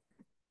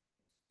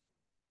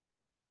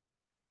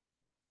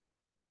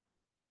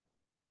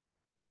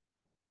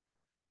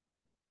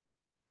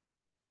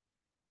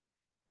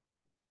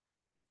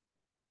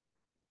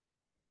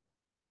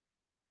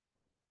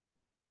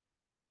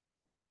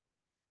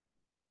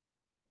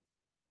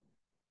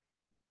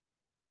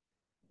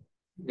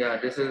 Yeah,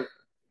 this is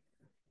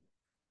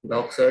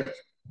doc search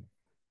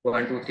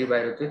 123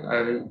 by Ruchit.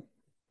 I will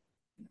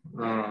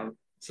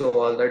show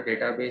all the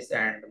database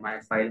and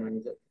my file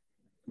manager.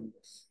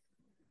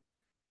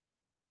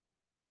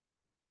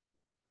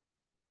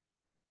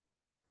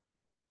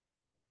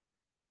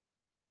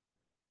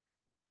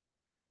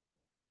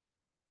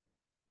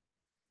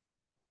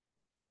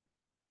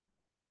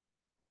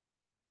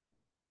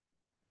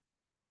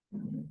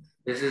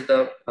 This is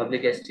the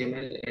public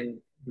HTML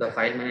in the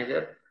file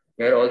manager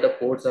where all the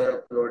codes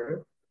are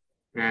uploaded,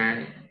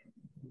 and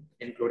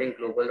including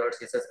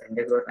global.css,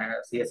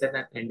 index.css,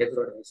 and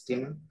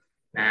index.html,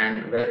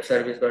 and web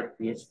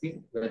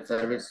service.php, web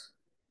service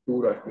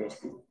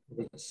 2.php,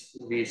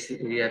 which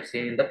we have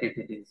seen in the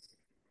PPTs.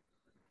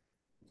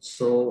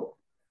 So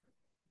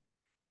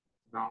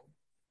now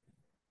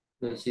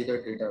we'll see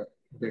the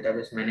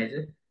database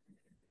manager.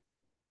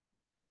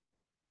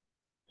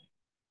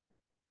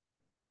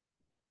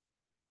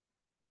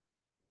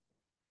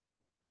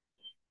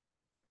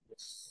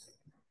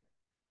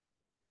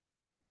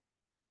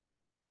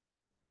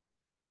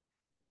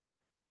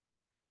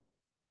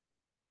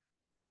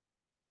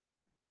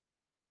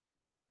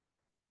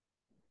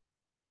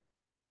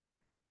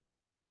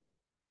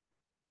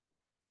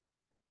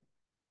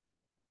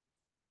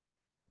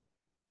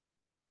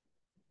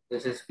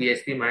 This is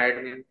PHP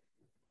MyAdmin,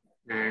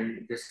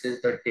 and this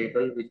is the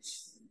table which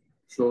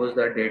shows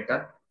the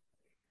data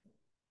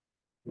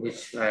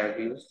which I have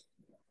used.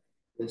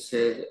 This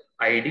is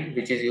ID,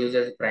 which is used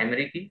as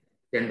primary key,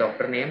 then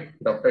doctor name,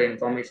 doctor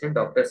information,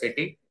 doctor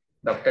city,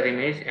 doctor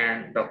image,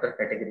 and doctor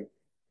category.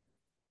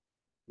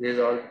 This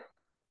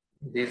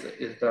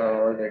is the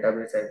all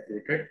database I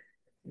created,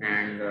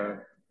 and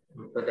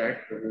after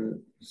that we will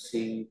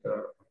see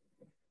the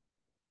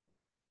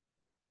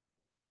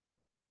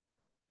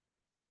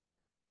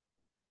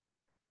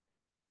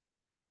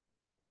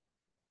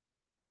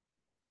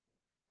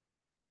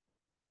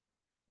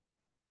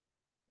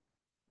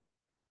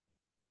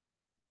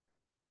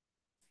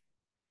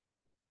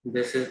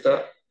this is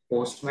the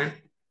postman,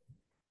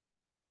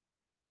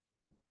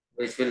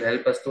 which will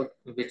help us to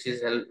which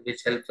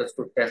helps us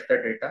to test the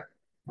data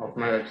of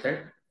my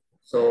website.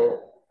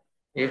 So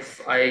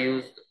if I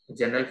use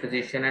general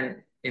physician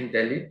and in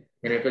Delhi,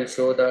 then it will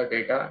show the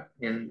data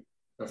in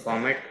the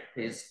format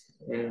is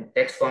in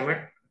text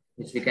format,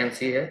 which we can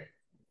see here,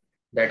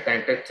 that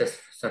connected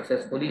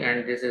successfully.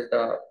 And this is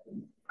the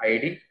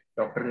ID,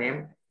 doctor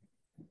name,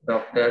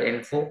 doctor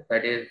info,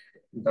 that is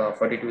the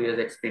 42 years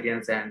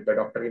experience, and the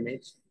doctor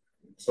image.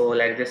 So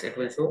like this it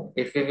will show.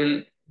 If we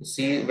will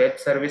see web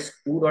service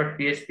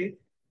 2.php,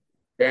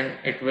 then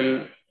it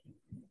will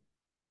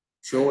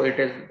show it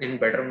is in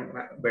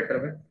better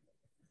way.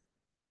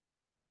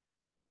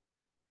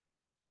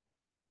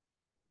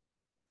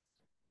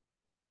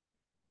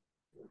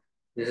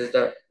 This is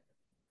the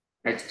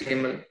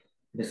HTML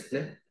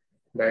display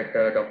that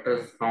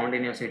doctors found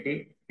in your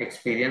city,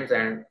 experience,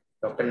 and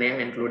doctor name,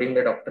 including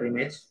the doctor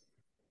image.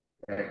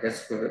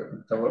 Just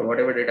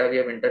whatever data we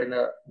have entered in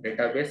the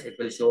database, it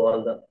will show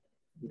all the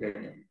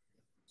data.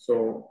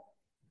 So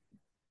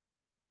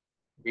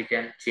we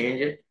can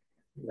change it,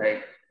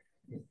 like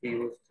if we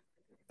use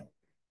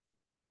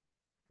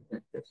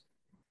this.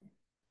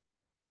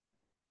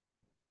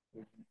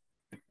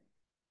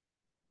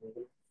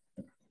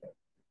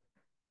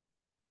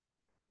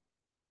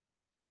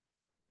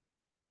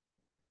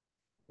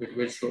 It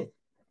will show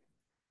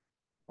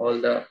all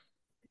the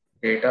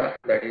data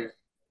that is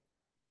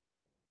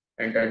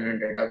entered in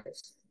the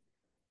database.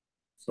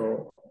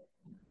 So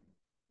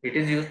it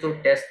is used to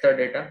test the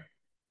data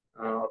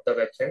of the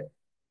website.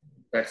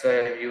 That's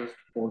why I've used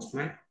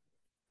Postman.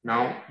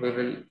 Now we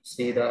will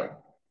see the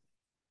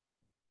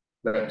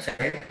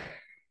website.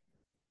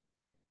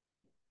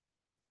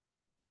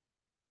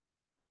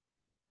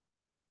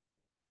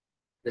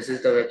 This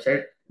is the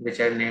website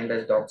which I've named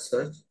as Doc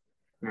Search,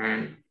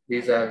 and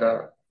these are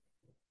the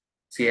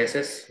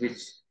CSS which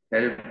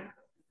help,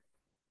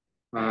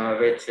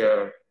 which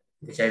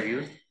I've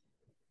used.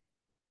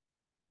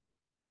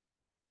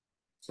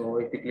 So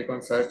if you click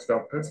on search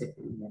doctors, it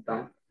will move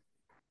down,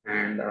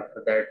 and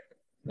after that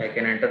I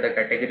can enter the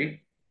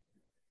category,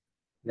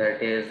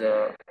 that is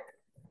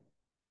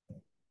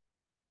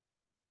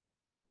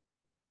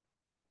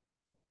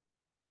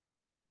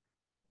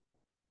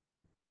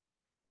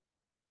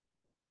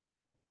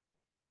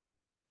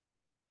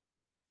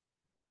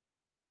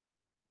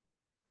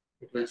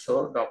it will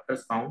show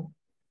doctors found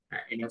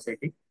in your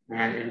city,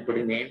 and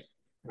including name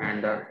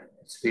and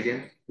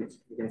experience, which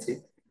you can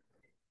see.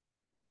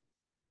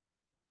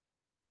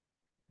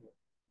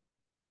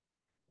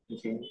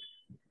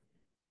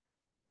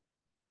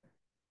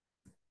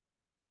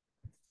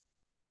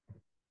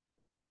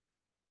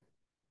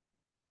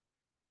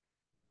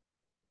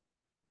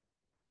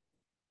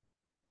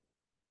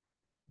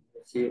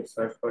 See,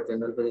 search for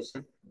general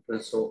position, it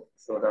will show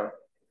the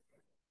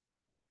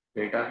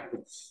data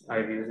which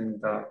I've used in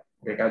the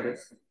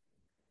database.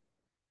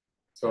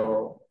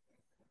 So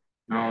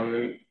now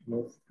we'll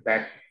move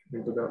back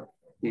into the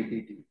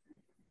PPT.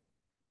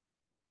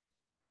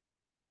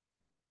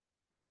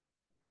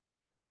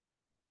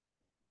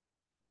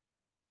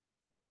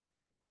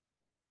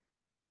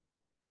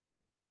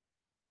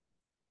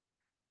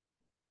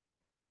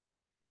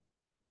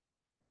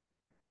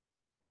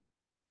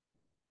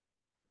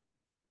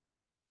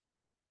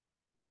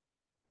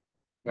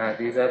 Yeah,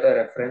 these are the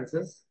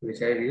references which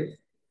I've used,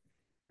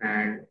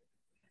 and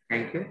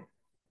thank you.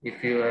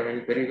 If you have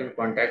any query, you can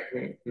contact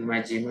me in my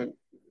Gmail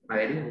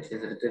ID, which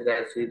is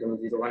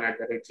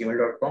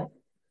ritik01@gmail.com.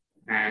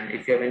 And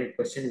if you have any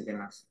questions, you can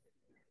ask.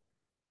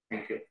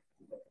 Thank you.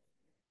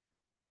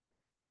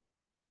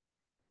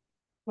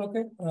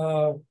 Okay.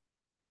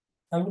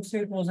 I would say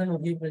it was an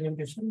okay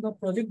presentation. The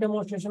project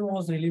demonstration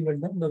was really well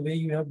done. The way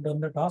you have done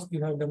the task,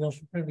 you have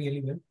demonstrated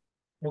really well.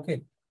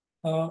 Okay.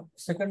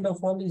 Second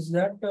of all is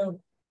that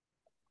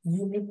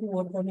you need to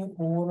work on your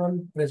overall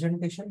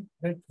presentation,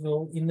 right?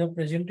 So in the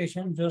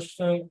presentation, just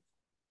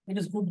it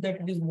is good that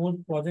it is more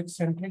project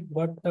centric,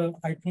 but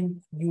I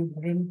think you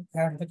didn't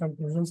add the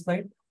conclusion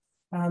slide.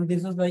 And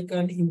this is like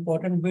an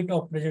important bit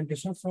of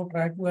presentation. So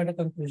try to add a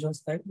conclusion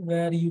slide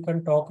where you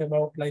can talk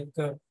about like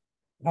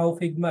how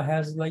Figma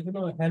has like,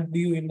 helped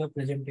you in the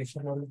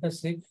presentation, or let us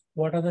say,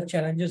 what are the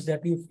challenges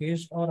that you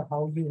faced or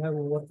how you have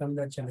overcome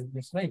the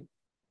challenges, right?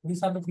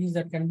 These are the things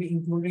that can be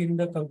included in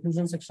the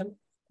conclusion section.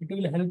 It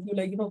will help you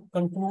like,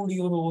 conclude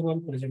your overall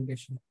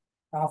presentation.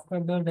 After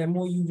the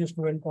demo, you just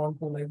went on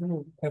to like,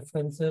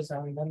 references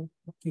and then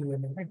Q&A,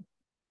 right?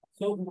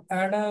 So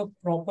add a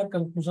proper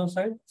conclusion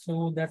slide.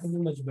 So that will be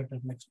much better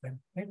next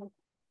time, right?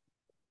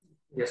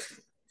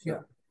 Yes.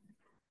 Yeah.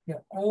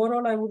 Yeah,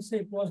 overall, I would say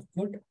it was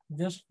good.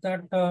 Just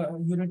that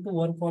you need to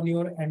work on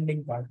your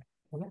ending part.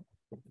 Okay?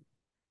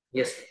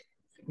 Yes.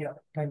 Yeah,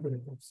 thank you,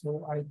 Ritu.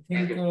 So I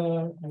think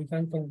we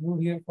can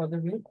conclude here for the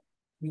day.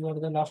 You are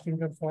the last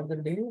intern for the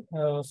day.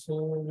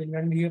 So we'll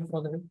end here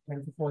for the day.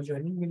 Thank you for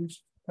joining. We'll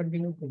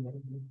continue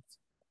tomorrow.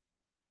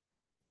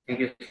 Thank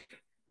you.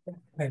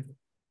 Thank you.